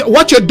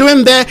 what you're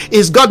doing there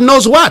is God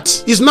knows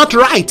what. Is not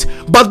right.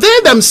 But they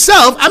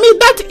themselves,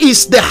 that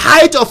is the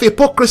height of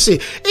hypocrisy.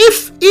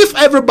 If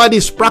everybody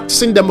is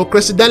practicing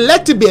democracy, then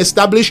let it be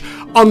established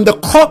on the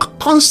core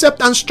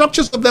concept and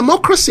structures of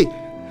democracy.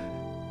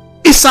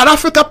 Is South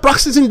Africa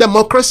practicing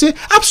democracy?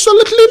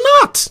 Absolutely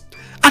not.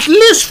 At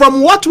least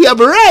from what we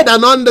have read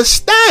and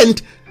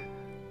understand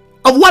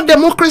of what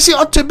democracy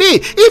ought to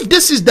be. If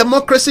this is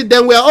democracy,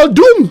 then we're all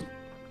doomed.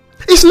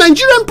 Is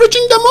Nigerian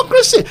preaching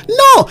democracy?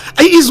 No.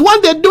 Is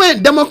what they're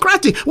doing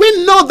democratic?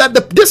 We know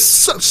that this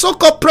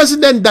so-called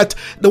president that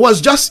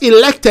was just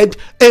elected,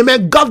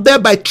 amen, got there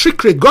by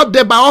trickery, got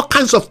there by all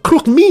kinds of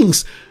crook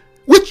means,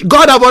 which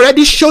God have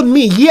already shown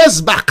me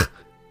years back.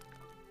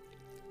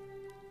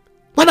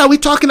 What are we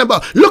talking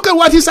about? Look at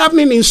what is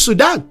happening in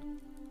Sudan.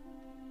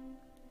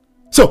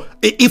 So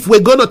if we're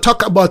going to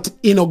talk about,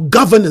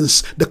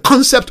 governance, the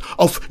concept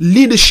of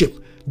leadership,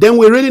 then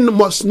we really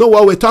must know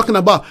what we're talking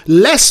about.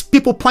 Lest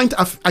people point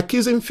an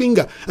accusing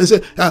finger and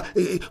say,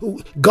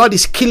 God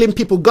is killing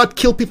people. God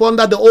killed people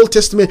under the Old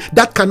Testament.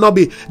 That cannot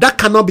be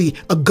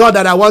a God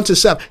that I want to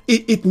serve.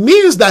 It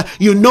means that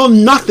you know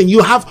nothing.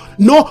 You have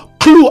no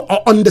clue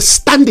or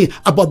understanding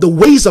about the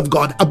ways of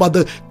God, about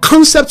the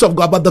concepts of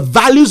God, about the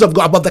values of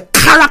God, about the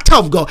character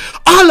of God.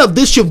 All of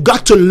this you've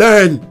got to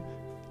learn.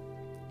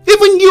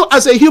 Even you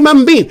as a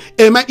human being,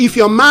 amen, if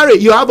you're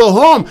married, you have a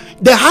home,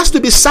 there has to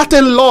be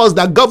certain laws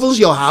that governs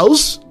your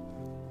house.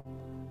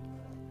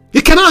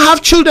 You cannot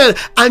have children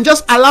and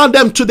just allow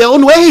them to their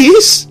own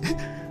ways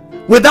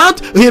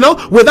without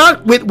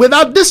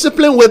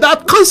discipline,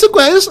 without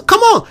consequence.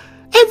 Come on,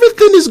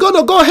 everything is going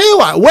to go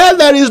haywire where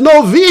there is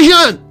no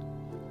vision.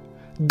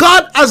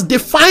 God has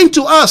defined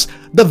to us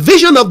the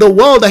vision of the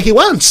world that He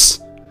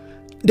wants,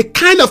 the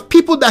kind of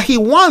people that He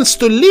wants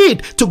to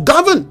lead, to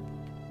govern.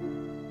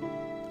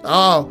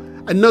 Oh,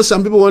 I know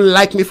some people won't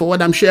like me for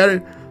what I'm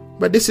sharing,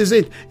 but this is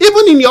it.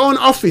 Even in your own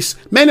office,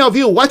 many of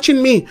you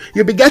watching me,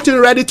 you'll be getting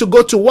ready to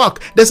go to work.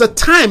 There's a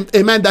time,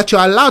 amen, that you're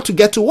allowed to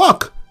get to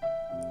work.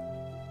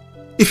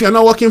 If you're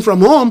not working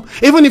from home,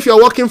 even if you're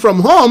working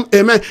from home,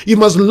 amen, you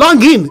must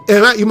log in,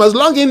 amen. You must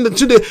log in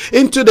into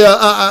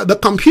the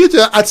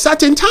computer at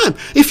certain time.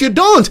 If you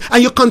don't,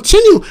 and you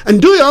continue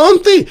and do your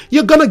own thing,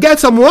 you're gonna get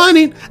some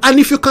warning. And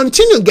if you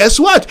continue, guess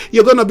what?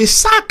 You're gonna be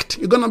sacked.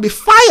 You're gonna be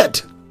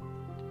fired.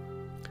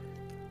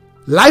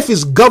 Life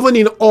is governed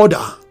in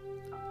order.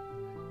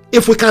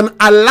 If we can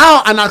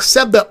allow and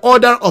accept the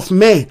order of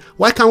men,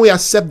 why can't we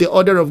accept the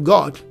order of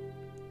God?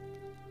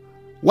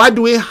 Why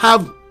do we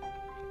have,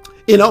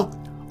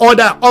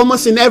 order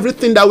almost in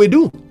everything that we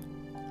do?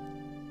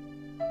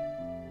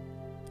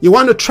 You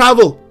want to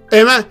travel,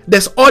 amen?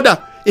 There's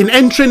order in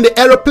entering the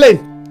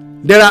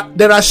aeroplane.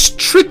 There are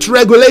strict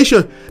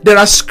regulations. There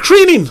are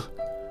screening.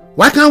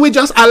 Why can't we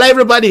just allow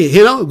everybody,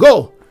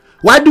 go?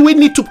 Why do we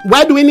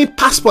need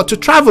passport to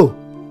travel?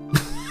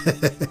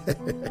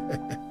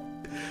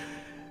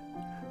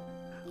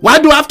 Why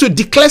do I have to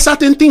declare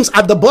certain things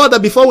at the border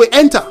before we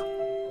enter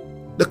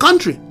the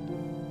country?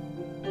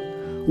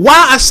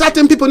 Why are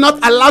certain people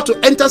not allowed to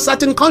enter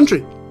certain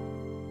country?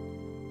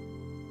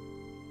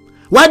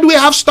 Why do we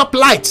have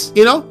stoplights?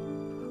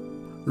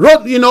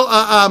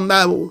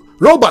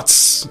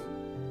 Robots.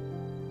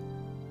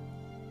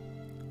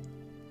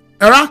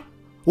 Alright?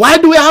 Why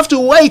do we have to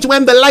wait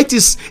when the light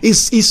is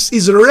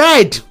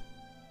red?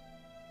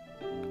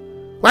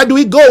 Why do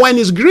we go when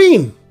it's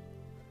green?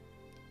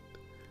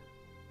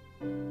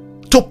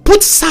 To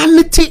put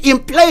sanity in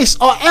place,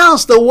 or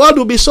else the world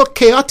will be so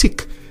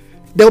chaotic.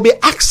 There will be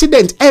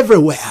accidents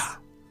everywhere.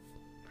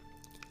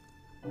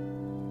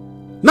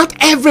 Not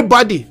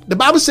everybody. The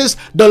Bible says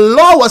the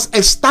law was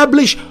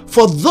established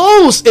for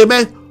those,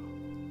 amen,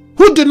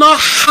 who do not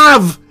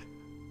have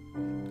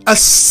a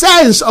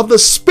sense of the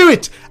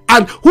Spirit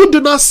and who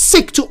do not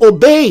seek to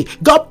obey.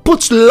 God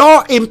puts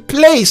law in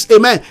place,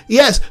 amen,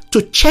 yes,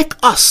 to check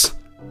us,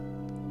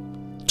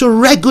 to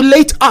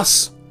regulate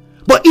us.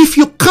 But if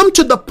you come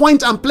to the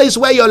point and place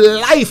where your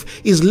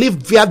life is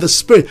lived via the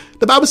Spirit,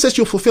 the Bible says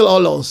you fulfill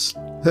all laws.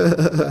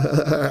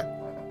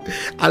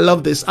 I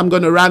love this. I'm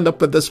going to round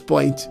up at this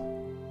point.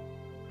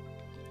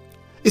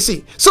 You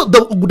see, so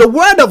the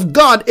word of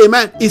God,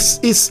 amen,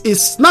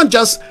 is not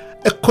just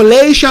a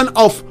collation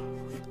of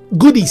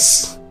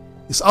goodies.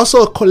 It's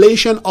also a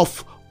collation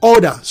of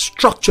order,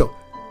 structure,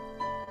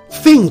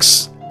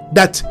 things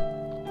that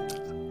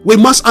we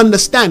must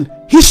understand,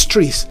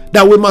 histories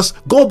that we must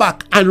go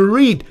back and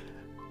read.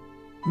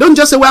 Don't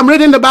just say, well, I'm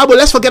reading the Bible,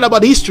 let's forget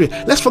about history,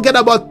 let's forget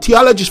about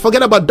theology,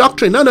 forget about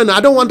doctrine. No,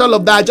 I don't want all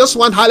of that. I just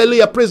want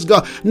hallelujah, praise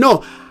God.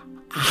 No,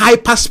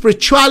 hyper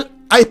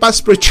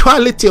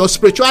spirituality or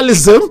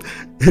spiritualism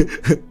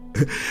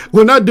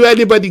will not do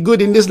anybody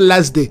good in this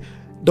last day.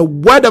 The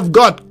word of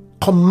God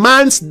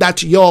commands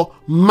that your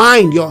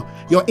mind, your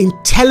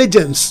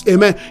intelligence,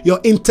 amen, your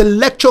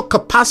intellectual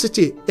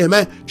capacity,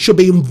 amen, should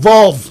be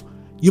involved.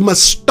 You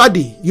must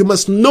study, you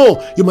must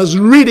know, you must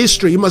read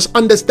history, you must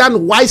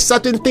understand why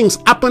certain things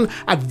happen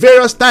at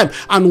various times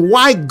and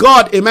why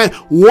God, amen,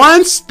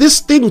 wants these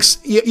things,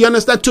 you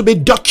understand, to be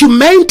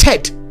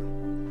documented.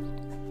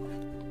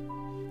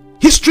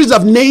 Histories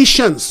of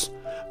nations.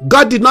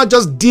 God did not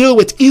just deal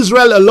with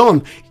Israel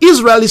alone.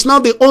 Israel is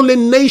not the only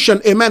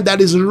nation, amen,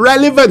 that is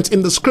relevant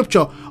in the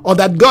scripture or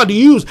that God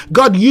used.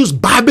 God used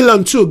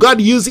Babylon too.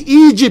 God used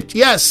Egypt,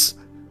 yes.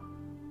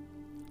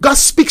 God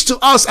speaks to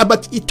us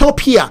about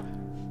Ethiopia.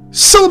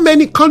 So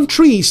many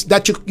countries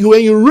that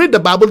when you read the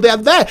Bible, they are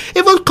there.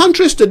 Even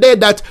countries today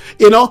that,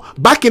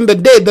 back in the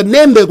day, the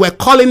name they were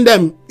calling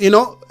them,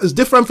 is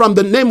different from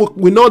the name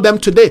we know them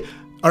today.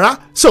 All right.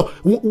 So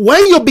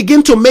when you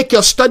begin to make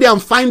your study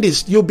and find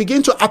this, you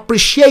begin to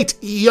appreciate,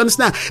 you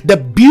understand, the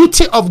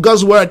beauty of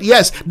God's word.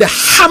 Yes. The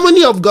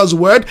harmony of God's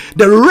word,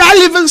 the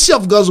relevancy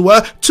of God's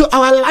word to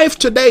our life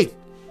today.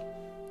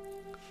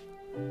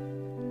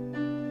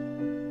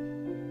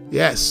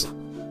 Yes.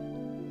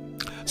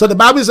 So the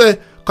Bible is a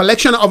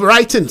collection of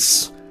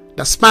writings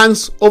that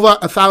spans over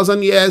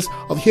 1,000 years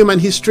of human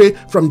history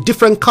from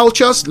different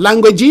cultures,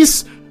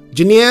 languages,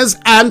 genres,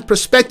 and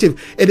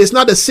perspective. It is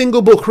not a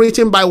single book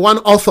written by one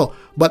author,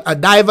 but a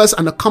diverse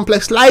and a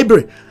complex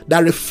library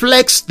that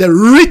reflects the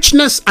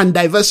richness and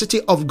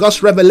diversity of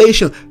God's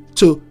revelation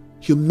to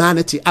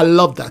humanity. I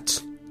love that.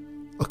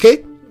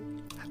 Okay,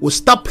 we'll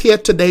stop here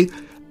today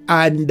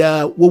and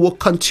we will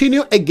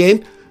continue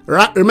again.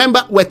 Right?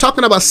 Remember, we're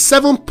talking about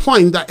 7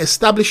 points that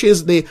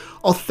establishes the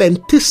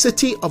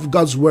authenticity of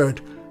God's word.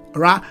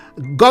 Right?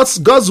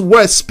 God's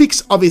word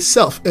speaks of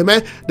itself.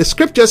 Amen. The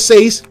scripture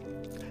says,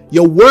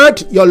 Your word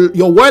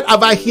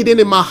have I hidden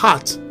in my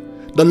heart.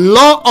 The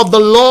law of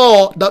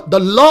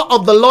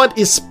the Lord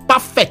is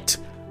perfect.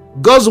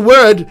 God's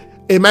word,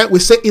 amen, we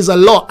say is a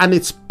law and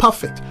it's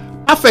perfect.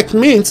 Perfect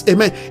means,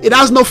 amen, it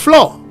has no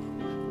flaw.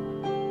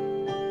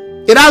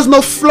 It has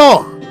no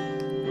flaw.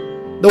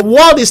 The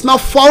word is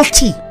not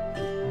faulty.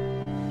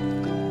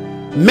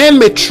 Men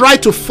may try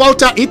to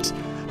falter it.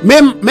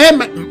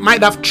 Men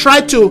might have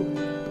tried to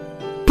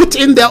put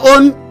in their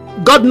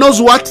own, God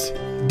knows what,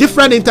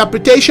 different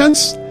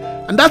interpretations.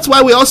 And that's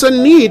why we also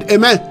need,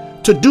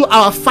 amen, to do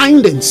our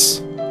findings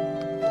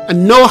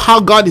and know how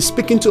God is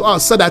speaking to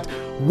us, so that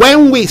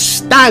when we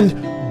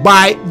stand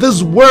by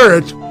this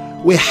word,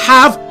 we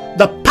have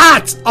the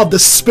part of the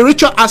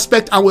spiritual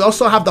aspect and we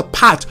also have the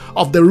part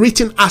of the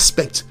written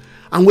aspect.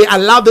 And we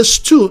allow this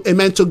two,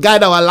 amen, to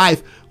guide our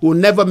life. We'll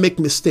never make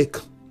mistake.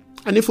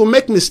 And if we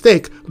make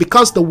mistake,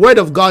 because the word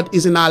of God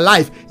is in our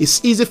life,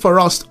 it's easy for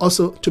us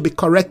also to be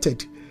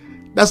corrected.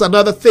 That's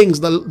another thing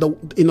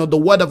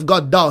the word of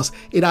God does.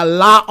 It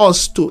allows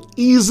us to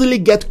easily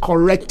get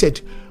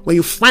corrected. When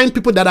you find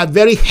people that are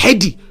very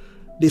heady,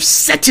 they've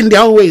set in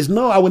their own ways.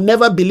 No, I will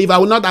never believe. I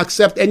will not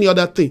accept any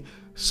other thing.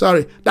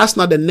 Sorry, that's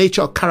not the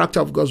nature or character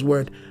of God's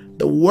word.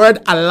 The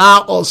word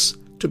allows us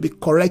to be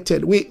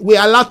corrected. We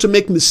are allowed to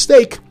make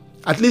mistake,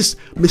 at least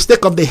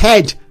mistake of the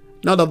head,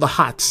 not of the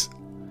heart.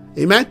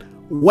 Amen.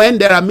 When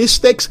there are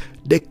mistakes,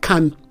 they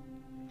can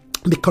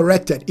be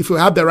corrected if you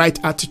have the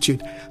right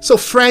attitude. So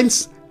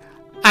friends,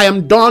 I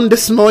am done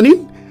this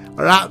morning.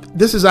 All right,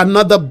 this is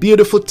another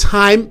beautiful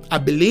time. I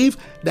believe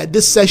that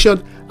this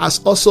session has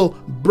also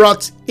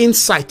brought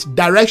insight,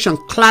 direction,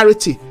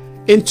 clarity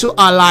into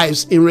our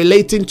lives in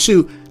relating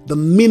to the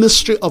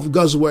ministry of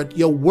God's word.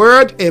 Your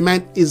word,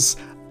 amen, is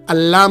a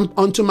lamp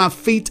unto my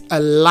feet, a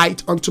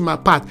light unto my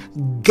path,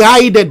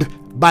 guided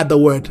by the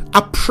word.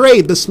 I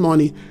pray this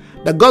morning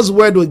that God's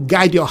word will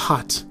guide your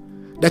heart,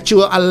 that you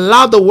will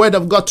allow the word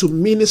of God to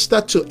minister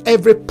to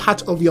every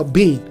part of your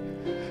being,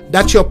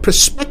 that your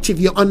perspective,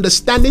 your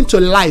understanding to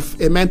life,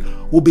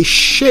 amen, will be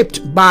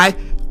shaped by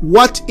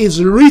what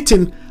is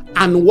written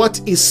and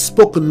what is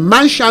spoken.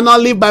 Man shall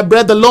not live by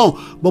bread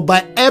alone, but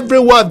by every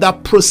word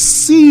that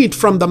proceeds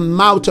from the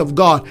mouth of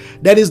God.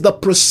 That is the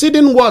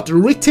proceeding word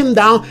written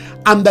down,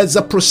 and there's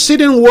a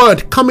proceeding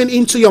word coming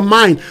into your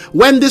mind.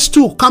 When these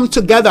two come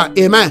together,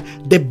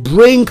 amen, they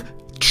bring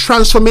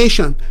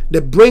transformation, they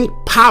bring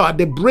power,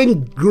 they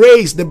bring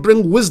grace, they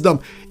bring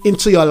wisdom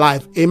into your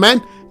life. Amen.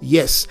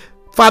 Yes.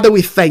 Father,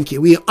 we thank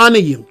you. We honor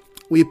you.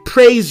 We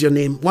praise your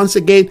name once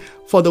again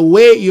for the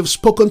way you've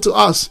spoken to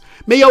us.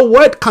 May your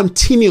word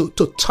continue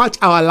to touch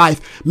our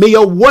life. May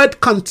your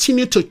word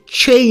continue to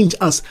change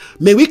us.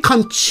 May we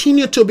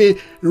continue to be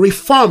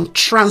reformed,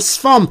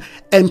 transformed,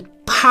 and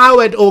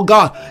empowered, oh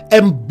God,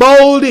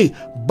 emboldened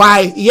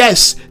by,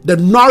 yes, the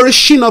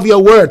nourishing of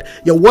your word.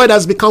 Your word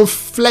has become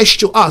flesh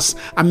to us.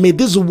 And may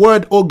this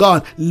word, oh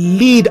God,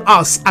 lead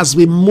us as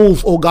we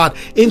move, oh God,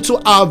 into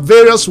our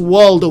various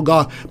world, oh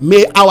God.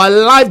 May our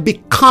life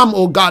become,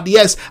 oh God,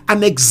 yes,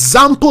 an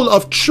example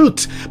of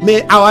truth.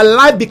 May our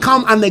life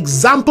become an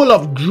example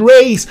of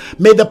grace.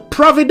 May the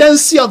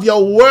providency of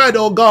your word,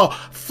 oh God,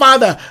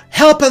 Father,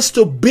 help us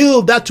to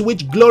build that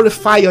which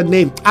glorify your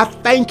name. I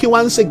thank you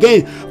once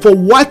again for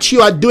what you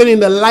are doing in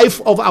the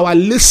life of our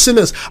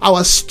listeners,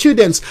 our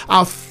students,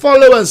 our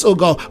followers, oh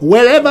God,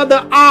 wherever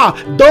they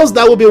are, those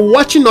that will be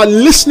watching or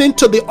listening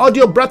to the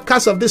audio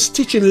broadcast of this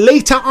teaching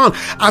later on.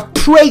 I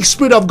pray,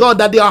 Spirit of God,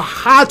 that their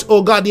heart,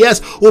 oh God,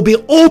 yes, will be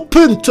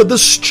open to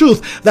this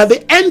truth, that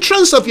the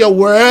entrance of your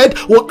word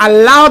will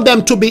allow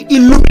them to be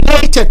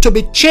illuminated, to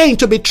be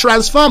changed, to be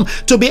transformed,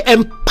 to be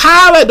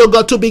empowered, oh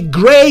God, to be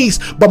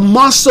graced, but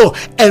more so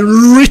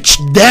enrich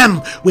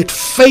them with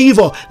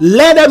favor.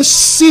 Let them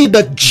see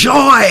the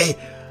joy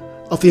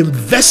of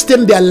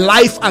investing their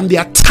life and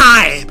their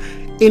time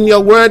in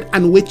your word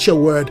and with your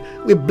word.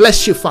 We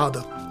bless you,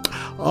 Father.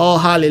 Oh,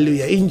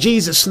 hallelujah. In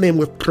Jesus' name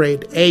we've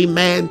prayed.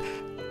 Amen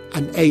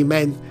and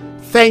amen.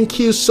 Thank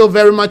you so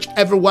very much,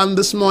 everyone,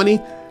 this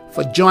morning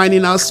for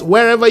joining us.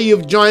 Wherever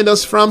you've joined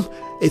us from,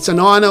 it's an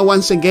honor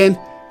once again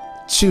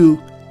to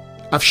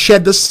have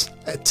shared this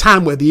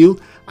time with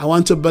you. I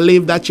want to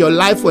believe that your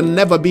life will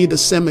never be the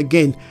same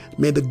again.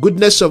 May the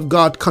goodness of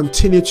God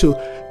continue to,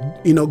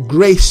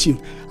 grace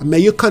you. And may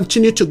you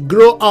continue to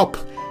grow up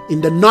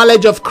in the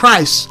knowledge of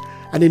Christ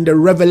and in the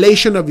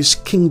revelation of his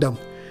kingdom.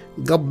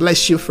 God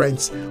bless you,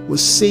 friends. We'll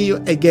see you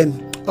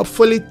again,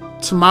 hopefully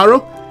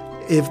tomorrow,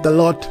 if the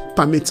Lord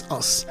permits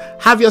us.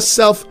 Have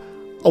yourself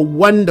a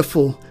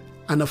wonderful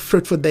and a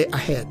fruitful day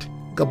ahead.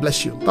 God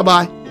bless you.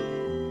 Bye-bye.